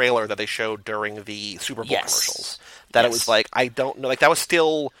of the trailer that they showed during the Super Bowl Yes. commercials. That it Yes. was like, I don't know, like that was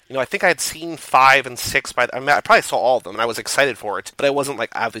still, I think I had seen 5 and 6 I probably saw all of them and I was excited for it, but I wasn't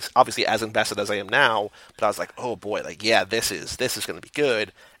like obviously as invested as I am now. But I was like, oh boy, like yeah, this is going to be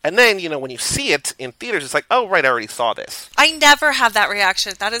good. And then, when you see it in theaters, it's like, oh, right, I already saw this. I never have that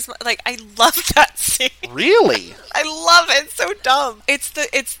reaction. That is, like, I love that scene. Really? I love it. It's so dumb. It's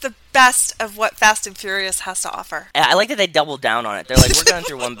the best of what Fast and Furious has to offer. I like that they double down on it. They're like, we're going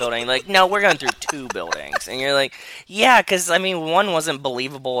through one building. Like, no, we're going through 2 buildings. And you're like, yeah, because, 1 wasn't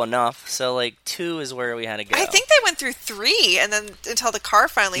believable enough. So, 2 is where we had to go. I think they went through 3, and then until the car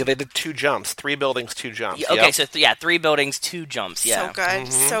finally... Yeah, they did 2 jumps. 3 buildings, 2 jumps. Okay, Yep. so 3 buildings, 2 jumps. Yeah. So good.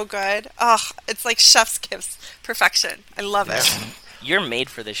 So good. Oh, it's like chef's kiss. Perfection. I love it. You're made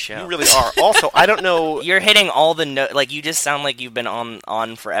for this show. You really are. Also, I don't know... You're hitting all the you just sound like you've been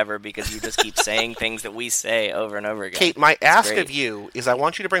on forever because you just keep saying things that we say over and over again. Kate, my ask great. of you is I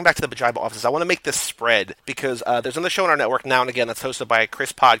want you to bring back to the Bajiba offices. I want to make this spread because there's another show on our network now and again that's hosted by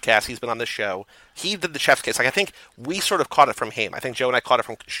Chris Podcast. He's been on this show. He did the chef's kiss. Like, I think we sort of caught it from him. I think Joe and I caught it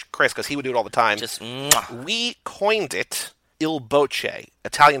from Chris because he would do it all the time. Just mwah. We coined it Il Boce,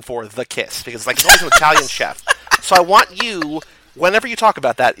 Italian for the kiss, because it's always an Italian chef. So I want you, whenever you talk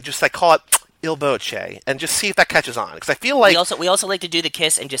about that, just call it Il Boce and just see if that catches on. Because I feel like we also like to do the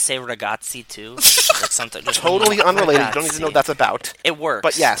kiss and just say ragazzi too. That's something just totally unrelated. You don't need to know what ragazzi. that's about. It works.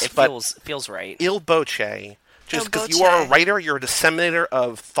 But yes, it but feels right. Il Boce, just Il because Boce. you are a writer, you're a disseminator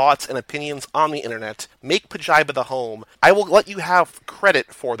of thoughts and opinions on the internet. Make Pajiba the home. I will let you have credit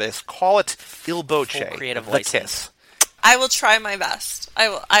for this. Call it Il Boce, Full creative the license. kiss. I will try my best. I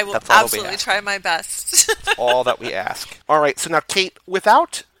will That's all that we absolutely ask. try my best. All that we ask. All right, so now, Kate,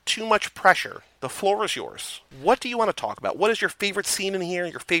 without too much pressure, the floor is yours. What do you want to talk about? What is your favorite scene in here?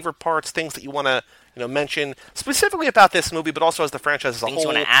 Your favorite parts? Things that you want to, mention specifically about this movie, but also as the franchise as a Things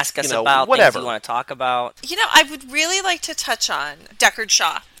whole. you want to ask us you about, whatever. things you want to talk about. I would really like to touch on Deckard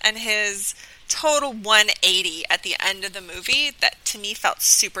Shaw and his total 180 at the end of the movie that to me felt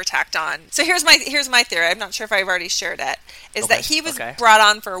super tacked on. So here's my theory. I'm not sure if I've already shared it. Is that he was brought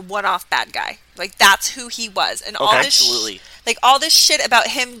on for a one-off bad guy. Like that's who he was, and all this Absolutely. all this shit about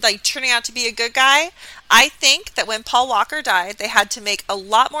him turning out to be a good guy. I think that when Paul Walker died, they had to make a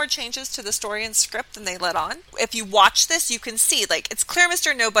lot more changes to the story and script than they let on. If you watch this, you can see it's clear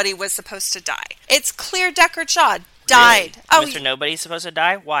Mr. Nobody was supposed to die. It's clear Deckard Shaw died. Oh, Mr. Nobody's supposed to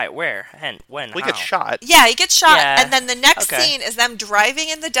die? Why? Where? When? We How? get shot. yeah, he gets shot, Yeah. and then the next Okay. scene is them driving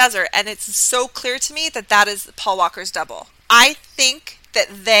in the desert, and it's so clear to me that that is Paul Walker's double. I think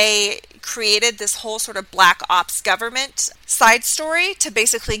that they created this whole sort of black ops government side story to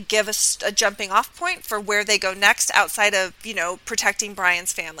basically give us a jumping off point for where they go next outside of, protecting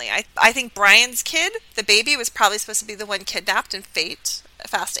Brian's family. I think Brian's kid, the baby, was probably supposed to be the one kidnapped in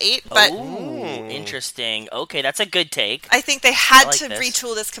Fast 8, but Ooh, interesting. Okay, that's a good take. I think they had like to this.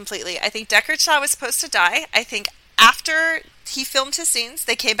 retool this completely. I think Deckard Shaw was supposed to die. I think after he filmed his scenes,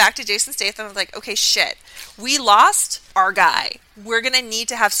 they came back to Jason Statham and was like, okay, shit, we lost our guy. We're going to need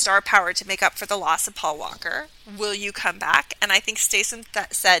to have star power to make up for the loss of Paul Walker. Will you come back? And I think Statham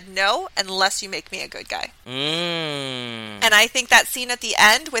said no, unless you make me a good guy. And I think that scene at the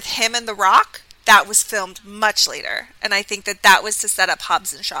end with him and The Rock, that was filmed much later. And I think that was to set up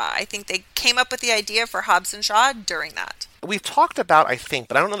Hobbs and Shaw. I think they came up with the idea for Hobbs and Shaw during that. We've talked about, I think,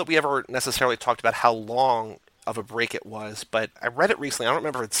 but I don't know that we ever necessarily talked about how long of a break it was, but I read it recently. I don't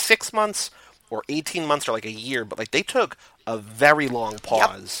remember if it's 6 months or 18 months or like a year, but like they took a very long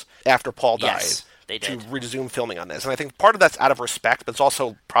pause after Paul died Yes, they to did. resume filming on this. And I think part of that's out of respect, but it's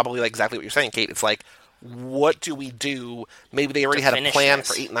also probably like exactly what you're saying, Kate. It's like, what do we do? Maybe they already had a finish plan this.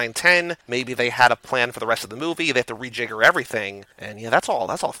 for 8, 9, 10. Maybe they had a plan for the rest of the movie. They have to rejigger everything. And yeah, that's all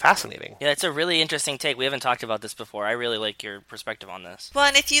fascinating. Yeah, it's a really interesting take. We haven't talked about this before. I really like your perspective on this. Well,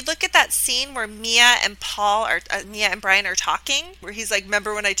 and if you look at that scene where Mia and Brian are talking, where he's like,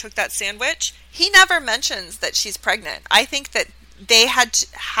 remember when I took that sandwich? He never mentions that she's pregnant. I think that they had to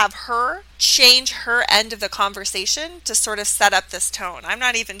have her change her end of the conversation to sort of set up this tone. I'm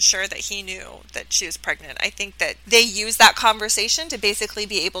not even sure that he knew that she was pregnant. I think that they used that conversation to basically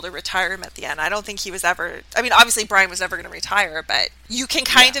be able to retire him at the end. I don't think he was ever, I mean, obviously Brian was never going to retire, but you can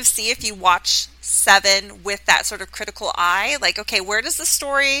kind of see if you watch 7 with that sort of critical eye, like, okay, where does the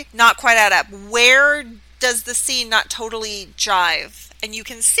story not quite add up? Where does the scene not totally jive? And you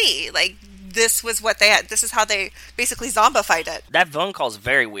can see, like, this was what they had. This is how they basically zombified it. That phone call is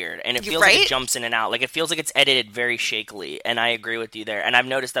very weird, and it feels like it jumps in and out. Like, it feels like it's edited very shakily, and I agree with you there. And I've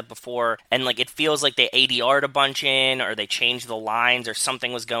noticed that before, and, like, it feels like they ADR'd a bunch in, or they changed the lines, or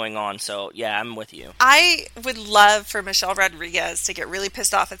something was going on. So, yeah, I'm with you. I would love for Michelle Rodriguez to get really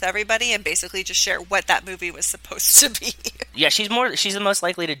pissed off with everybody and basically just share what that movie was supposed to be. Yeah, she's the most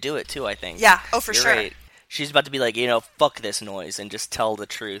likely to do it, too, I think. Yeah, oh, for You're sure. Right. She's about to be like, fuck this noise and just tell the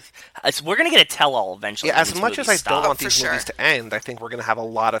truth. We're going to get a tell-all eventually. Yeah, as much as I don't want these sure. movies to end, I think we're going to have a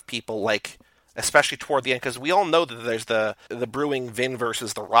lot of people, like, especially toward the end, because we all know that there's the brewing Vin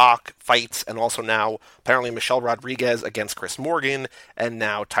versus The Rock fights, and also now apparently Michelle Rodriguez against Chris Morgan, and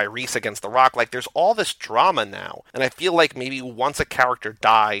now Tyrese against The Rock. Like, there's all this drama now, and I feel like maybe once a character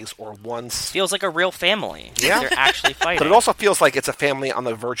dies, or once... Feels like a real family. Yeah. They're actually fighting. But it also feels like it's a family on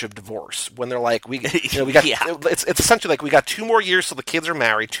the verge of divorce, when they're like, we got, Yeah. it's essentially like, we got 2 more years till the kids are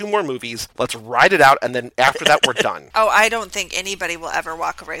married, 2 more movies, let's ride it out, and then after that, we're done. Oh, I don't think anybody will ever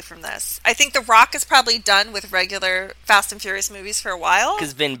walk away from this. I think The Rock is probably done with regular Fast and Furious movies for a while.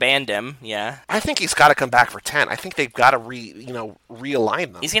 Because Vin banned him, yeah. I think he's got to come back for 10. I think they've got to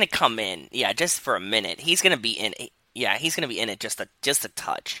realign them. He's going to come in, yeah, just for a minute. He's going to be in it. Yeah, he's going to be in it just a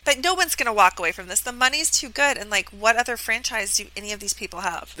touch. But no one's going to walk away from this. The money's too good. And, like, what other franchise do any of these people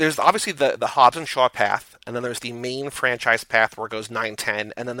have? There's obviously the Hobbs and Shaw path, and then there's the main franchise path where it goes 9,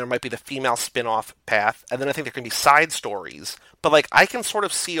 10, and then there might be the female spin-off path, and then I think there can be side stories. But, like, I can sort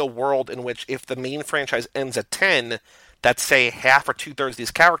of see a world in which if the main franchise ends at 10, that, say, half or 2/3 of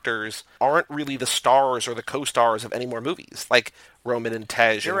these characters aren't really the stars or the co-stars of any more movies. Like Roman and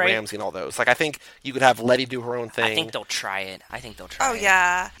Tej and right. Ramsey and all those. Like, I think you could have Letty do her own thing. I think they'll try it. Oh,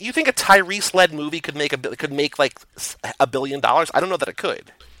 yeah. You think a Tyrese-led movie could make like $1 billion? I don't know that it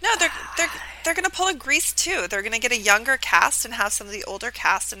could. No, they're going to pull a Grease, too. They're going to get a younger cast and have some of the older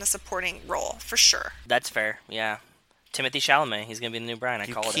cast in a supporting role, for sure. That's fair, yeah. Timothy Chalamet, he's going to be the new Brian. I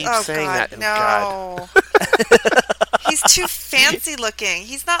call it. keep Oh, saying God, that, and no. He's too fancy looking.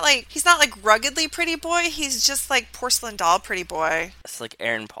 He's not like ruggedly pretty boy. He's just like porcelain doll pretty boy. It's like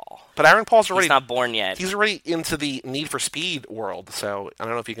Aaron Paul. But Aaron Paul's already He's not born yet. He's already into the Need for Speed world, so I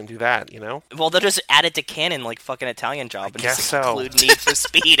don't know if you can do that, Well, they'll just add it to canon like fucking Italian Job and guess just so. include Need for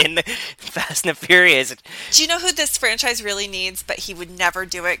Speed in the Fast and Furious. Do you know who this franchise really needs, but he would never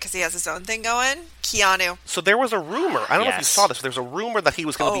do it because he has his own thing going? Keanu. So there was a rumor, I don't know if you Yes. saw this, there's a rumor that he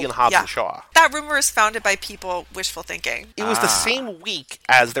was going to be in Hobbs and Shaw. That rumor is founded by people wishful thinking. thing. It was the same week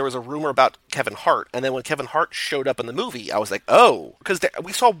as there was a rumor about Kevin Hart, and then when Kevin Hart showed up in the movie, I was like, oh, because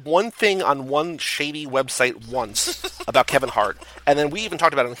we saw one thing on one shady website once about Kevin Hart, and then we even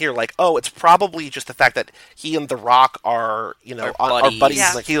talked about it here, like, oh, it's probably just the fact that he and The Rock are, are buddies.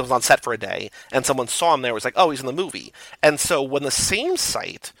 Yeah. Like, he was on set for a day, and someone saw him there, was like, oh, he's in the movie. And so when the same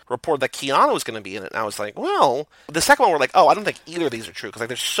site reported that Keanu was going to be in it, and I was like, well, the second one we're like, oh, I don't think either of these are true, because like,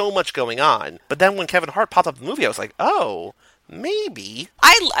 there's so much going on. But then when Kevin Hart popped up in the movie, I was like, oh, maybe.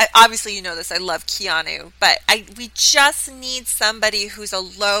 I obviously, you know this, I love Keanu, but we just need somebody who's a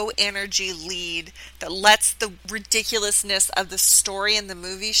low energy lead that lets the ridiculousness of the story and the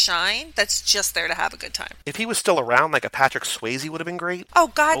movie shine, that's just there to have a good time. If he was still around, like a Patrick Swayze would have been great. Oh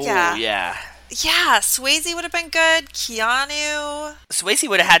God, yeah. Oh, yeah. Yeah, Swayze would have been good. Keanu. Swayze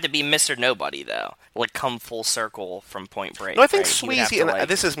would have had to be Mr. Nobody, though. Like, come full circle from Point Break. No, I think right? He would have Swayze, to, and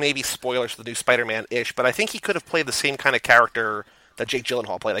this is maybe spoilers for the new Spider-Man-ish, but I think he could have played the same kind of character that Jake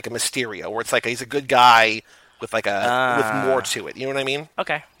Gyllenhaal played, like a Mysterio, where it's like he's a good guy with like with more to it. You know what I mean?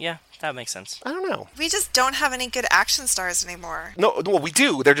 Okay, yeah, that makes sense. I don't know. We just don't have any good action stars anymore. No, well, we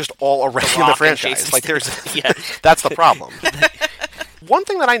do. They're just all already in the Rock and franchise. Jason Like, there's Yeah. that's the problem. One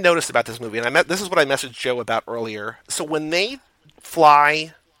thing that I noticed about this movie, and this is what I messaged Joe about earlier. So when they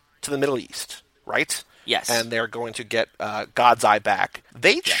fly to the Middle East, right? Yes. And they're going to get God's Eye back.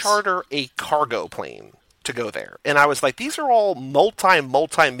 They charter a cargo plane to go there. And I was like, these are all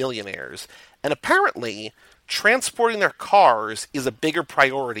multi-millionaires. And apparently, transporting their cars is a bigger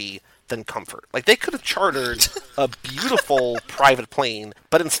priority than comfort. Like, they could have chartered a beautiful private plane,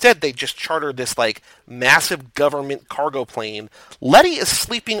 but instead they just chartered this, like, massive government cargo plane. Letty is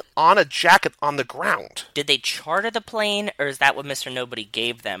sleeping on a jacket on the ground. Did they charter the plane, or is that what Mr. Nobody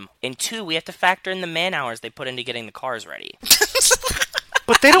gave them? And two, we have to factor in the man hours they put into getting the cars ready.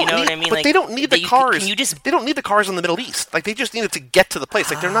 But they don't You know need. what I mean? But Like, they don't need the can cars. you just- They don't need the cars in the Middle East. Like, they just needed to get to the place.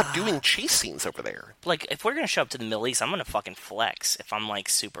 Like, they're not doing chase scenes over there. Like, if we're gonna show up to the Middle East, I'm gonna fucking flex if I'm, like,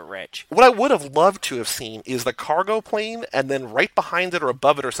 super rich. What I would have loved to have seen is the cargo plane, and then right behind it or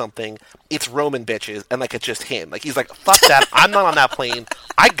above it or something, it's Roman bitches, and like it's just him. Like, he's like, fuck that. I'm not on that plane.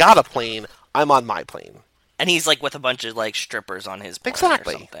 I got a plane. I'm on my plane. And he's, like, with a bunch of, like, strippers on his plane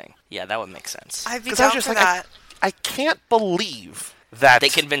Exactly. or something. Yeah, that would make sense. I'd be 'Cause I was down just for like, that. I can't believe that They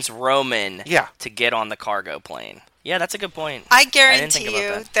convinced Roman Yeah. to get on the cargo plane. Yeah, that's a good point. I didn't guarantee think about you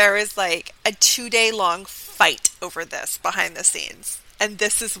that. there is like a 2-day long fight over this behind the scenes. And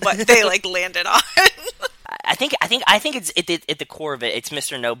this is what they like landed on. I think it's at the core of it. It's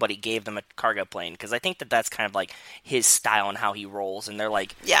Mr. Nobody gave them a cargo plane because I think that's kind of like his style and how he rolls, and they're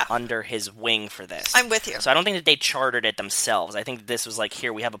like Yeah. under his wing for this. I'm with you. So I don't think that they chartered it themselves. I think that this was like,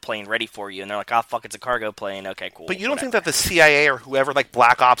 here, we have a plane ready for you, and they're like, oh fuck, it's a cargo plane. Okay, cool. But you don't think whatever. that the CIA or whoever, like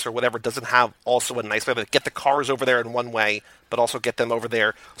Black Ops or whatever, doesn't have also a nice way to get the cars over there in one way, but also get them over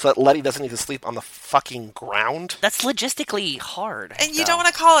there so that Letty doesn't need to sleep on the fucking ground? That's logistically hard. And you though. don't want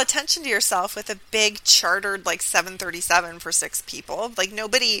to call attention to yourself with a big chartered like 737 for 6 people. Like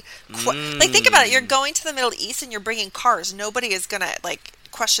nobody, like think about it. You're going to the Middle East and you're bringing cars. Nobody is gonna like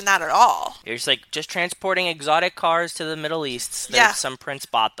question that at all, You're just transporting exotic cars to the Middle East. Yeah. Some prince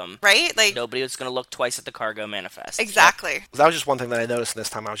bought them. right? Like Nobody was going to look twice at the cargo manifest. exactly. That was just one thing that I noticed this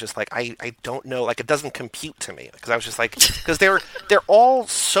time. I was just like, I don't know, like it doesn't compute to me because I was just like, because they're all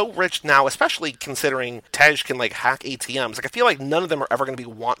so rich now, especially considering Tej can like hack ATMs. Like I feel like none of them are ever going to be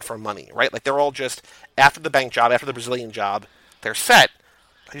want for money, right? Like they're all just after the bank job, after the Brazilian job, they're set.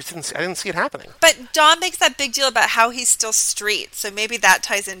 I didn't see it happening. But Dom makes that big deal about how he's still street, so maybe that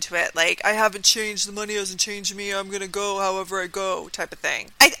ties into it. Like, I haven't changed, the money hasn't changed me, I'm gonna go however I go, type of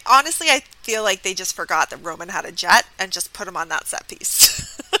thing. I feel like they just forgot that Roman had a jet and just put him on that set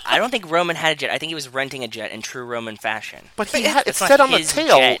piece. I don't think Roman had a jet. I think he was renting a jet in true Roman fashion. But That's it's not said on the his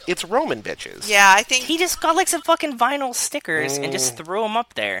tail, jet. it's Roman bitches. Yeah, I think He just got like some fucking vinyl stickers and just threw them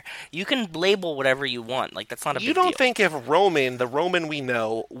up there. You can label whatever you want. Like, that's not a big You don't deal. think if the Roman we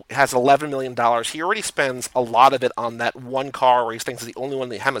know, has $11 million, he already spends a lot of it on that one car where he thinks is the only one in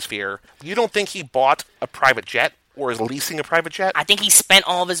the hemisphere. You don't think he bought a private jet or is leasing a private jet? I think he spent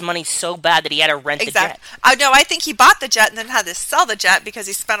all of his money so bad that he had to rent exactly. the jet I think he bought the jet and then had to sell the jet because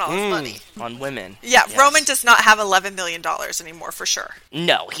he spent all his money. on women. Yeah, Yes. Roman does not have $11 million anymore for sure.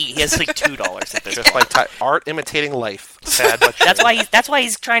 No, he has like $2 at this Just like art imitating life. Sad but true. That's why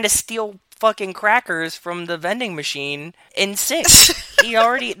he's trying to steal fucking crackers from the vending machine in 6.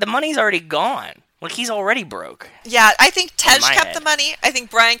 The money's already gone. Like, he's already broke. Yeah, I think Tej my kept head. the money. I think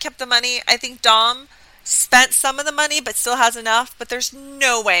Brian kept the money. I think Dom spent some of the money but still has enough. But there's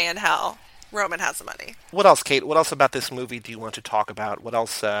no way in hell Roman has the money. What else, Kate? What else about this movie do you want to talk about? What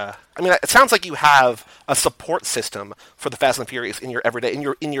else? I mean, it sounds like you have a support system for the Fast and Furious in your everyday,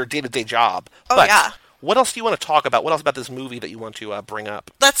 in your day-to-day job. Oh, but yeah. What else do you want to talk about? What else about this movie that you want to bring up?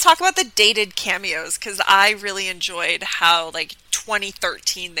 Let's talk about the dated cameos, because I really enjoyed how, like,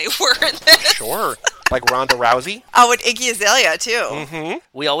 2013 they were in this. Sure. Like Ronda Rousey? Oh, and Iggy Azalea, too. Mm-hmm.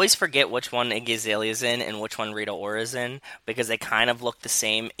 We always forget which one Iggy Azalea's in and which one Rita Ora's in, because they kind of look the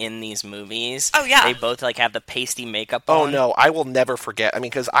same in these movies. Oh, yeah. They both, like, have the pasty makeup Oh, on. no. I will never forget. I mean,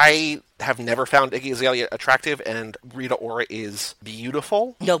 because I have never found Iggy Azalea attractive, and Rita Ora is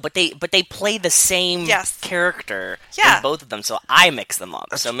beautiful. No, but they play the same Yes. character Yeah. in both of them, so I mix them up.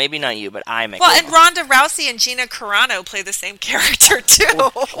 So maybe not you, but I mix Well, them and up. Ronda Rousey and Gina Carano play the same character, too.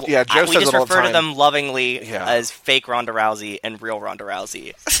 Yeah, Joe We says just it all the refer time. to them lovingly Yeah. as fake Ronda Rousey and real Ronda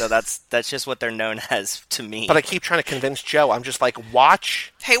Rousey. So that's just what they're known as to me. But I keep trying to convince Joe. I'm just like,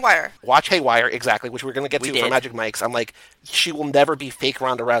 watch Haywire. Haywire, exactly, which we're going to get We to did. for Magic Mike's. I'm like, she will never be fake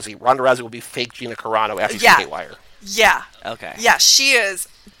Ronda Rousey. Ronda Rousey will be fake Gina Carano after Yeah. Haywire. Yeah. Okay. Yeah, she is.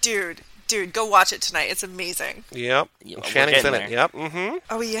 Dude, go watch it tonight. It's amazing. Yep. Yeah, And we're Channing's in getting it. there. Yep. Mm-hmm.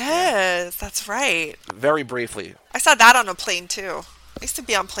 Oh, yes. That's right. Very briefly. I saw that on a plane, too. I used to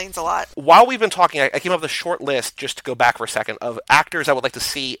be on planes a lot. While we've been talking, I came up with a short list, just to go back for a second, of actors I would like to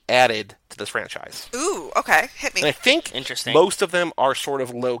see added to this franchise. Ooh, okay. Hit And I me. think Interesting. most of them are sort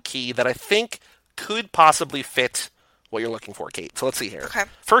of low-key that I think could possibly fit what you're looking for, Kate. So let's see here. Okay.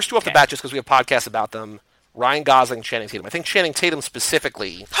 First two off the Okay. bat, just because we have podcasts about them, Ryan Gosling and Channing Tatum. I think Channing Tatum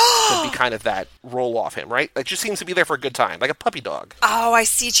specifically could be kind of that roll off him, right? It just seems to be there for a good time, like a puppy dog. Oh, I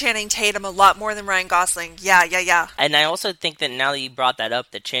see Channing Tatum a lot more than Ryan Gosling. Yeah. And I also think that now that you brought that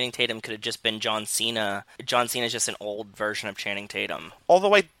up, that Channing Tatum could have just been John Cena. John Cena's just an old version of Channing Tatum.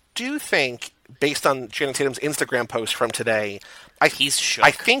 Although I do think, based on Channing Tatum's Instagram post from today, He's shook.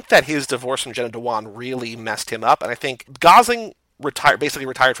 I think that his divorce from Jenna Dewan really messed him up, and I think Gosling basically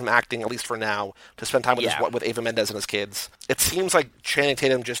retired from acting, at least for now, to spend time with Yeah. with Ava Mendes and his kids. It seems like Channing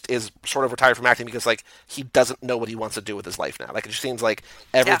Tatum just is sort of retired from acting because, like, he doesn't know what he wants to do with his life now. Like, it just seems like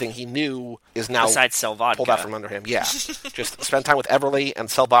everything he knew is now Besides sell vodka. pulled out from under him. Yeah. Just spend time with Everly and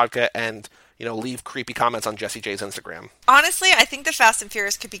sell vodka and, you know, leave creepy comments on Jessie J's Instagram. Honestly, I think the Fast and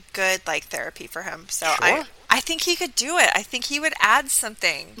Furious could be good, like, therapy for him. So Sure. I think he could do it. I think he would add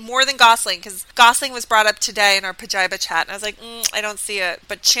something more than Gosling, because Gosling was brought up today in our Pajiba chat, and I was like, I don't see it.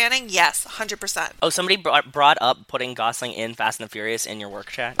 But Channing, yes, 100%. Oh, somebody brought up putting Gosling in Fast and the Furious in your work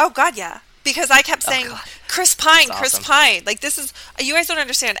chat? Oh, God, yeah. Because I kept saying, Chris Pine, That's Chris awesome. Pine. Like, this is, you guys don't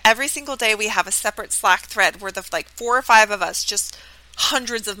understand. Every single day we have a separate Slack thread where the, like, 4 or 5 of us just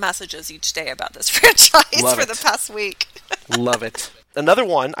hundreds of messages each day about this franchise Love for it. the past week. Love it. Another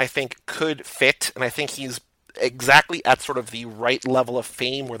one I think could fit, and I think he's exactly at sort of the right level of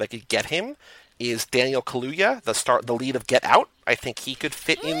fame where they could get him, is Daniel Kaluuya, the lead of Get Out. I think he could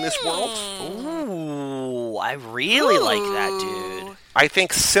fit in this world. Ooh, I really like that dude. I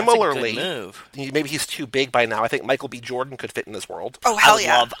think similarly, That's a good move. maybe he's too big by now. I think Michael B. Jordan could fit in this world. Oh, hell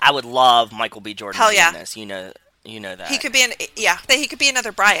yeah. I would love Michael B. Jordan Hell in yeah. this. You know that. He could be he could be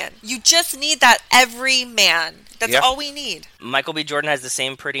another Brian. You just need that every man. That's Yeah. all we need. Michael B. Jordan has the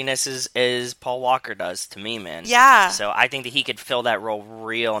same prettiness as Paul Walker does to me, man. Yeah. So I think that he could fill that role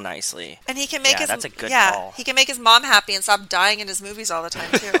real nicely. And he can make his that's a good call. he can make his mom happy and stop dying in his movies all the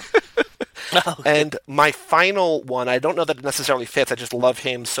time too. And my final one, I don't know that it necessarily fits. I just love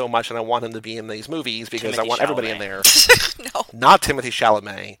him so much, and I want him to be in these movies because I Timothy want everybody in Chalamet. there. No. Not Timothy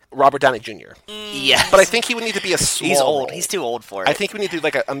Chalamet, Robert Downey Jr. Yeah. But I think he would need to be a small he's old. role. He's too old for it. I think we need to do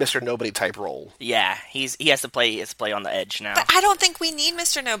like a Mr. Nobody type role. Yeah, he has to play on the edge now. But I don't think we need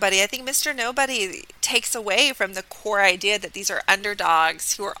Mr. Nobody. I think Mr. Nobody takes away from the core idea that these are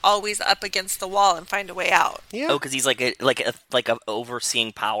underdogs who are always up against the wall and find a way out. Yeah. Oh, because he's like a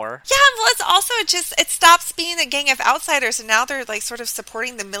overseeing power. Yeah, well, it's also it stops being a gang of outsiders, and now they're like sort of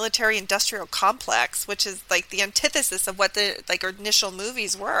supporting the military-industrial complex, which is like the antithesis of what the like initial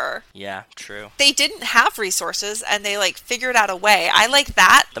movies were. Yeah, true. They didn't have resources, and they like figured out a way. I like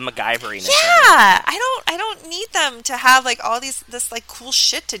that. The MacGyveriness. Yeah, I don't need them to have like all this like cool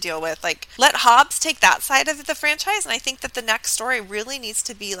shit to deal with. Like, let Hobbs take that side of the franchise, and I think that the next story really needs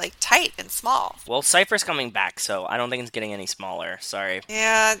to be like tight and small. Well, Cypher's coming back, so I don't think it's getting any smaller. Sorry.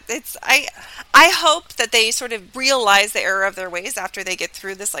 Yeah, I hope that they sort of realize the error of their ways after they get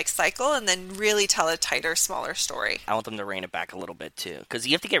through this like cycle, and then really tell a tighter, smaller story. I want them to rein it back a little bit too, because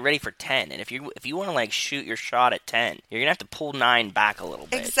you have to get ready for 10, and if you want to like shoot your shot at 10, you're gonna have to pull 9 back a little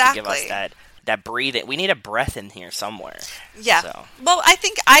bit to give us Exactly. that breathing. We need a breath in here somewhere. Yeah. So. Well, I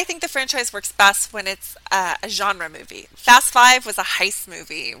think the franchise works best when it's a genre movie. Fast 5 was a heist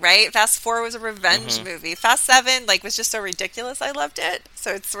movie, right? Fast 4 was a revenge movie. Fast 7 was just so ridiculous. I loved it.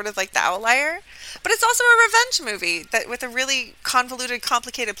 So it's sort of like the outlier. But it's also a revenge movie that with a really convoluted,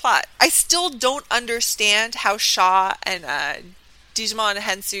 complicated plot. I still don't understand how Shaw and Digimon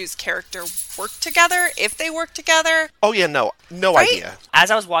Hensu's character work together, if they work together. Oh yeah, no Right? idea.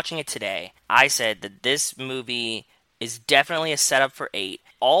 As I was watching it today, I said that this movie is definitely a setup for 8.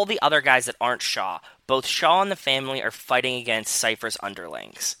 All the other guys that aren't Shaw, both Shaw and the family are fighting against Cypher's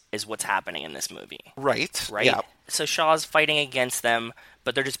underlings, is what's happening in this movie. Right. Right? Yeah. So Shaw's fighting against them,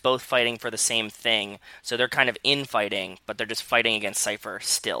 but they're just both fighting for the same thing. So they're kind of infighting, but they're just fighting against Cypher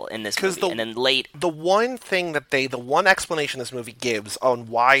still in this movie. And then late... The one explanation this movie gives on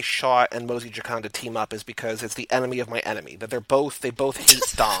why Shaw and Mosey Gioconda team up is because it's the enemy of my enemy. That they both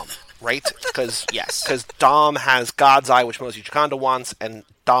hate Dom, right? Because Dom has God's Eye, which Mosey Gioconda wants, and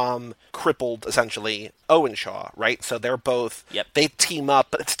Dom crippled, essentially, Owen Shaw, right? So they're both... Yep. They team up,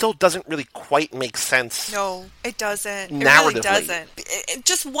 but it still doesn't really quite make sense. No, it doesn't. It Narratively. really doesn't.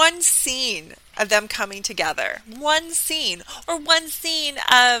 Just one scene of them coming together. One scene. Or one scene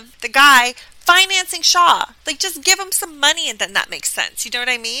of the guy financing Shaw. Just give him some money and then that makes sense. You know what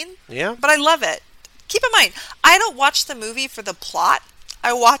I mean? Yeah. But I love it. Keep in mind, I don't watch the movie for the plot.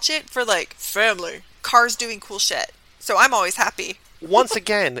 I watch it for, family. Cars doing cool shit. So I'm always happy. Once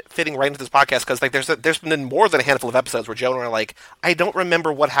again, fitting right into this podcast, because there's been more than a handful of episodes where Joe and I are like, I don't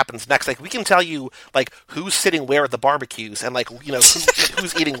remember what happens next. We can tell you who's sitting where at the barbecues and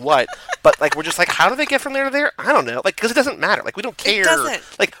who's eating what, but we're just how do they get from there to there? I don't know. Because it doesn't matter. We don't care. It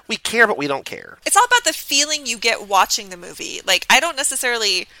doesn't. We care, but we don't care. It's all about the feeling you get watching the movie. I don't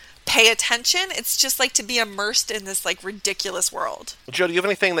necessarily pay attention. It's just to be immersed in this ridiculous world. Joe, do you have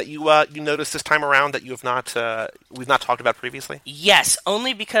anything that you noticed this time around that you have not we've not talked about previously? Yes,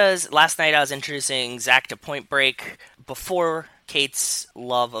 only because last night I was introducing Zach to Point Break. Before Kate's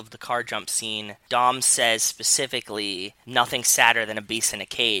love of the car jump scene, Dom says specifically, nothing sadder than a beast in a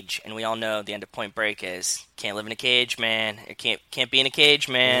cage. And we all know the end of Point Break is, can't live in a cage, man. It can't be in a cage,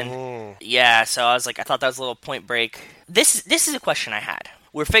 man. Mm. Yeah, so I thought that was a little Point Break. This is a question I had.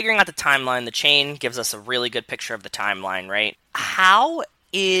 We're figuring out the timeline. The chain gives us a really good picture of the timeline, right? How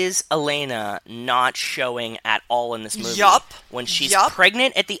is Elena not showing at all in this movie? Yup. When she's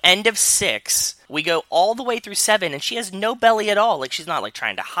pregnant at the end of 6, we go all the way through 7, and she has no belly at all. She's not,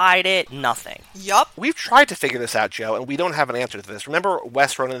 trying to hide it. Nothing. Yup. We've tried to figure this out, Joe, and we don't have an answer to this. Remember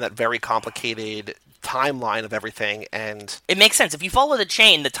Wes running that very complicated timeline of everything, and it makes sense. If you follow the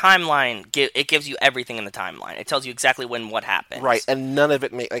chain, the timeline, it gives you everything in the timeline. It tells you exactly when what happens. Right, and none of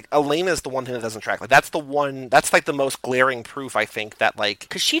it Elena's the one thing that doesn't track. That's the one, that's the most glaring proof, I think, that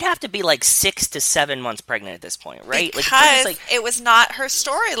because she'd have to be 6 to 7 months pregnant at this point, right? Because it was not her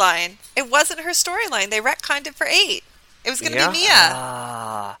storyline. It wasn't her storyline. They retconned it for 8. It was going to be Mia.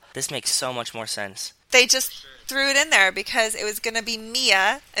 Ah, this makes so much more sense. They just threw it in there because it was going to be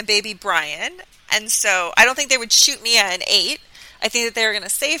Mia and baby Brian. And so I don't think they would shoot Mia in 8. I think that they were going to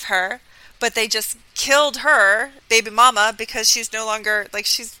save her, but they just killed her, baby mama, because she's no longer,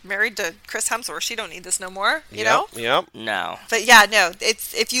 she's married to Chris Hemsworth. She don't need this no more, you know? Yep. No. But yeah, no,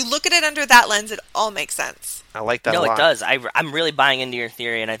 it's if you look at it under that lens, it all makes sense. I like that a lot. lot. No, it does. I'm really buying into your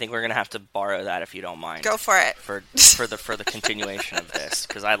theory, and I think we're going to have to borrow that if you don't mind. Go for it. For the continuation of this,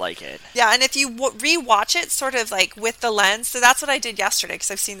 because I like it. Yeah, and if you rewatch it sort of with the lens, so that's what I did yesterday,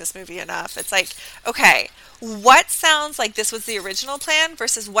 because I've seen this movie enough. It's okay, what sounds like this was the original plan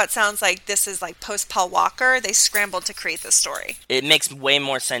versus what sounds like this is post Paul Walker? They scrambled to create this story. It makes way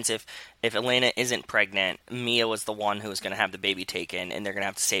more sense if Elena isn't pregnant, Mia was the one who was going to have the baby taken, and they're going to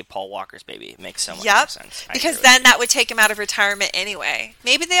have to save Paul Walker's baby. It makes so much more sense. Because then that would take him out of retirement anyway.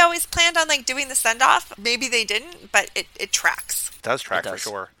 Maybe they always planned on doing the send-off. Maybe they didn't, but it tracks. It does track for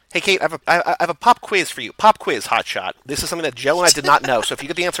sure. Hey, Kate, I have a pop quiz for you. Pop quiz, hotshot. This is something that Joe and I did not know, so if you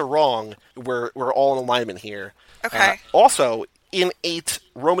get the answer wrong, we're all in alignment here. Okay. Also, in 8,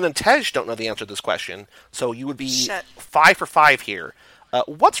 Roman and Tej don't know the answer to this question, so you would be 5 for 5 here.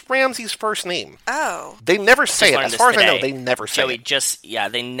 What's Ramsey's first name? Oh. They never say it. As far as I know, they never say Joey,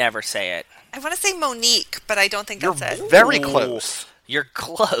 it. They never say it. I want to say Monique, but I don't think that's it. You're very close. You're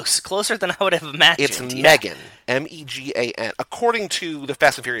close. Closer than I would have imagined. It's Megan. Megan, according to the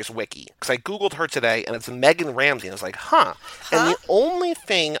Fast and Furious wiki. Because I Googled her today, and it's Megan Ramsey, and I was like, huh. And the only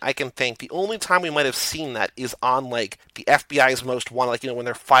thing I can think, the only time we might have seen that is on, like, the FBI's Most Wanted, like, when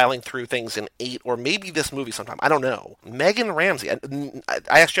they're filing through things in 8, or maybe this movie sometime. I don't know. Megan Ramsey.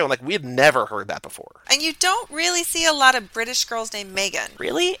 I asked Joe, like, we had never heard that before. And you don't really see a lot of British girls named Megan.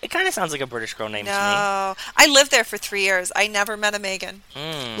 Really? It kind of sounds like a British girl name to me. No. I lived there for 3 years. I never met a Megan.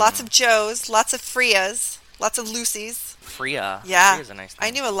 Lots of Joes, lots of Frias, lots of Lucys. Freya. Yeah. Freya's a nice name.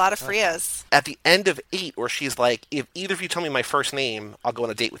 I knew a lot of Frias. At the end of 8, where she's like, if either of you tell me my first name, I'll go on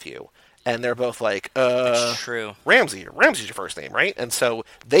a date with you. And they're both like, That's true. Ramsey. Ramsey's your first name, right? And so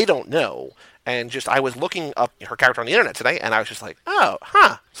they don't know. And just, I was looking up her character on the internet today, and I was just like, oh,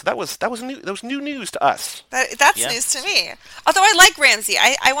 huh. So that was new news to us. That's Yeah. news to me. Although I like Ramsey.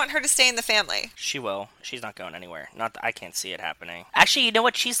 I want her to stay in the family. She will. She's not going anywhere. Not that I can't see it happening. Actually, you know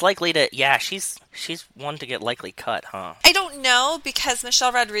what? She's likely to. Yeah, she's one to get likely cut, huh? I don't know, because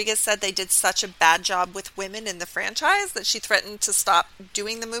Michelle Rodriguez said they did such a bad job with women in the franchise that she threatened to stop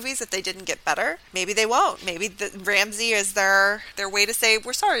doing the movies if they didn't get better. Maybe they won't. Maybe Ramsey is their way to say,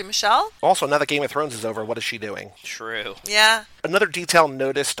 we're sorry, Michelle. Also, now that Game of Thrones is over, what is she doing? True. Yeah. Another detail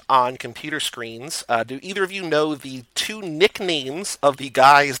noticed on computer screens. Do either of you know the 2 nicknames of the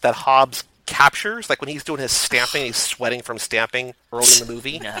guys that Hobbs captures? Like when he's doing his stamping, he's sweating from stamping early in the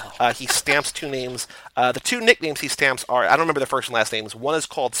movie. No. He stamps 2 names. The 2 nicknames he stamps are, I don't remember the first and last names. One is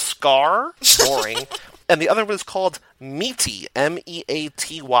called Scar, boring. And the other one is called Meaty,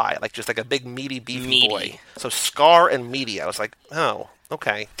 Meaty, like just like a big meaty beefy Meaty. boy. So Scar and Meaty. I was like, oh,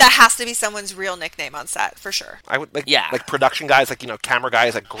 okay. That has to be someone's real nickname on set, for sure. I would like, Yeah. like production guys, like camera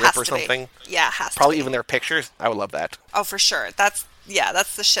guys, like Grip Has or to be. something. Yeah, has Probably to be. even their pictures. I would love that. Oh, for sure. That's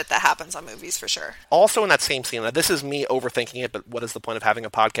the shit that happens on movies, for sure. Also in that same scene, now this is me overthinking it, but what is the point of having a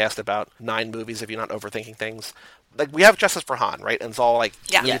podcast about 9 movies if you're not overthinking things? Like, we have Justice for Han, right? And it's all like,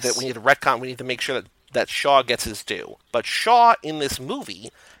 Yeah. we need to retcon, we need to make sure that Shaw gets his due. But Shaw, in this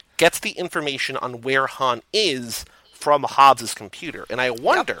movie, gets the information on where Han is from Hobbs' computer. And I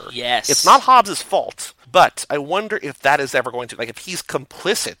wonder, Yes. it's not Hobbs' fault, but I wonder if that is ever going to, like, if he's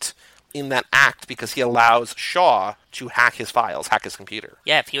complicit in that act because he allows Shaw to hack his files, hack his computer.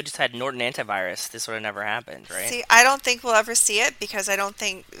 Yeah, if he just had Norton antivirus, this would have never happened, right? See, I don't think we'll ever see it, because I don't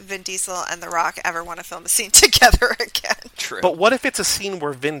think Vin Diesel and The Rock ever want to film a scene together again. True. But what if it's a scene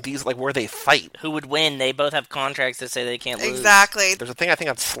where Vin Diesel, like, where they fight? Who would win? They both have contracts that say they can't lose. Exactly. There's a thing I think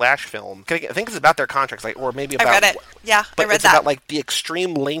on Slash Film. I think it's about their contracts, like, or maybe I about. read it. Yeah, But I read it's that. about like the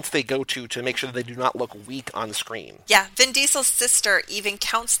extreme lengths they go to make sure that they do not look weak on screen. Yeah, Vin Diesel's sister even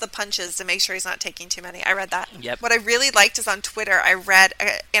counts the punches to make sure he's not taking too many. I read that. Yep. What I really liked is on Twitter, I read an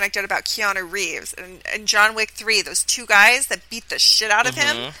anecdote about Keanu Reeves and John Wick 3, those 2 guys that beat the shit out of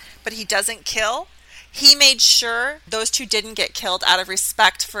him, but he doesn't kill. He made sure those 2 didn't get killed out of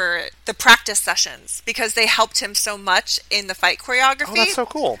respect for the practice sessions, because they helped him so much in the fight choreography. Oh, that's so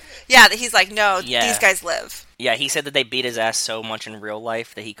cool. Yeah, that he's like, no, Yeah. these guys live. Yeah, he said that they beat his ass so much in real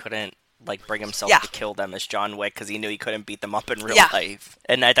life that he couldn't bring himself Yeah. to kill them as John Wick because he knew he couldn't beat them up in real Yeah. life.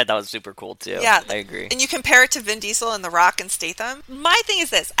 And I thought that was super cool too. Yeah, I agree. And you compare it to Vin Diesel and The Rock and Statham. My thing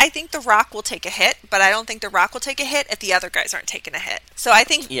is this: I think The Rock will take a hit, but I don't think The Rock will take a hit if the other guys aren't taking a hit. So I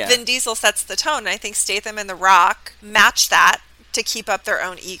think Yeah. Vin Diesel sets the tone, and I think Statham and The Rock match that to keep up their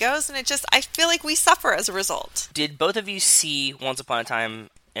own egos, and I feel like we suffer as a result. Did both of you see Once Upon a Time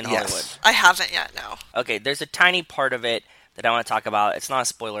in Yes. Hollywood? I haven't yet, no. Okay, there's a tiny part of it that I want to talk about. It's not a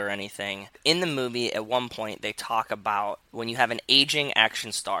spoiler or anything. In the movie, at one point, they talk about when you have an aging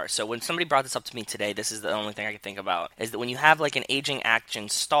action star. So when somebody brought this up to me today, this is the only thing I could think about, is that when you have like an aging action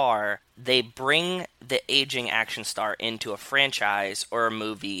star, they bring the aging action star into a franchise or a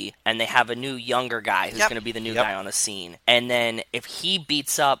movie, and they have a new younger guy who's Yep. going to be the new Yep. guy on the scene. And then if he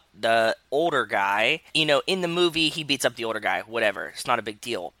beats up the older guy, in the movie, he beats up the older guy, whatever. It's not a big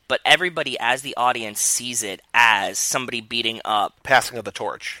deal. But everybody, as the audience, sees it as somebody beating up Passing of the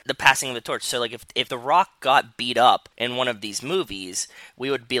torch. the passing of the torch. So, like, if The Rock got beat up in one of these movies,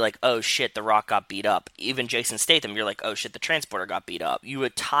 we would be like, oh shit, The Rock got beat up. Even Jason Statham, you're like, oh shit, the Transporter got beat up. You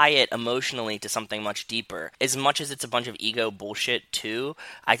would tie it emotionally to something much deeper. As much as it's a bunch of ego bullshit too,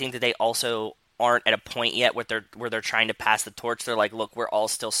 I think that they also aren't at a point yet where they're trying to pass the torch. They're like, look, we're all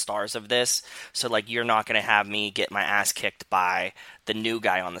still stars of this, so like you're not going to have me get my ass kicked by the new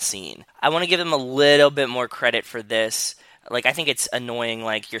guy on the scene. I want to give them a little bit more credit for this. Like, I think it's annoying,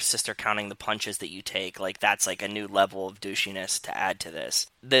 like, your sister counting the punches that you take. Like, that's, like, a new level of douchiness to add to this.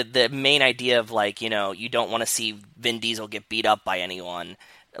 The main idea of, like, you don't want to see Vin Diesel get beat up by anyone.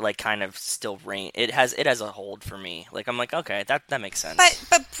 like kind of still reign. It has a hold for me. Like I'm like, okay, that makes sense.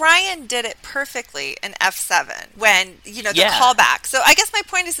 But Brian did it perfectly in F7 when, you know, the Yeah. callback. So I guess my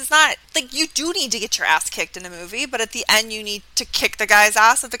point is not like you do need to get your ass kicked in a movie, but at the end you need to kick the guy's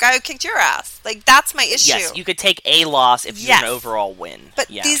ass of the guy who kicked your ass. Like that's my issue. Yes, you could take a loss if you're Yes. an overall win. But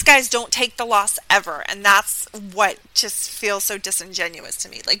yeah. these guys don't take the loss ever, and that's what just feels so disingenuous to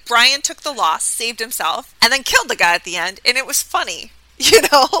me. Like Brian took the loss, saved himself, and then killed the guy at the end, and it was funny. You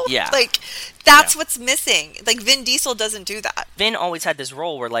know? Yeah. Like that's what's missing. Like Vin Diesel doesn't do that. Vin always had this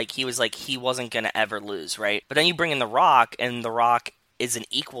role where like he wasn't gonna ever lose, right? But then you bring in The Rock, and The Rock is an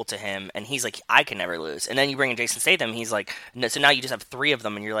equal to him, and he's like, I can never lose. And then you bring in Jason Statham, he's like, no, so now you just have three of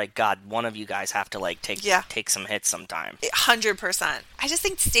them, and you're like, God, one of you guys have to like take some hits sometime. 100%. I just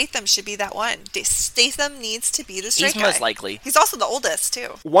think Statham should be that one. Statham needs to be the straight He's guy. most likely. He's also the oldest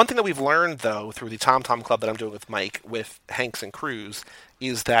too. One thing that we've learned, though, through the Tom Tom Club that I'm doing with Mike, with Hanks and Cruise,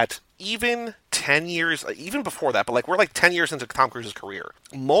 is that even 10 years, even before that, but like we're like 10 years into Tom Cruise's career,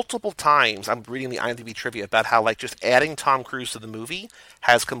 multiple times I'm reading the IMDb trivia about how like just adding Tom Cruise to the movie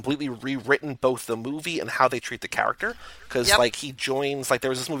has completely rewritten both the movie and how they treat the character. Because like he joins, like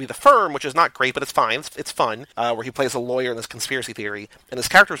there was this movie The Firm, which is not great, but it's fine, it's fun, where he plays a lawyer in this conspiracy theory, and his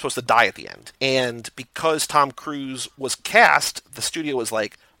character was supposed to die at the end. And because Tom Cruise was cast, the studio was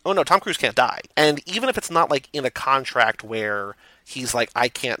like, oh no, Tom Cruise can't die. And even if it's not like in a contract where he's like, I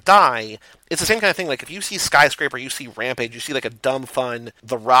can't die, it's the same kind of thing. Like if you see Skyscraper, you see Rampage, you see like a dumb, fun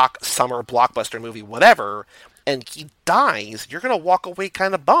The Rock summer blockbuster movie, whatever, and he dies, you're going to walk away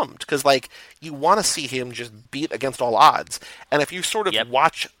kind of bummed because like you want to see him just beat against all odds. And if you sort of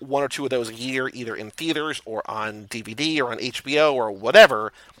watch one or two of those a year, either in theaters or on DVD or on HBO or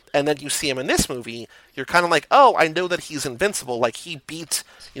whatever, and then you see him in this movie, you're kind of like, oh, I know that he's invincible. Like, he beat,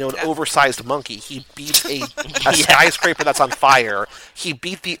 an oversized monkey. He beat a skyscraper that's on fire. He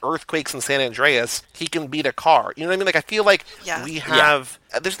beat the earthquakes in San Andreas. He can beat a car. You know what I mean? Like, I feel like we have...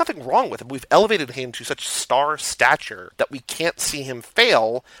 There's nothing wrong with him. We've elevated him to such star stature that we can't see him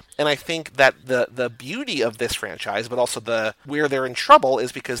fail. And I think that the beauty of this franchise, but also where they're in trouble,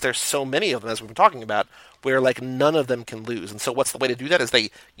 is because there's so many of them, as we've been talking about, where like none of them can lose. And so what's the way to do that is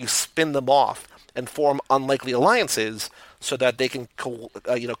you spin them off and form unlikely alliances so that they can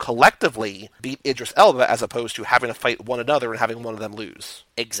collectively beat Idris Elba, as opposed to having to fight one another and having one of them lose.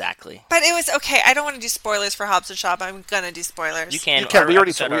 Exactly. But it was okay. I don't want to do spoilers for Hobbs and Shaw, but I'm gonna do spoilers. You can. We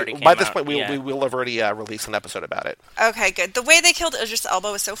already by this point we will have already released an episode about it. Okay, good. The way they killed Idris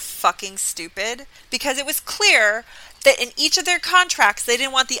Elba was so fucking stupid because it was clear that in each of their contracts they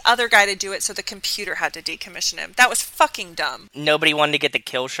didn't want the other guy to do it, so the computer had to decommission him. That was fucking dumb. Nobody wanted to get the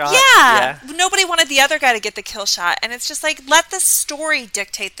kill shot. Yeah. Nobody wanted the other guy to get the kill shot, and it's just like, let the story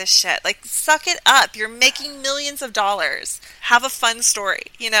dictate this shit. Like, suck it up. You're making millions of dollars. Have a fun story,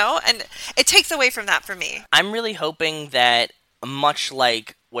 And it takes away from that for me. I'm really hoping that, much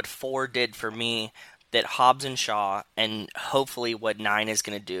like what 4 did for me, that Hobbs and Shaw, and hopefully what 9 is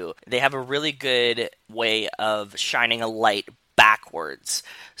going to do, they have a really good way of shining a light backwards.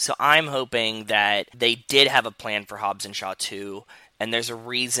 So I'm hoping that they did have a plan for Hobbs and Shaw 2, and there's a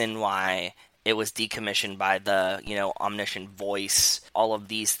reason why it was decommissioned by the, omniscient voice, all of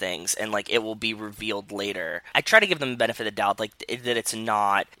these things, and, like, it will be revealed later. I try to give them the benefit of the doubt, like, that it's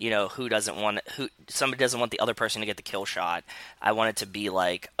not, somebody doesn't want the other person to get the kill shot. I want it to be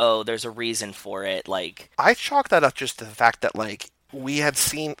like, oh, there's a reason for it, like... I chalk that up just to the fact that, like, we had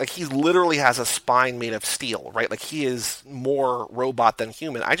seen, like, he literally has a spine made of steel, right? Like, he is more robot than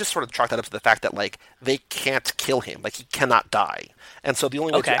human. I just sort of chalk that up to the fact that, like, they can't kill him. Like, he cannot die. And so the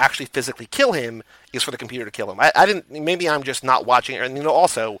only way to actually physically kill him is for the computer to kill him. I didn't, maybe I'm just not watching it. And,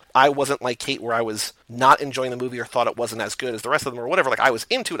 also, I wasn't like Kate where I was not enjoying the movie or thought it wasn't as good as the rest of them or whatever. Like, I was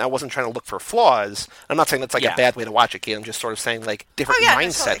into it and I wasn't trying to look for flaws. I'm not saying that's, like, a bad way to watch it, Kate. I'm just sort of saying, like, different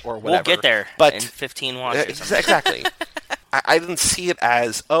mindset or whatever. We'll get there in 15 watches. Exactly. I didn't see it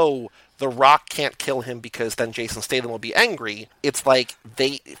as, The Rock can't kill him because then Jason Statham will be angry. It's like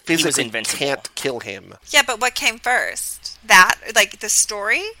they physically can't kill him. Yeah, but what came first? That, like, the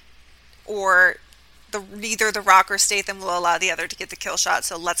story? Or neither The Rock or Statham will allow the other to get the kill shot,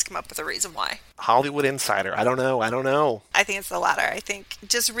 so let's come up with a reason why. Hollywood Insider. I don't know. I think it's the latter. I think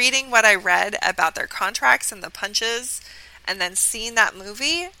just reading what I read about their contracts and the punches and then seeing that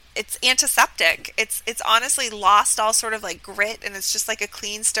movie... It's antiseptic. It's honestly lost all sort of like grit, and it's just like a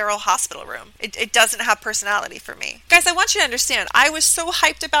clean, sterile hospital room. It doesn't have personality for me. Guys, I want you to understand, I was so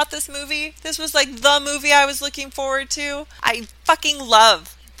hyped about this movie. This was like the movie I was looking forward to. I fucking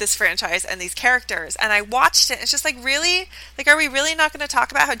love this franchise and these characters. And I watched it. And it's just like, really? Like, are we really not going to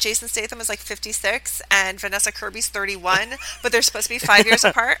talk about how Jason Statham is like 56 and Vanessa Kirby's 31, but they're supposed to be 5 years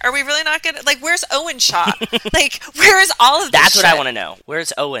apart? Are we really not going to, like, where's Owen Shaw? Like, where is all of this That's what I shit? want to know.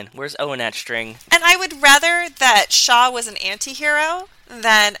 Where's Owen? Where's Owen at string? And I would rather that Shaw was an anti-hero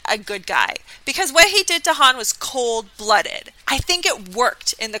than a good guy. Because what he did to Han was cold-blooded. I think it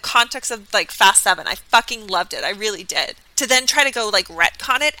worked in the context of, like, Fast 7. I fucking loved it. I really did. To then try to go, like,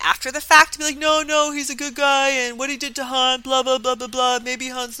 retcon it after the fact, to be like, no, he's a good guy, and what he did to Han, blah, blah, blah, blah, blah, maybe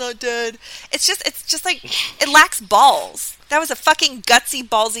Han's not dead. It's just like, it lacks balls. That was a fucking gutsy,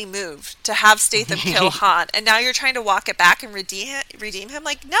 ballsy move to have Statham kill Han, and now you're trying to walk it back and redeem him?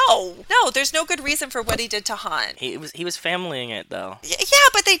 Like, no, there's no good reason for what he did to Han. He was familying it though. Yeah,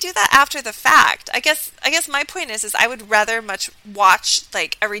 but they do that after the fact. I guess my point is I would rather much watch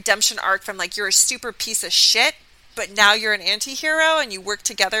like a redemption arc from like, you're a super piece of shit, but now you're an anti-hero and you work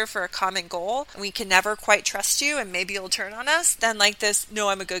together for a common goal, and we can never quite trust you, and maybe you'll turn on us, than like this, no,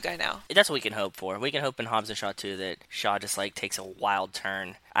 I'm a good guy now. That's what we can hope for. We can hope in Hobbs and Shaw 2 that Shaw just like takes a wild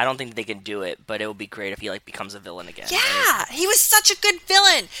turn. I don't think they can do it, but it would be great if he like becomes a villain again. Yeah, right? he was such a good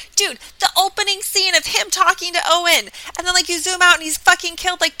villain. Dude, the opening scene of him talking to Owen, and then like you zoom out and he's fucking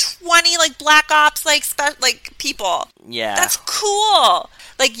killed like 20 like Black Ops like people. Yeah. That's cool.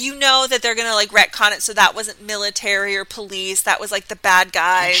 Like, you know that they're gonna like retcon it so that wasn't military or police, that was like the bad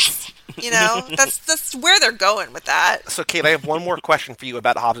guys. You know, that's where they're going with that. So, Kate, I have one more question for you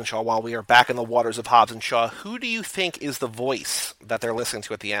about Hobbs and Shaw while we are back in the waters of Hobbs and Shaw. Who do you think is the voice that they're listening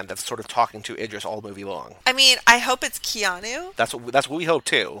to at the end that's sort of talking to Idris all movie long? I mean, I hope it's Keanu. That's what we hope,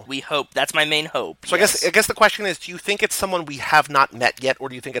 too. We hope. That's my main hope. So yes. I guess the question is, do you think it's someone we have not met yet, or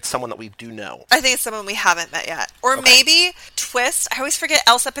do you think it's someone that we do know? I think it's someone we haven't met yet. Or maybe, twist, I always forget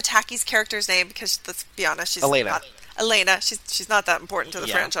Elsa Pataki's character's name because, let's be honest, she's Elena. not... Elena, she's not that important to the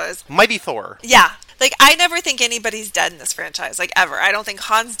franchise. Mighty Thor. Yeah. Like, I never think anybody's dead in this franchise, like, ever. I don't think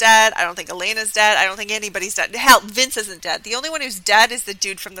Han's dead. I don't think Elena's dead. I don't think anybody's dead. Hell, Vince isn't dead. The only one who's dead is the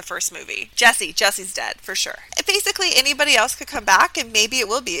dude from the first movie. Jesse's dead, for sure. Basically, anybody else could come back, and maybe it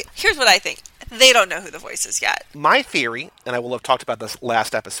will be. Here's what I think. They don't know who the voice is yet. My theory, and I will have talked about this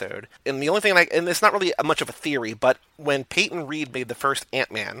last episode, and the only thing, and it's not really much of a theory, but when Peyton Reed made the first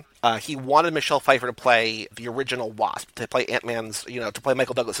Ant-Man, he wanted Michelle Pfeiffer to play the original Wasp, to play Ant-Man's, to play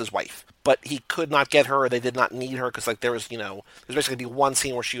Michael Douglas's wife. But he could not get her, or they did not need her, because, there was, there's basically one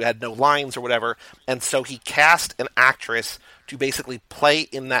scene where she had no lines or whatever, and so he cast an actress to basically play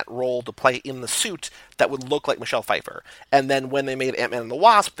in that role, to play in the suit that would look like Michelle Pfeiffer. And then when they made Ant-Man and the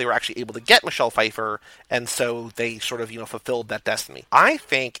Wasp, they were actually able to get Michelle Pfeiffer, and so they sort of, fulfilled that destiny. I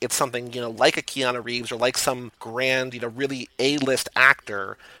think it's something, like a Keanu Reeves or like some grand, really A-list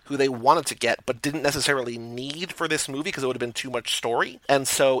actor who they wanted to get but didn't necessarily need for this movie because it would have been too much story. And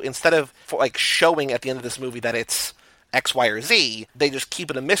so instead of showing at the end of this movie that it's X, Y, or Z, they just keep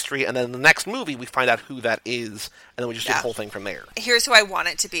it a mystery, and then in the next movie we find out who that is, and then we just do the whole thing from there. Here's who I want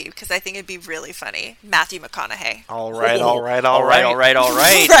it to be, because I think it'd be really funny. Matthew McConaughey. All right. All right.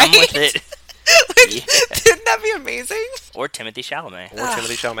 I'm with it. Didn't that be amazing? Or Timothy Chalamet.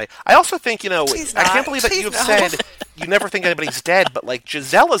 Timothy Chalamet. I also think, I can't believe that you've said you never think anybody's dead, but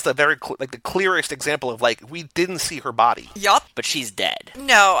Giselle is the very the clearest example of we didn't see her body. Yup. But she's dead.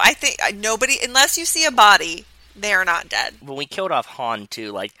 No, I think nobody, unless you see a body, they are not dead. When we killed off Han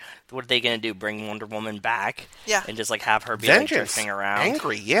too, what are they going to do? Bring Wonder Woman back? Yeah. And just have her be Vengeance. drifting around?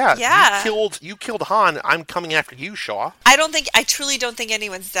 Angry, yeah. Yeah. You killed Han. I'm coming after you, Shaw. I truly don't think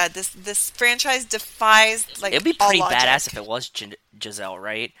anyone's dead. This franchise defies It'd be pretty all logic. badass if it was Giselle,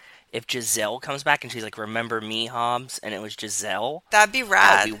 right? If Giselle comes back and she's remember me, Hobbs, and it was Giselle. That'd be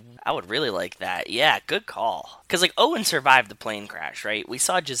rad. I would really like that. Yeah, good call. Because, Owen survived the plane crash, right? We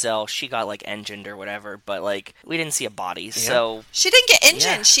saw Giselle, she got, engined or whatever, but, we didn't see a body, so... She didn't get engined.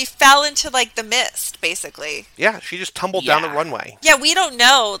 Yeah. She fell into, the mist, basically. Yeah, she just tumbled down the runway. Yeah, we don't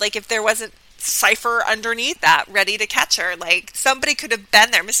know, if there wasn't Cypher underneath that, ready to catch her. Somebody could have been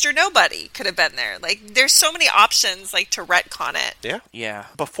there. Mr. Nobody could have been there. There's so many options, to retcon it. Yeah. Yeah.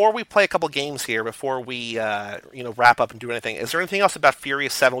 Before we play a couple games here, before we, wrap up and do anything, is there anything else about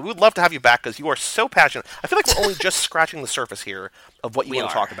Furious 7? We would love to have you back because you are so passionate. I feel like we're only just scratching the surface here of what you want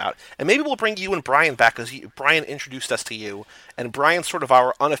to talk about. And maybe we'll bring you and Brian back because Brian introduced us to you, and Brian's sort of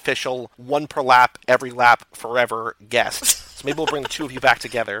our unofficial one per lap, every lap, forever guest. So maybe we'll bring the two of you back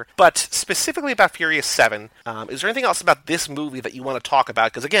together. But specifically about Furious 7, is there anything else about this movie that you want to talk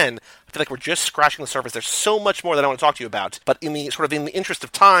about? Because again, I feel like we're just scratching the surface. There's so much more that I want to talk to you about. But in the interest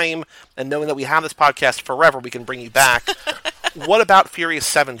of time and knowing that we have this podcast forever, we can bring you back. What about Furious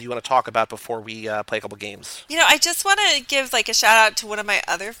 7 do you want to talk about before we play a couple games? I just want to give a shout out to one of my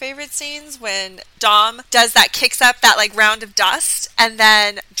other favorite scenes when Dom does that, kicks up that round of dust and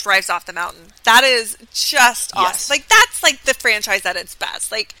then drives off the mountain. That is just awesome. Yes. That's the franchise at its best.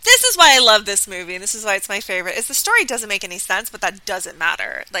 This is why I love this movie, and this is why it's my favorite. Is the story doesn't make any sense, but that doesn't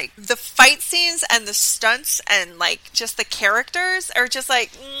matter. The fight scenes and the stunts and just the characters are just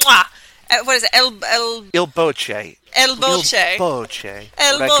mwah. What is it? El Boche. El Boche. El Boche.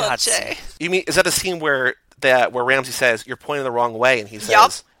 El Ragazzi. Boche. You mean, is that the scene where Ramsey says, "You're pointing the wrong way," and he says,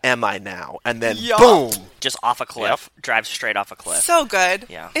 Yup. "Am I now?" And then, Yup. boom! Just off a cliff. Drives straight off a cliff. So good.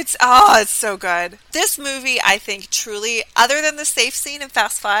 Yeah. It's so good. This movie, I think, truly, other than the safe scene in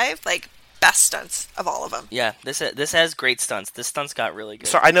Fast 5, best stunts of all of them. Yeah, this has great stunts. This stunts got really good.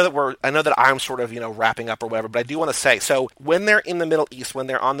 So I know that I'm sort of, wrapping up or whatever, but I do want to say, so when they're in the Middle East, when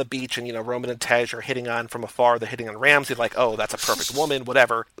they're on the beach and, Roman and Tej are hitting on from afar, they're hitting on Ramsey, oh, that's a perfect woman,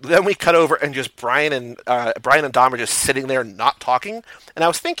 whatever. Then we cut over and just Brian and Dom are just sitting there not talking. And I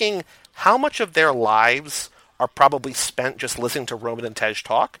was thinking, how much of their lives are probably spent just listening to Roman and Tej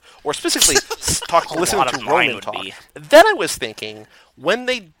talk, or specifically listening to Roman talk. Then I was thinking, when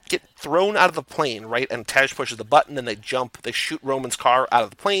they get thrown out of the plane, right, and Tej pushes the button and they shoot Roman's car out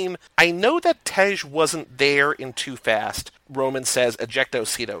of the plane, I know that Tej wasn't there in Too Fast. Roman says, "Ejecto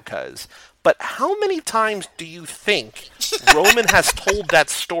Cedo, cuz." But how many times do you think Roman has told that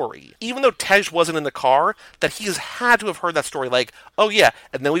story, even though Tej wasn't in the car, that he's had to have heard that story, oh yeah,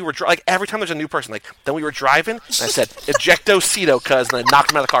 and then we were, every time there's a new person, then we were driving, and I said, "Ejecto Cedo, cuz," and I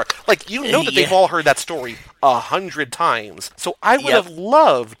knocked him out of the car. That they've all heard that story 100 times. So I would have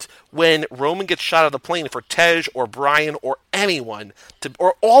loved when Roman gets shot out of the plane for Tej or Brian or anyone,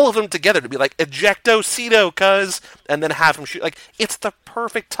 or all of them together, to be "Ejecto Cedo, cuz," and then have him shoot. It's the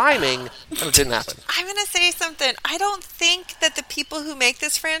perfect timing, and it didn't happen. I'm going to say something. I don't think that the people who make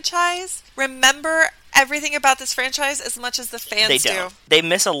this franchise remember everything about this franchise as much as the fans They do. don't. They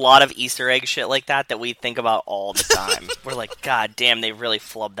miss a lot of Easter egg shit like that we think about all the time. We're God damn, they really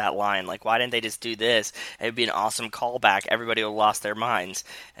flubbed that line. Why didn't they just do this? It'd be an awesome callback. Everybody would have lost their minds.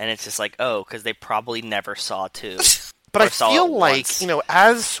 And it's just because they probably never saw 2. But I feel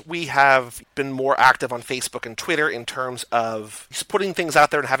as we have been more active on Facebook and Twitter in terms of just putting things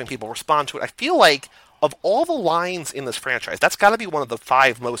out there and having people respond to it, I feel like of all the lines in this franchise, that's got to be one of the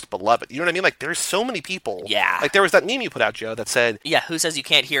 5 most beloved. You know what I mean? There's so many people. Yeah. There was that meme you put out, Joe, that said... Yeah, who says you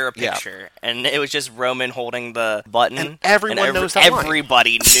can't hear a picture? Yeah. And it was just Roman holding the button. And everyone knows that line.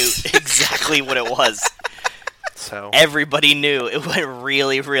 Everybody knew exactly what it was. So everybody knew. It went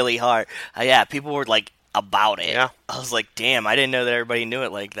really, really hard. Yeah, people were about it. Yeah. I was damn, I didn't know that everybody knew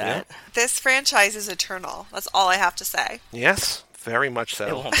it like that. Yeah. This franchise is eternal. That's all I have to say. Yes, very much so.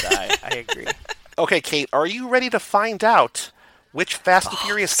 It won't die. I agree. Okay, Kate, are you ready to find out which Fast and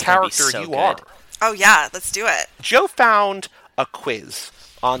Furious character so you good. are? Oh, yeah, let's do it. Joe found a quiz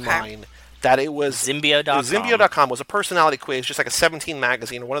online that it was... Zimbio.com. Zimbio.com was a personality quiz, just like a 17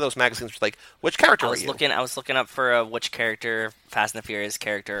 magazine, or one of those magazines was which character are you? I was looking up for a which character, Fast and the Furious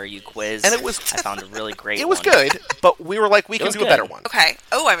character are you quiz. And it was... I found a really great It was one. good, but we were we can do a better one. Okay.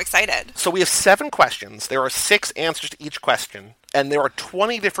 Oh, I'm excited. So we have 7 questions. There are 6 answers to each question, and there are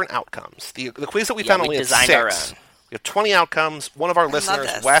 20 different outcomes. The quiz that we found only had 6. Our own. We have 20 outcomes. One of our love listeners,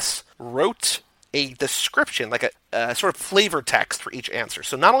 this. Wes, wrote a description, a sort of flavor text for each answer.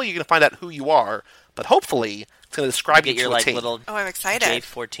 So not only are you going to find out who you are, but hopefully it's going to describe you get your to a T. little Oh, I'm excited.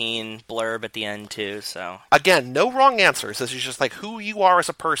 J14 blurb at the end too. So again, no wrong answers. This is just who you are as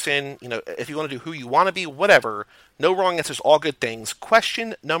a person. If you want to do who you want to be, whatever. No wrong answers, all good things.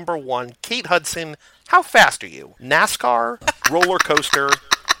 Question number 1, Kate Hudson, how fast are you? NASCAR, roller coaster,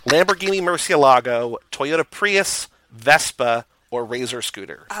 Lamborghini Murcielago, Toyota Prius, Vespa, or Razor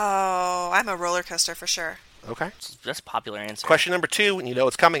scooter? Oh, I'm a roller coaster for sure. Okay. that's a popular answer. Question number 2, and you know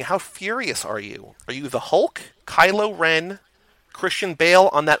it's coming. How furious are you? Are you the Hulk, Kylo Ren, Christian Bale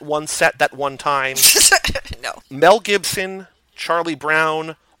on that one set that one time, No. Mel Gibson, Charlie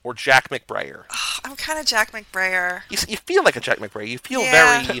Brown, or Jack McBrayer? I'm kind of Jack McBrayer. You feel like a Jack McBrayer. You feel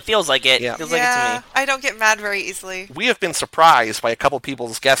Yeah. very... It feels like it. Yeah. Feels like it to me. I don't get mad very easily. We have been surprised by a couple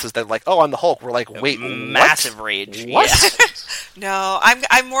people's guesses that oh, I'm the Hulk. We're wait, Massive what? rage. What? Yeah. No,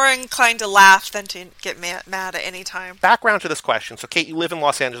 I'm more inclined to laugh than to get mad at any time. Background to this question. So, Kate, you live in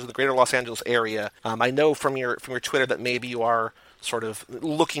Los Angeles, the greater Los Angeles area. I know from your Twitter that maybe you are sort of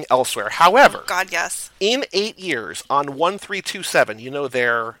looking elsewhere. However, God, yes. in 8 years on 1327,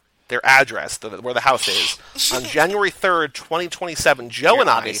 their their address, where the house is, on January 3rd, 2027, Joe You're and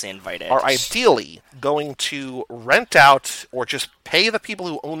I obviously invited. are ideally going to rent out or just pay the people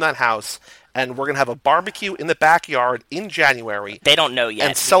who own that house, and we're going to have a barbecue in the backyard in January. They don't know yet.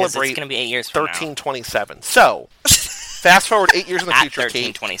 And celebrate it's going to be 8 years from now. 1327. So, fast forward 8 years in the At future,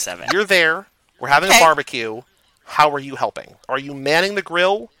 Kate. 1327. You're there. We're having a barbecue. How are you helping? Are you manning the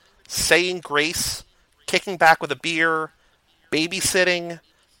grill, saying grace, kicking back with a beer, babysitting,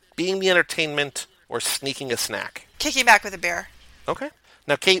 being the entertainment, or sneaking a snack? Kicking back with a beer. Okay.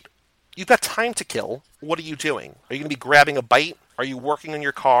 Now, Kate, you've got time to kill. What are you doing? Are you going to be grabbing a bite? Are you working on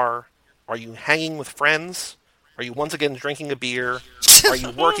your car? Are you hanging with friends? Are you once again drinking a beer? Are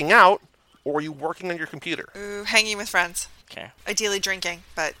you working out? Or are you working on your computer? Ooh, hanging with friends. Okay. Ideally drinking,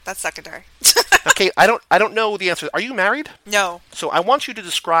 but that's secondary. Okay, I don't know the answer. Are you married? No. So I want you to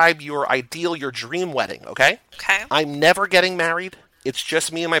describe your dream wedding, okay? Okay. I'm never getting married. It's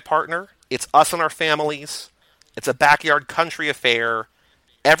just me and my partner. It's us and our families. It's a backyard country affair.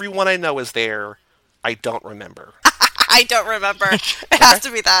 Everyone I know is there. I don't remember. I don't remember. It has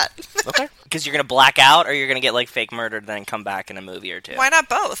to be that. Okay. Because you're going to black out, or you're going to get like fake murdered, then come back in a movie or two. Why not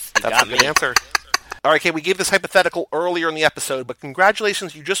both? You That's got a good me. answer. All right, Kate, we gave this hypothetical earlier in the episode, but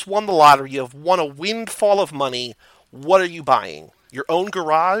congratulations, you just won the lottery. You have won a windfall of money. What are you buying? Your own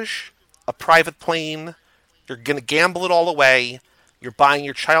garage? A private plane? You're going to gamble it all away? You're buying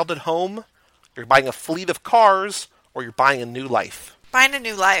your childhood home? You're buying a fleet of cars? Or you're buying a new life? Buying a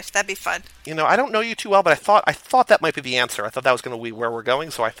new life. That'd be fun. You know, I don't know you too well, but I thought that might be the answer. I thought that was going to be where we're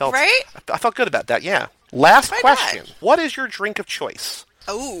going, so I felt Right? I felt good about that. Yeah. Last Why question: not? what is your drink of choice?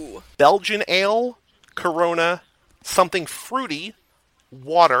 Ooh. Belgian ale, Corona, something fruity,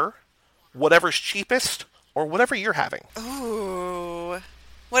 water, whatever's cheapest, or whatever you're having. Ooh.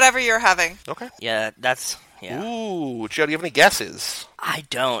 Whatever you're having. Okay. Yeah, that's... Yeah. Ooh, Joe, do you have any guesses? I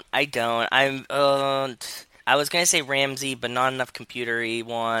don't. I was going to say Ramsey, but not enough computery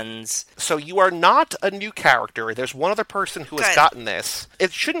ones. So you are not a new character. There's one other person who has Good. gotten this.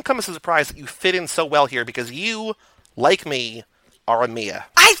 It shouldn't come as a surprise that you fit in so well here because you, like me, are a Mia.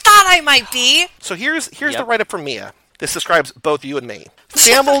 I thought I might be. So here's the Yep. write-up from Mia. This describes both you and me.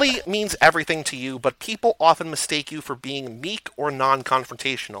 Family means everything to you, but people often mistake you for being meek or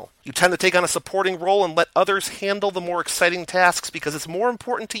non-confrontational. You tend to take on a supporting role and let others handle the more exciting tasks because it's more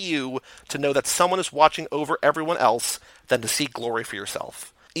important to you to know that someone is watching over everyone else than to seek glory for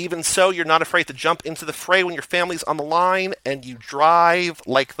yourself. Even so, you're not afraid to jump into the fray when your family's on the line, and you drive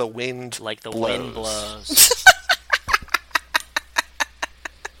like the wind Like the blows. wind blows.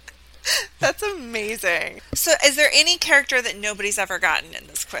 That's amazing. So, is there any character that nobody's ever gotten in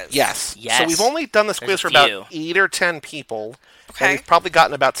this quiz? Yes. Yes. So we've only done this There's quiz a for about few. 8 or 10 people. Okay. And we've probably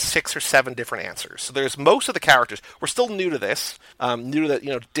gotten about 6 or 7 different answers. So there's most of the characters. We're still new to this, new to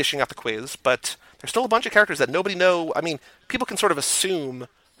the, dishing out the quiz, but there's still a bunch of characters that nobody know. I mean, people can sort of assume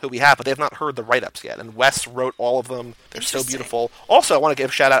who we have, but they have not heard the write-ups yet. And Wes wrote all of them. They're so Interesting. beautiful. Also, I want to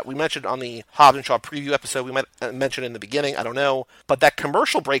give a shout-out. We mentioned on the Hobbs and Shaw preview episode, we might mention in the beginning, I don't know, but that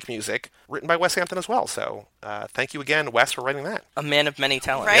commercial break music, written by Wes Hampton as well. So thank you again, Wes, for writing that. A man of many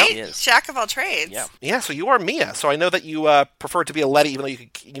talents. Right? He is. Jack of all trades. Yeah. Yeah, so you are Mia. So I know that you prefer to be a Letty, even though you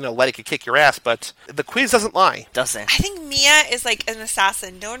could, Letty could kick your ass. But the quiz doesn't lie. Doesn't. I think Mia is like an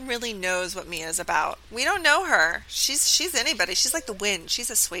assassin. No one really knows what Mia's about. We don't know her. She's anybody. She's like the wind. She's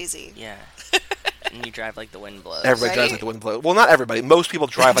a Swayze. Yeah. And you drive like the wind blows. Everybody drives Right? like the wind blows. Well, not everybody. Most people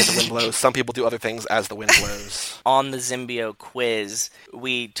drive like the wind blows. Some people do other things as the wind blows. On the Zimbio quiz,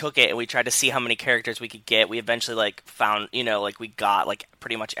 we took it and we tried to see how many characters we could get. We eventually found, we got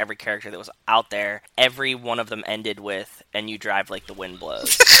pretty much every character that was out there. Every one of them ended with, and you drive like the wind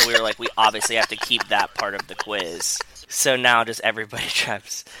blows. So we were like, we obviously have to keep that part of the quiz. So now just everybody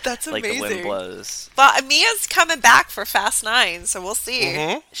drives That's like the wind amazing. blows. But Mia's coming back for Fast 9, so we'll see.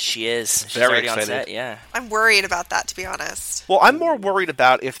 Mm-hmm. She is. She's Very already on excited. set, yeah. I'm worried about that, to be honest. Well, I'm more worried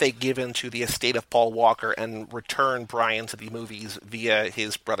about if they give in to the estate of Paul Walker and return Brian to the movies via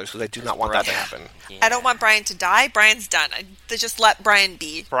his brothers, because I do not want that to happen. I don't want Brian to die. Brian's done. They just let Brian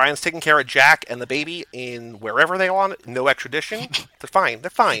be. Brian's taking care of Jack and the baby in wherever they want. No extradition. They're fine. They're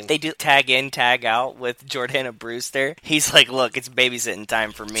fine. They do tag in, tag out with Jordana Brewster. He's like, look, it's babysitting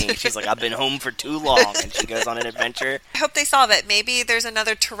time for me. She's like, I've been home for too long. And she goes on an adventure. I hope they solve it. Maybe there's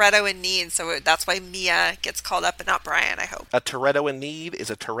another Toretto in need, so that's why Mia gets called up and not Brian, I hope. A Toretto in need is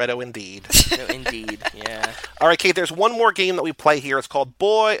a Toretto indeed. No, indeed, yeah. All right, Kate, there's one more game that we play here. It's called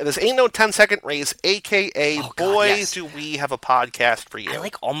Boy. This ain't no 10-second race, a.k.a. Oh, God, Boy, yes. Do We Have a Podcast for You. I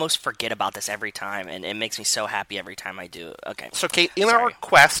almost forget about this every time, and it makes me so happy every time I do. Okay. So, Kate, in Sorry. our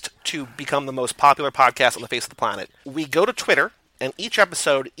quest to become the most popular podcast on the face of the planet, we go to Twitter and each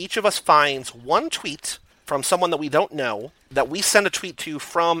episode, each of us finds one tweet from someone that we don't know that we send a tweet to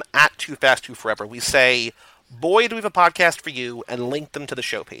from @TooFastTooForever. We say, boy, do we have a podcast for you, and link them to the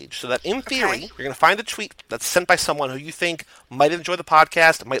show page. So that in theory, Okay. you're going to find a tweet that's sent by someone who you think might enjoy the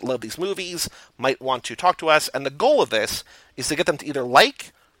podcast, might love these movies, might want to talk to us, and the goal of this is to get them to either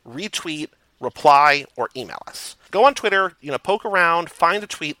like, retweet, reply, or email us. Go on Twitter, poke around, find a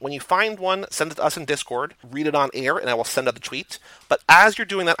tweet. When you find one, send it to us in Discord, read it on air, and I will send out the tweet. But as you're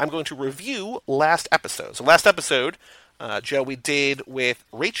doing that, I'm going to review last episode. So last episode, Joe, we did with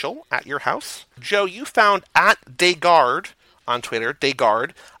Rachel at your house. Joe, you found @Dayguard on Twitter,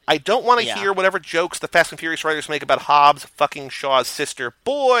 Dayguard. I don't want to hear whatever jokes the Fast and Furious writers make about Hobbs fucking Shaw's sister.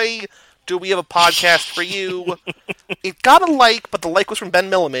 Boy, do we have a podcast for you. It got a like, but the like was from Ben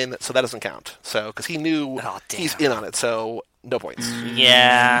Milliman, so that doesn't count. So, because he knew he's in on it, so no points.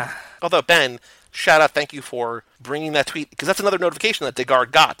 Yeah. Although, Ben, shout out, thank you for bringing that tweet, because that's another notification that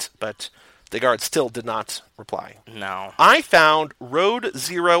Degard got, but Degard still did not reply. No. I found Road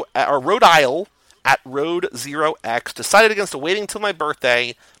Isle at Road 0X, decided against waiting until my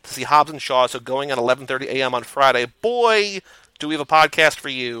birthday to see Hobbs and Shaw, so going at 11:30 a.m. on Friday. Boy, do we have a podcast for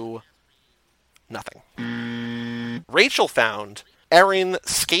you. Nothing. Rachel found Erin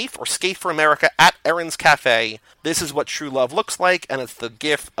Scaife, or Scaife for America, at Erin's Cafe. This is what true love looks like, and it's the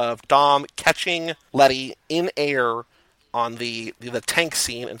gif of Dom catching Letty in air on the tank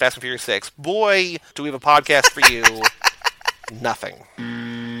scene in Fast and Furious 6. Boy, do we have a podcast for you. Nothing.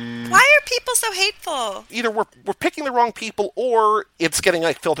 Why are people so hateful? Either we're picking the wrong people, or it's getting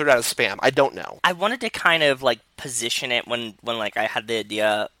filtered out as spam. I don't know. I wanted to kind of position it when I had the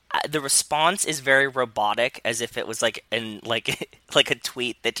idea. The response is very robotic, as if it was like a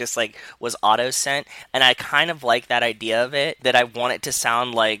tweet that just was auto sent, and I kind of like that idea of it. That I want it to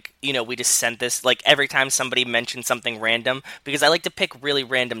sound like we just sent this every time somebody mentioned something random, because I like to pick really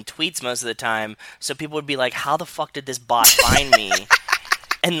random tweets most of the time, so people would be like, "How the fuck did this bot find me?"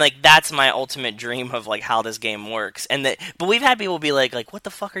 And that's my ultimate dream of how this game works. But we've had people be like, "What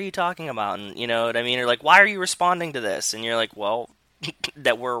the fuck are you talking about?" And you know what I mean? Or "Why are you responding to this?" And you're like, "Well."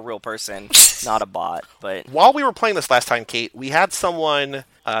 That we're a real person, not a bot. But while we were playing this last time, Kate, we had someone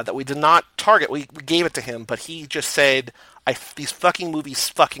that we did not target. We gave it to him, but he just said, these fucking movies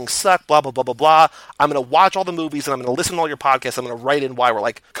fucking suck, blah, blah, blah, blah, blah. I'm going to watch all the movies, and I'm going to listen to all your podcasts. I'm going to write in why. We're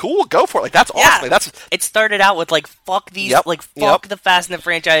like, cool, go for it. That's awesome. It started out with, fuck these, fuck the Fast and the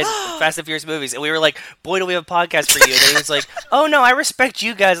franchise, Fast and Furious movies. And we were like, boy, do we have a podcast for you. And he was like, oh, no, I respect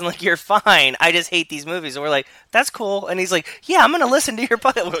you guys. And, you're fine. I just hate these movies. And we're like, that's cool. And he's like, yeah, I'm going to listen to your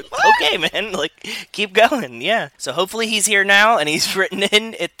podcast. We're like, okay, man. Keep going. Yeah. So hopefully he's here now, and he's written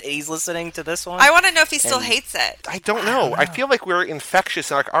in. He's listening to this one. I want to know if he still hates it. I don't know. I feel like we're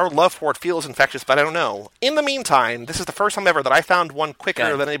infectious, and our love for it feels infectious, but I don't know. In the meantime, this is the first time ever that I found one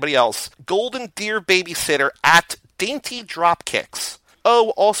quicker than anybody else. Golden Deer Babysitter at Dainty Dropkicks.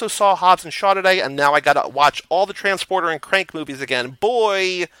 Oh, also saw Hobbs and Shaw today, and now I gotta watch all the Transporter and Crank movies again.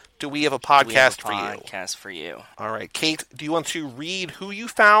 Boy, do we have a podcast for you. All right, Kate, do you want to read who you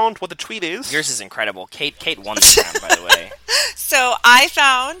found, what the tweet is? Yours is incredible. Kate won this round, by the way. So I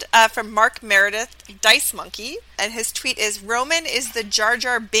found from Mark Meredith, Dice Monkey, and his tweet is, Roman is the Jar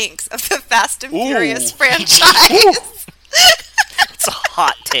Jar Binks of the Fast and Furious franchise. It's a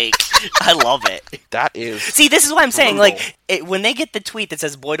hot take. I love it. That is. See, this is what I'm saying. When they get the tweet that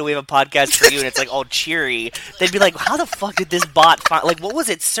says, boy, do we have a podcast for you, and it's all cheery, they'd be like, how the fuck did this bot find, what was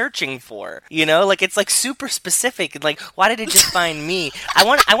it searching for? It's super specific, and why did it just find me? I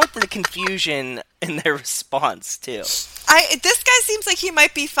want the confusion in their response, too. This guy seems like he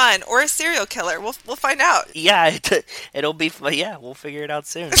might be fun, or a serial killer. We'll find out. Yeah, it'll be fun. Yeah, we'll figure it out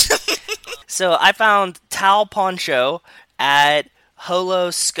soon. So I found Tal Poncho at Holo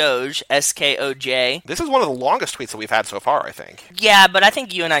Skoj, Skoj. This is one of the longest tweets that we've had so far, I think. Yeah, but I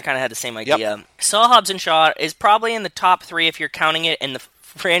think you and I kind of had the same idea. Yep. Saw Hobbs and Shaw is probably in the top 3 if you're counting it in the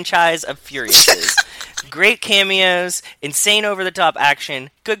franchise of Furiouses. Great cameos, insane over-the-top action,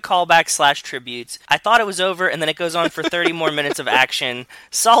 good callbacks / tributes. I thought it was over, and then it goes on for 30 more minutes of action.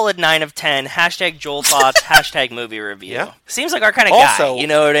 Solid 9 of 10. # Joel Thoughts. # movie review. Yeah. Seems like our kind of also, guy. You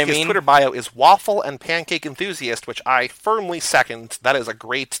know what I mean? His Twitter bio is waffle and pancake enthusiast, which I firmly second. That is a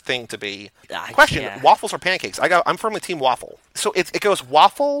great thing to be. Question: waffles or pancakes? I'm firmly team waffle. So it goes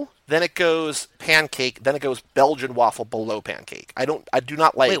waffle, then it goes pancake, then it goes Belgian waffle below pancake. I do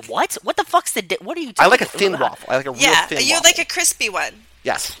not like. Wait, what? What the fuck's what are you talking about? I like a thin waffle. I like a real thin waffle. Yeah, you like a crispy one.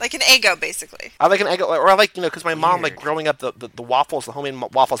 Yes. Like an Eggo, basically. I like an Eggo, or I like, because my mom, Weird. like, growing up, the waffles, the homemade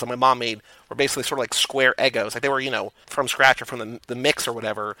waffles that my mom made were basically sort of like square Eggos. Like, they were, from scratch or from the mix or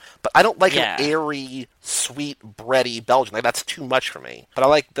whatever. But I don't like an airy, sweet, bready Belgian. Like, that's too much for me. But I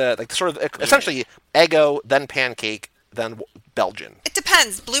like the sort of, essentially, Eggo, then pancake, then Belgian. It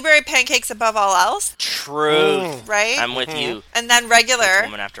depends. Blueberry pancakes above all else. Truth. Right? I'm with you. And then regular.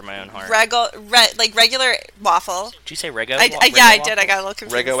 Woman after my own heart. Regular waffle. Did you say Rego? I did. I got a little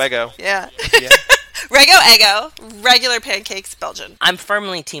confused. Rego Eggo. Yeah. Rego Eggo. Regular pancakes, Belgian. I'm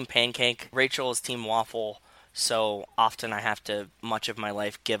firmly team pancake. Rachel is team waffle. So often I have to, much of my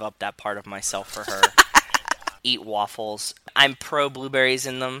life, give up that part of myself for her. Eat waffles. I'm pro blueberries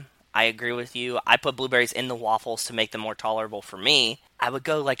in them. I agree with you. I put blueberries in the waffles to make them more tolerable for me. I would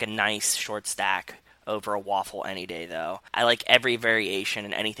go like a nice short stack over a waffle any day, though. I like every variation,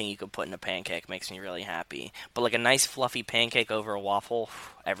 and anything you could put in a pancake makes me really happy. But like a nice fluffy pancake over a waffle,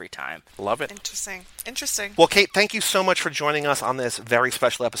 every time. Love it. Interesting. Well, Kate, thank you so much for joining us on this very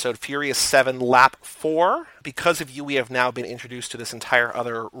special episode, Furious 7 Lap 4. Because of you, we have now been introduced to this entire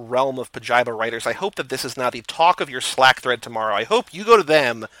other realm of Pajiba writers. I hope that this is now the talk of your Slack thread tomorrow. I hope you go to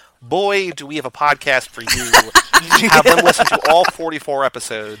them. Boy, do we have a podcast for you. Have them listen to all 44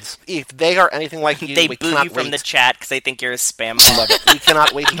 episodes. If they are anything like you, they we boo cannot you from wait. the chat because they think you're a spam. I love it. We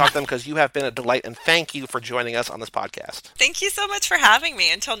cannot wait to talk to them because you have been a delight, and thank you for joining us on this podcast. Thank you so much for having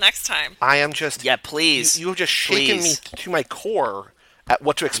me. Until next time. I am just... Yeah, please. You have just shaken me Please. to my core at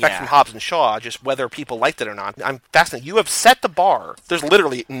what to expect from Hobbs and Shaw, just whether people liked it or not. I'm fascinated. You have set the bar. There's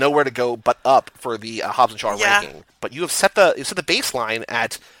literally nowhere to go but up for the Hobbs and Shaw ranking. But you have set the baseline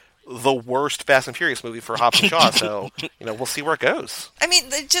at the worst Fast and Furious movie for Hobbs and Shaw. So, we'll see where it goes. I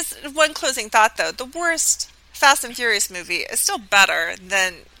mean, just one closing thought, though. The worst Fast and Furious movie is still better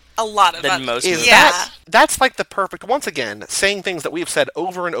than a lot of other. Most Is movies. that's like the perfect, once again, saying things that we've said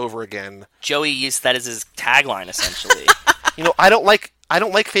over and over again. Joey used that as his tagline, essentially. I don't like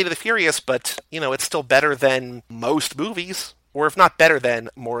Fate of the Furious, but, it's still better than most movies. Or if not better than,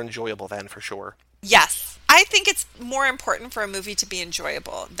 more enjoyable than, for sure. Yes. I think it's more important for a movie to be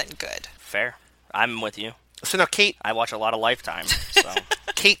enjoyable than good. Fair. I'm with you. So now, Kate... I watch a lot of Lifetime, so...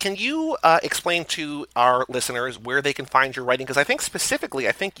 Kate, can you explain to our listeners where they can find your writing? Because I think specifically,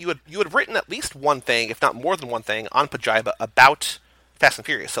 you had written at least one thing, if not more than one thing, on Pajiba about Fast and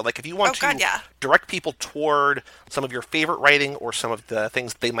Furious. So, like, if you want direct people toward some of your favorite writing or some of the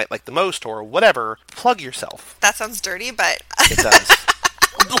things they might like the most or whatever, plug yourself. That sounds dirty, but... It does.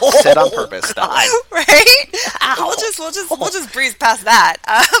 Said on purpose. Right? We'll just breeze past that.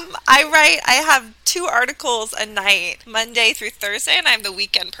 I have 2 articles a night, Monday through Thursday, and I'm the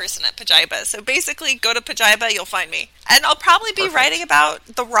weekend person at Pajiba. So basically, go to Pajiba, you'll find me. And I'll probably be writing about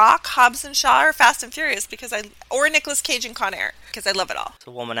The Rock, Hobbs and Shaw, or Fast and Furious, or Nicolas Cage and Con Air, because I love it all. It's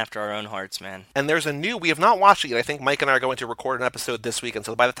a woman after our own hearts, man. And there's we have not watched it yet. I think Mike and I are going to record an episode this week, and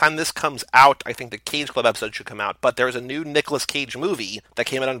so by the time this comes out, I think the Cage Club episode should come out. But there's a new Nicolas Cage movie that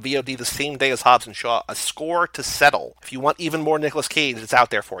came out on VOD the same day as Hobbs and Shaw, A Score to Settle. If you want even more Nicolas Cage, it's out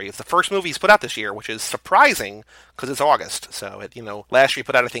there for you. It's the first movie he's put out this year, which is surprising because it's August. So, last year he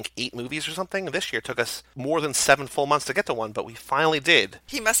put out, I think, 8 movies or something. This year it took us more than 7 full months to get to one, but we finally did.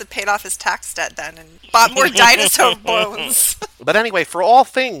 He must have paid off his tax debt then and bought more dinosaur bones. But anyway, for all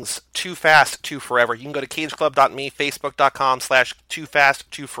things Too Fast, Too Forever, you can go to cageclub.me,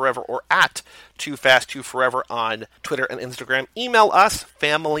 facebook.com/TooFastTooForever, or at TooFastTooForever on Twitter and Instagram. Email us,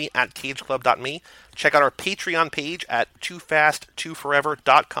 family@cageclub.me. Check out our Patreon page at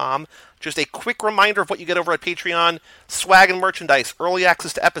TooFastTooForever.com. Just a quick reminder of what you get over at Patreon: swag and merchandise, early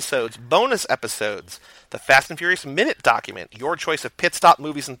access to episodes, bonus episodes, the Fast and Furious Minute document, your choice of pit stop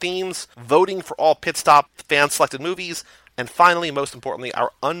movies and themes, voting for all pit stop fan-selected movies, and finally, most importantly,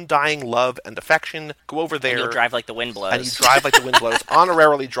 our undying love and affection. Go over there. And you'll drive like the wind blows. And you drive like the wind blows.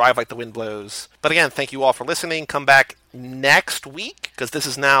 Honorarily drive like the wind blows. But again, thank you all for listening. Come back next week, because this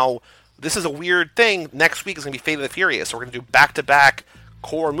is a weird thing. Next week is going to be Fate of the Furious. So we're going to do back-to-back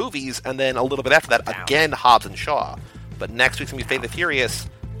core movies, and then a little bit after that, again, Hobbs and Shaw. But next week's going to be Fate of the Furious.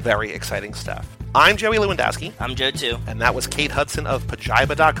 Very exciting stuff. I'm Joey Lewandowski. I'm Joe, too. And that was Kate Hudson of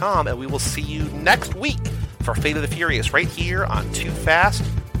Pajiba.com, and we will see you next week for Fate of the Furious right here on Too Fast,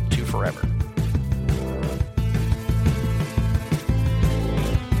 Too Forever.